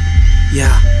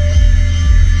 Yeah.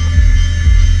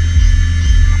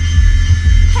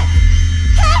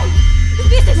 Hey!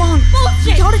 This is bullshit!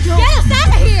 We gotta go. Get us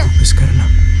out of here! Pues, Carla.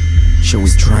 Shall we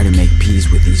try to make peace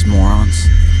with these morons?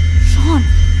 Sean,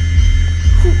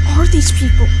 who are these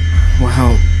people?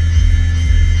 Well,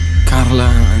 Carla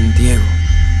and Diego.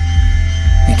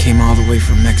 They came all the way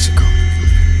from Mexico.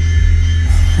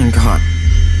 And God,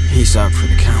 he's out for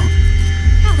the count.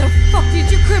 How the fuck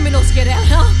did you criminals get out,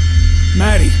 huh?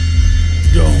 Maddie,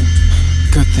 don't.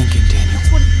 Good thinking, Daniel.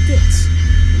 That's what he gets,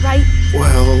 right?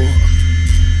 Well,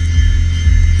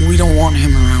 we don't want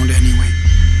him around anyway.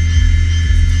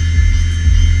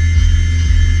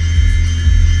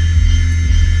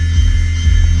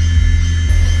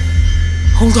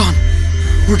 Hold on.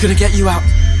 We're gonna get you out.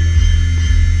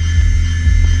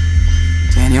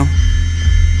 Daniel?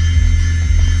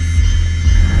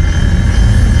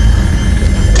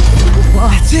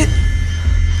 That's it.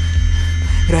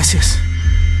 Gracias.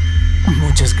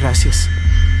 Muchas gracias.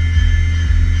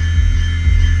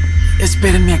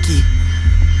 Espérenme aquí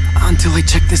until I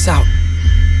check this out.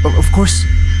 Of course.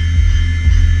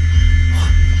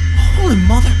 Holy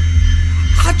mother.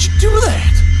 How'd you do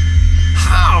that?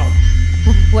 How?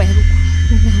 Wait,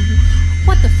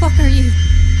 what the fuck are you?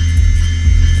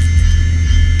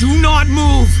 Do not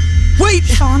move! Wait!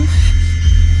 Sean?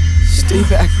 Stay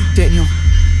back, Daniel.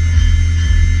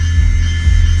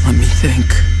 Let me think.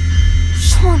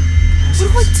 Sean, what do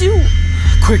I do?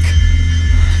 Quick.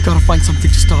 Gotta find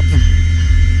something to stop them.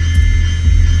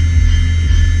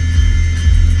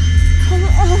 Come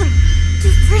on.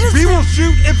 Get rid of them. We will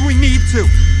shoot if we need to.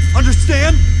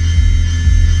 Understand?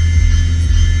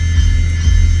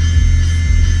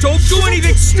 Don't do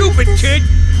anything stupid, kid!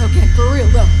 Okay, for real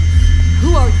though.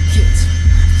 Who are you kids?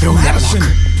 Throw that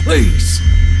locker, please.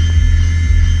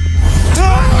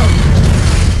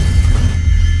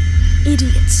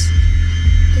 Idiots.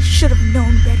 They should have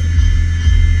known better.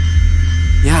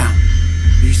 Yeah,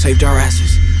 you saved our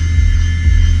asses.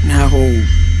 Now,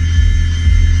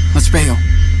 let's bail.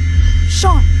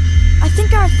 Sean, I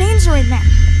think our things are in there.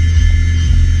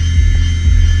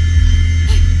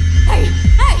 Hey!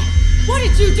 What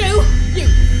did you do? You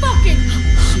fucking...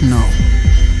 No.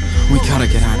 We gotta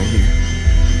get out of here.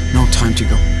 No time to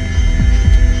go.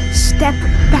 Step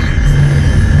back.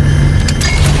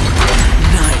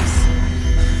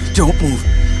 Nice. Don't move.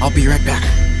 I'll be right back.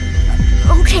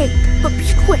 Okay, but be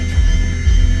quick.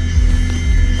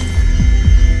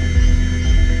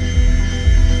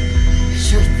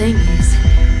 Sure thing is,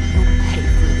 you'll pay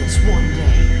for this one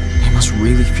day. They must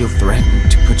really feel threatened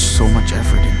to put so much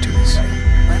effort into this.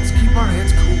 Let's keep our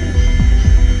heads cool.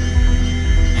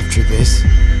 After this,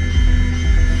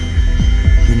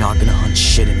 you're not gonna hunt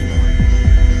shit anymore.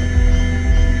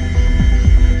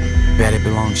 Bet it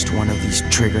belongs to one of these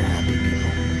trigger-happy people.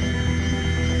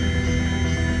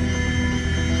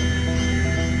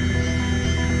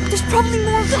 There's probably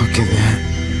more of them. Look at that.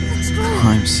 Let's go.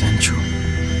 Crime Central.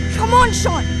 Come on,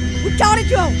 Sean. We gotta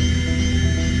go.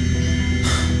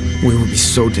 We would be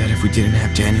so dead if we didn't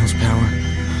have Daniel's power.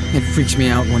 It freaks me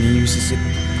out when he uses it.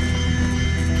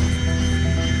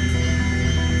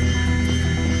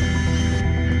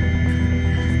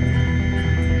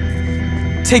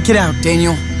 Take it out,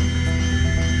 Daniel.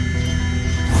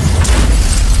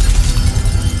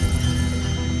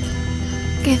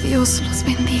 Que Dios los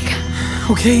bendiga.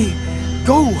 Okay,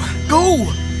 go!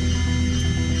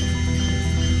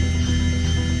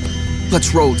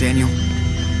 Let's roll, Daniel.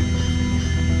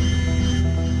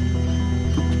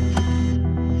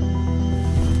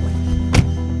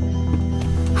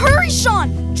 Hurry,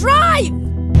 Sean! Drive!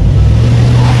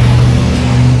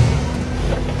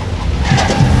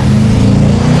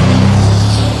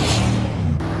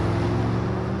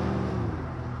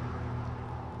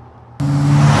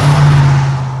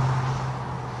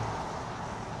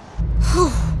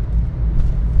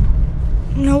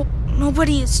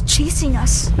 Nobody is chasing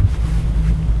us.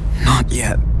 Not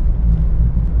yet.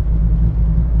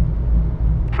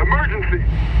 Emergency!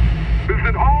 There's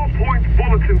an all-points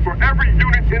bulletin for every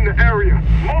unit in the area.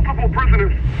 Multiple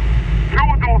prisoners, 2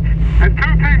 adults, and 2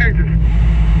 teenagers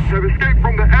have escaped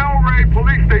from the El Rey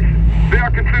police station. They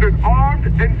are considered armed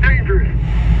and dangerous.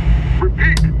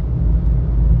 Repeat.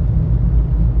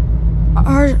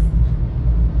 Are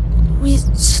we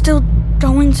still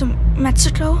going to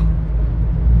Mexico?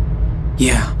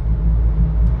 Yeah.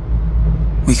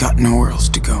 We got nowhere else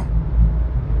to go.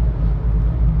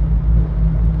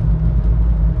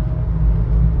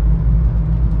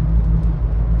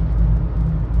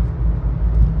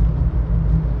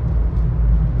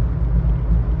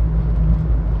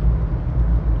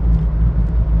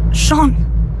 Sean,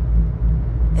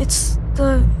 it's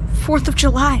the 4th of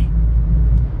July.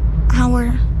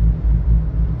 Our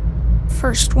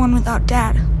first one without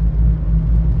Dad.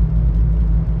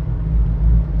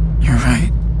 You're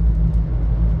right.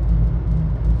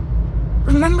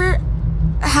 Remember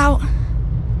how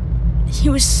he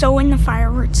was so into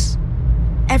fireworks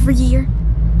every year?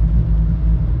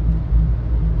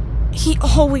 He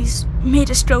always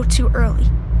made us go too early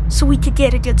so we could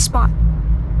get a good spot.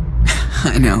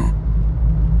 I know.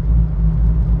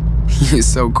 He was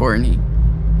so corny.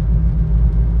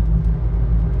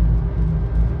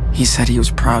 He said he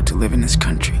was proud to live in this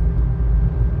country.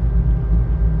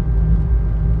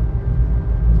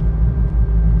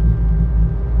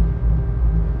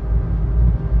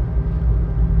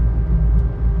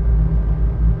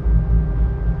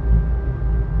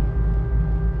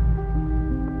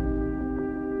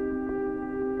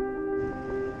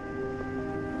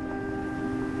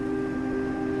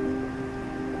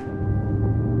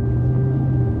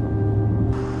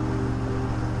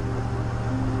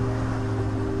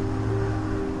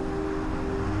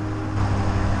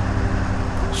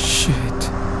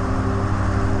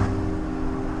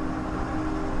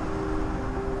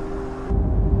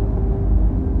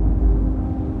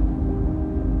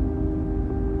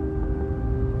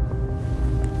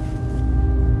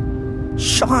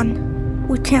 Sean,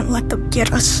 we can't let them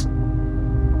get us.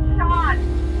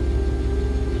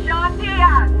 Sean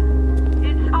Diaz,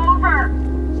 it's over.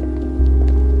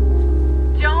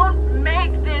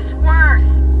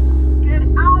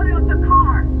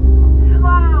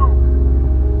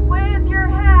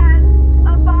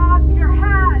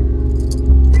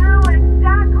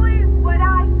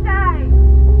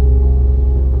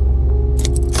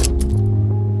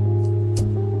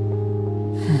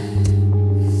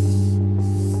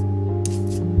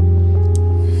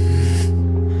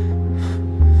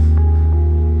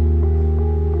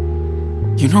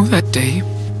 You know that day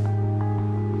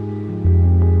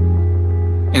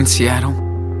in Seattle?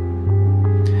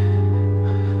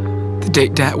 The day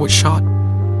Dad was shot?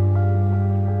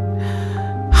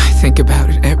 I think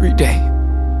about it every day.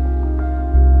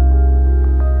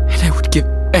 And I would give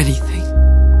anything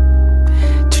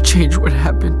to change what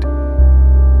happened.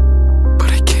 But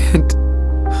I can't.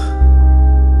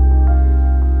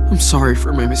 I'm sorry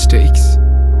for my mistakes.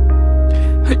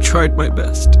 I tried my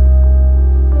best.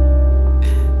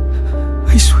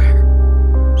 I swear.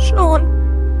 Sean.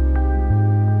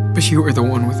 But you are the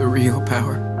one with the real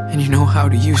power, and you know how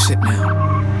to use it now.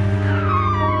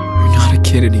 You're not a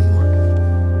kid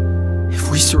anymore. If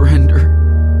we surrender,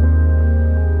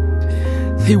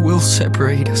 they will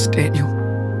separate us, Daniel.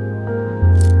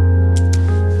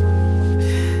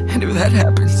 And if that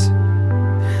happens,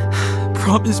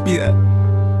 promise me that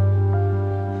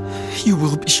you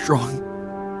will be strong.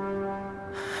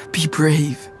 Be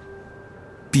brave.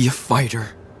 Be a fighter,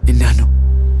 Enano,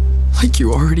 like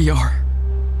you already are.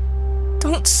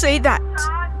 Don't say that.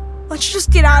 Let's just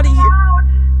get out of here.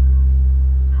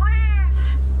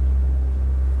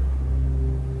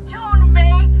 Don't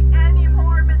make any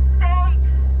more mistakes.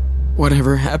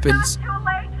 Whatever happens,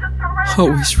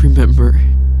 always remember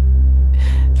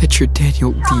that you're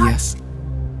Daniel Diaz.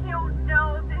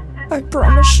 I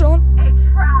promise, Sean.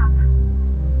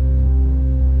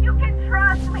 You can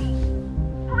trust me.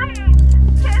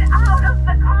 Please, get out of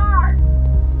the car.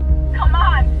 Come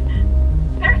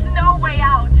on. There's no way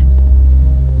out.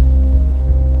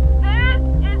 This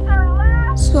is our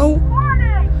last So,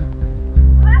 warning.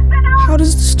 Listen up. how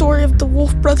does the story of the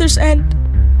Wolf brothers end?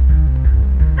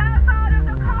 Step out of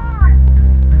the car.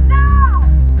 Now.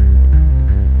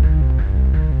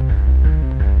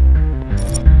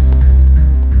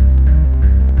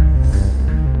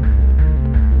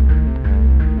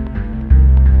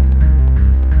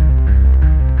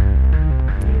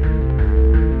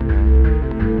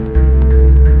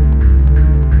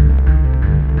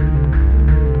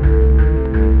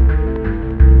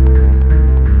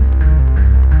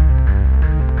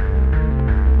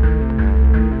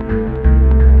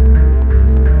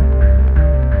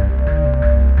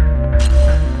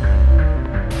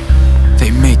 They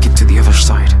make it to the other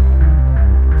side.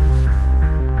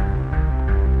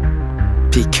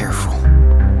 Be careful.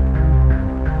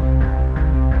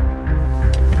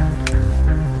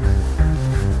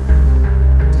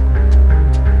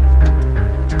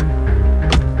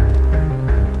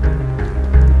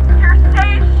 You're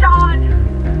safe, Sean.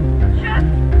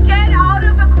 Just get out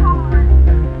of the car.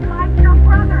 Like your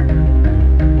brother.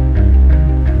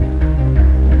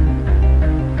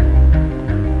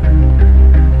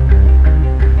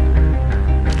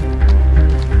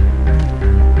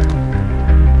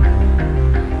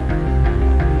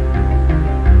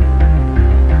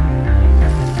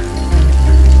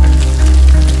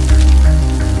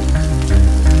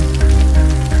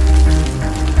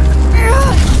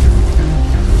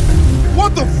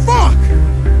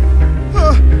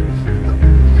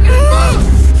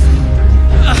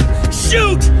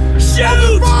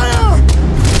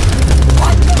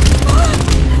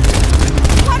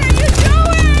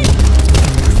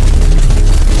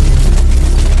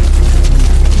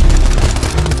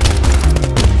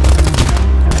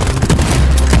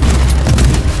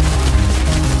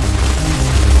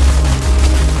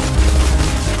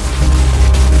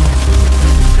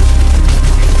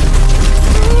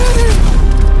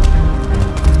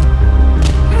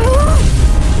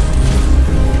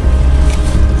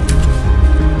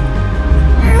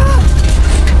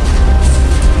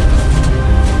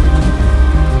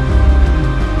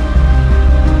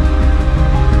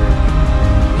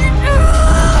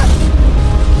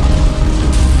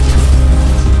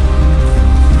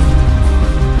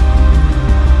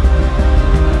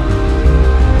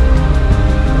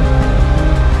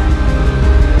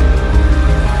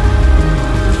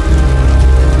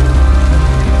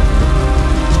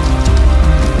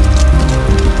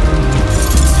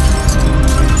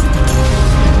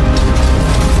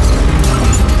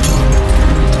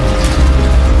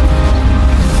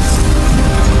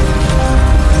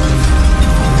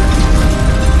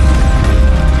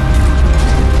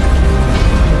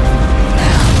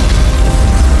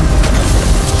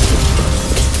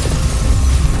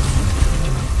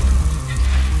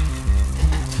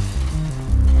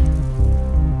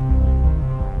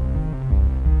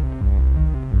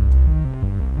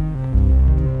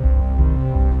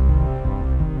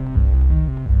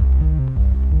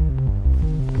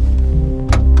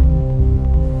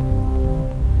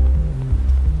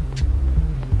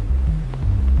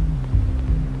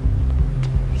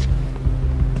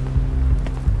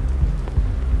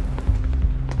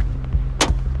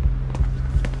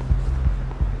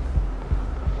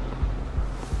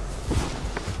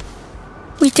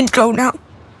 We can go now.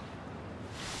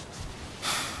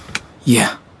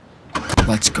 Yeah.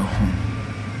 Let's go home.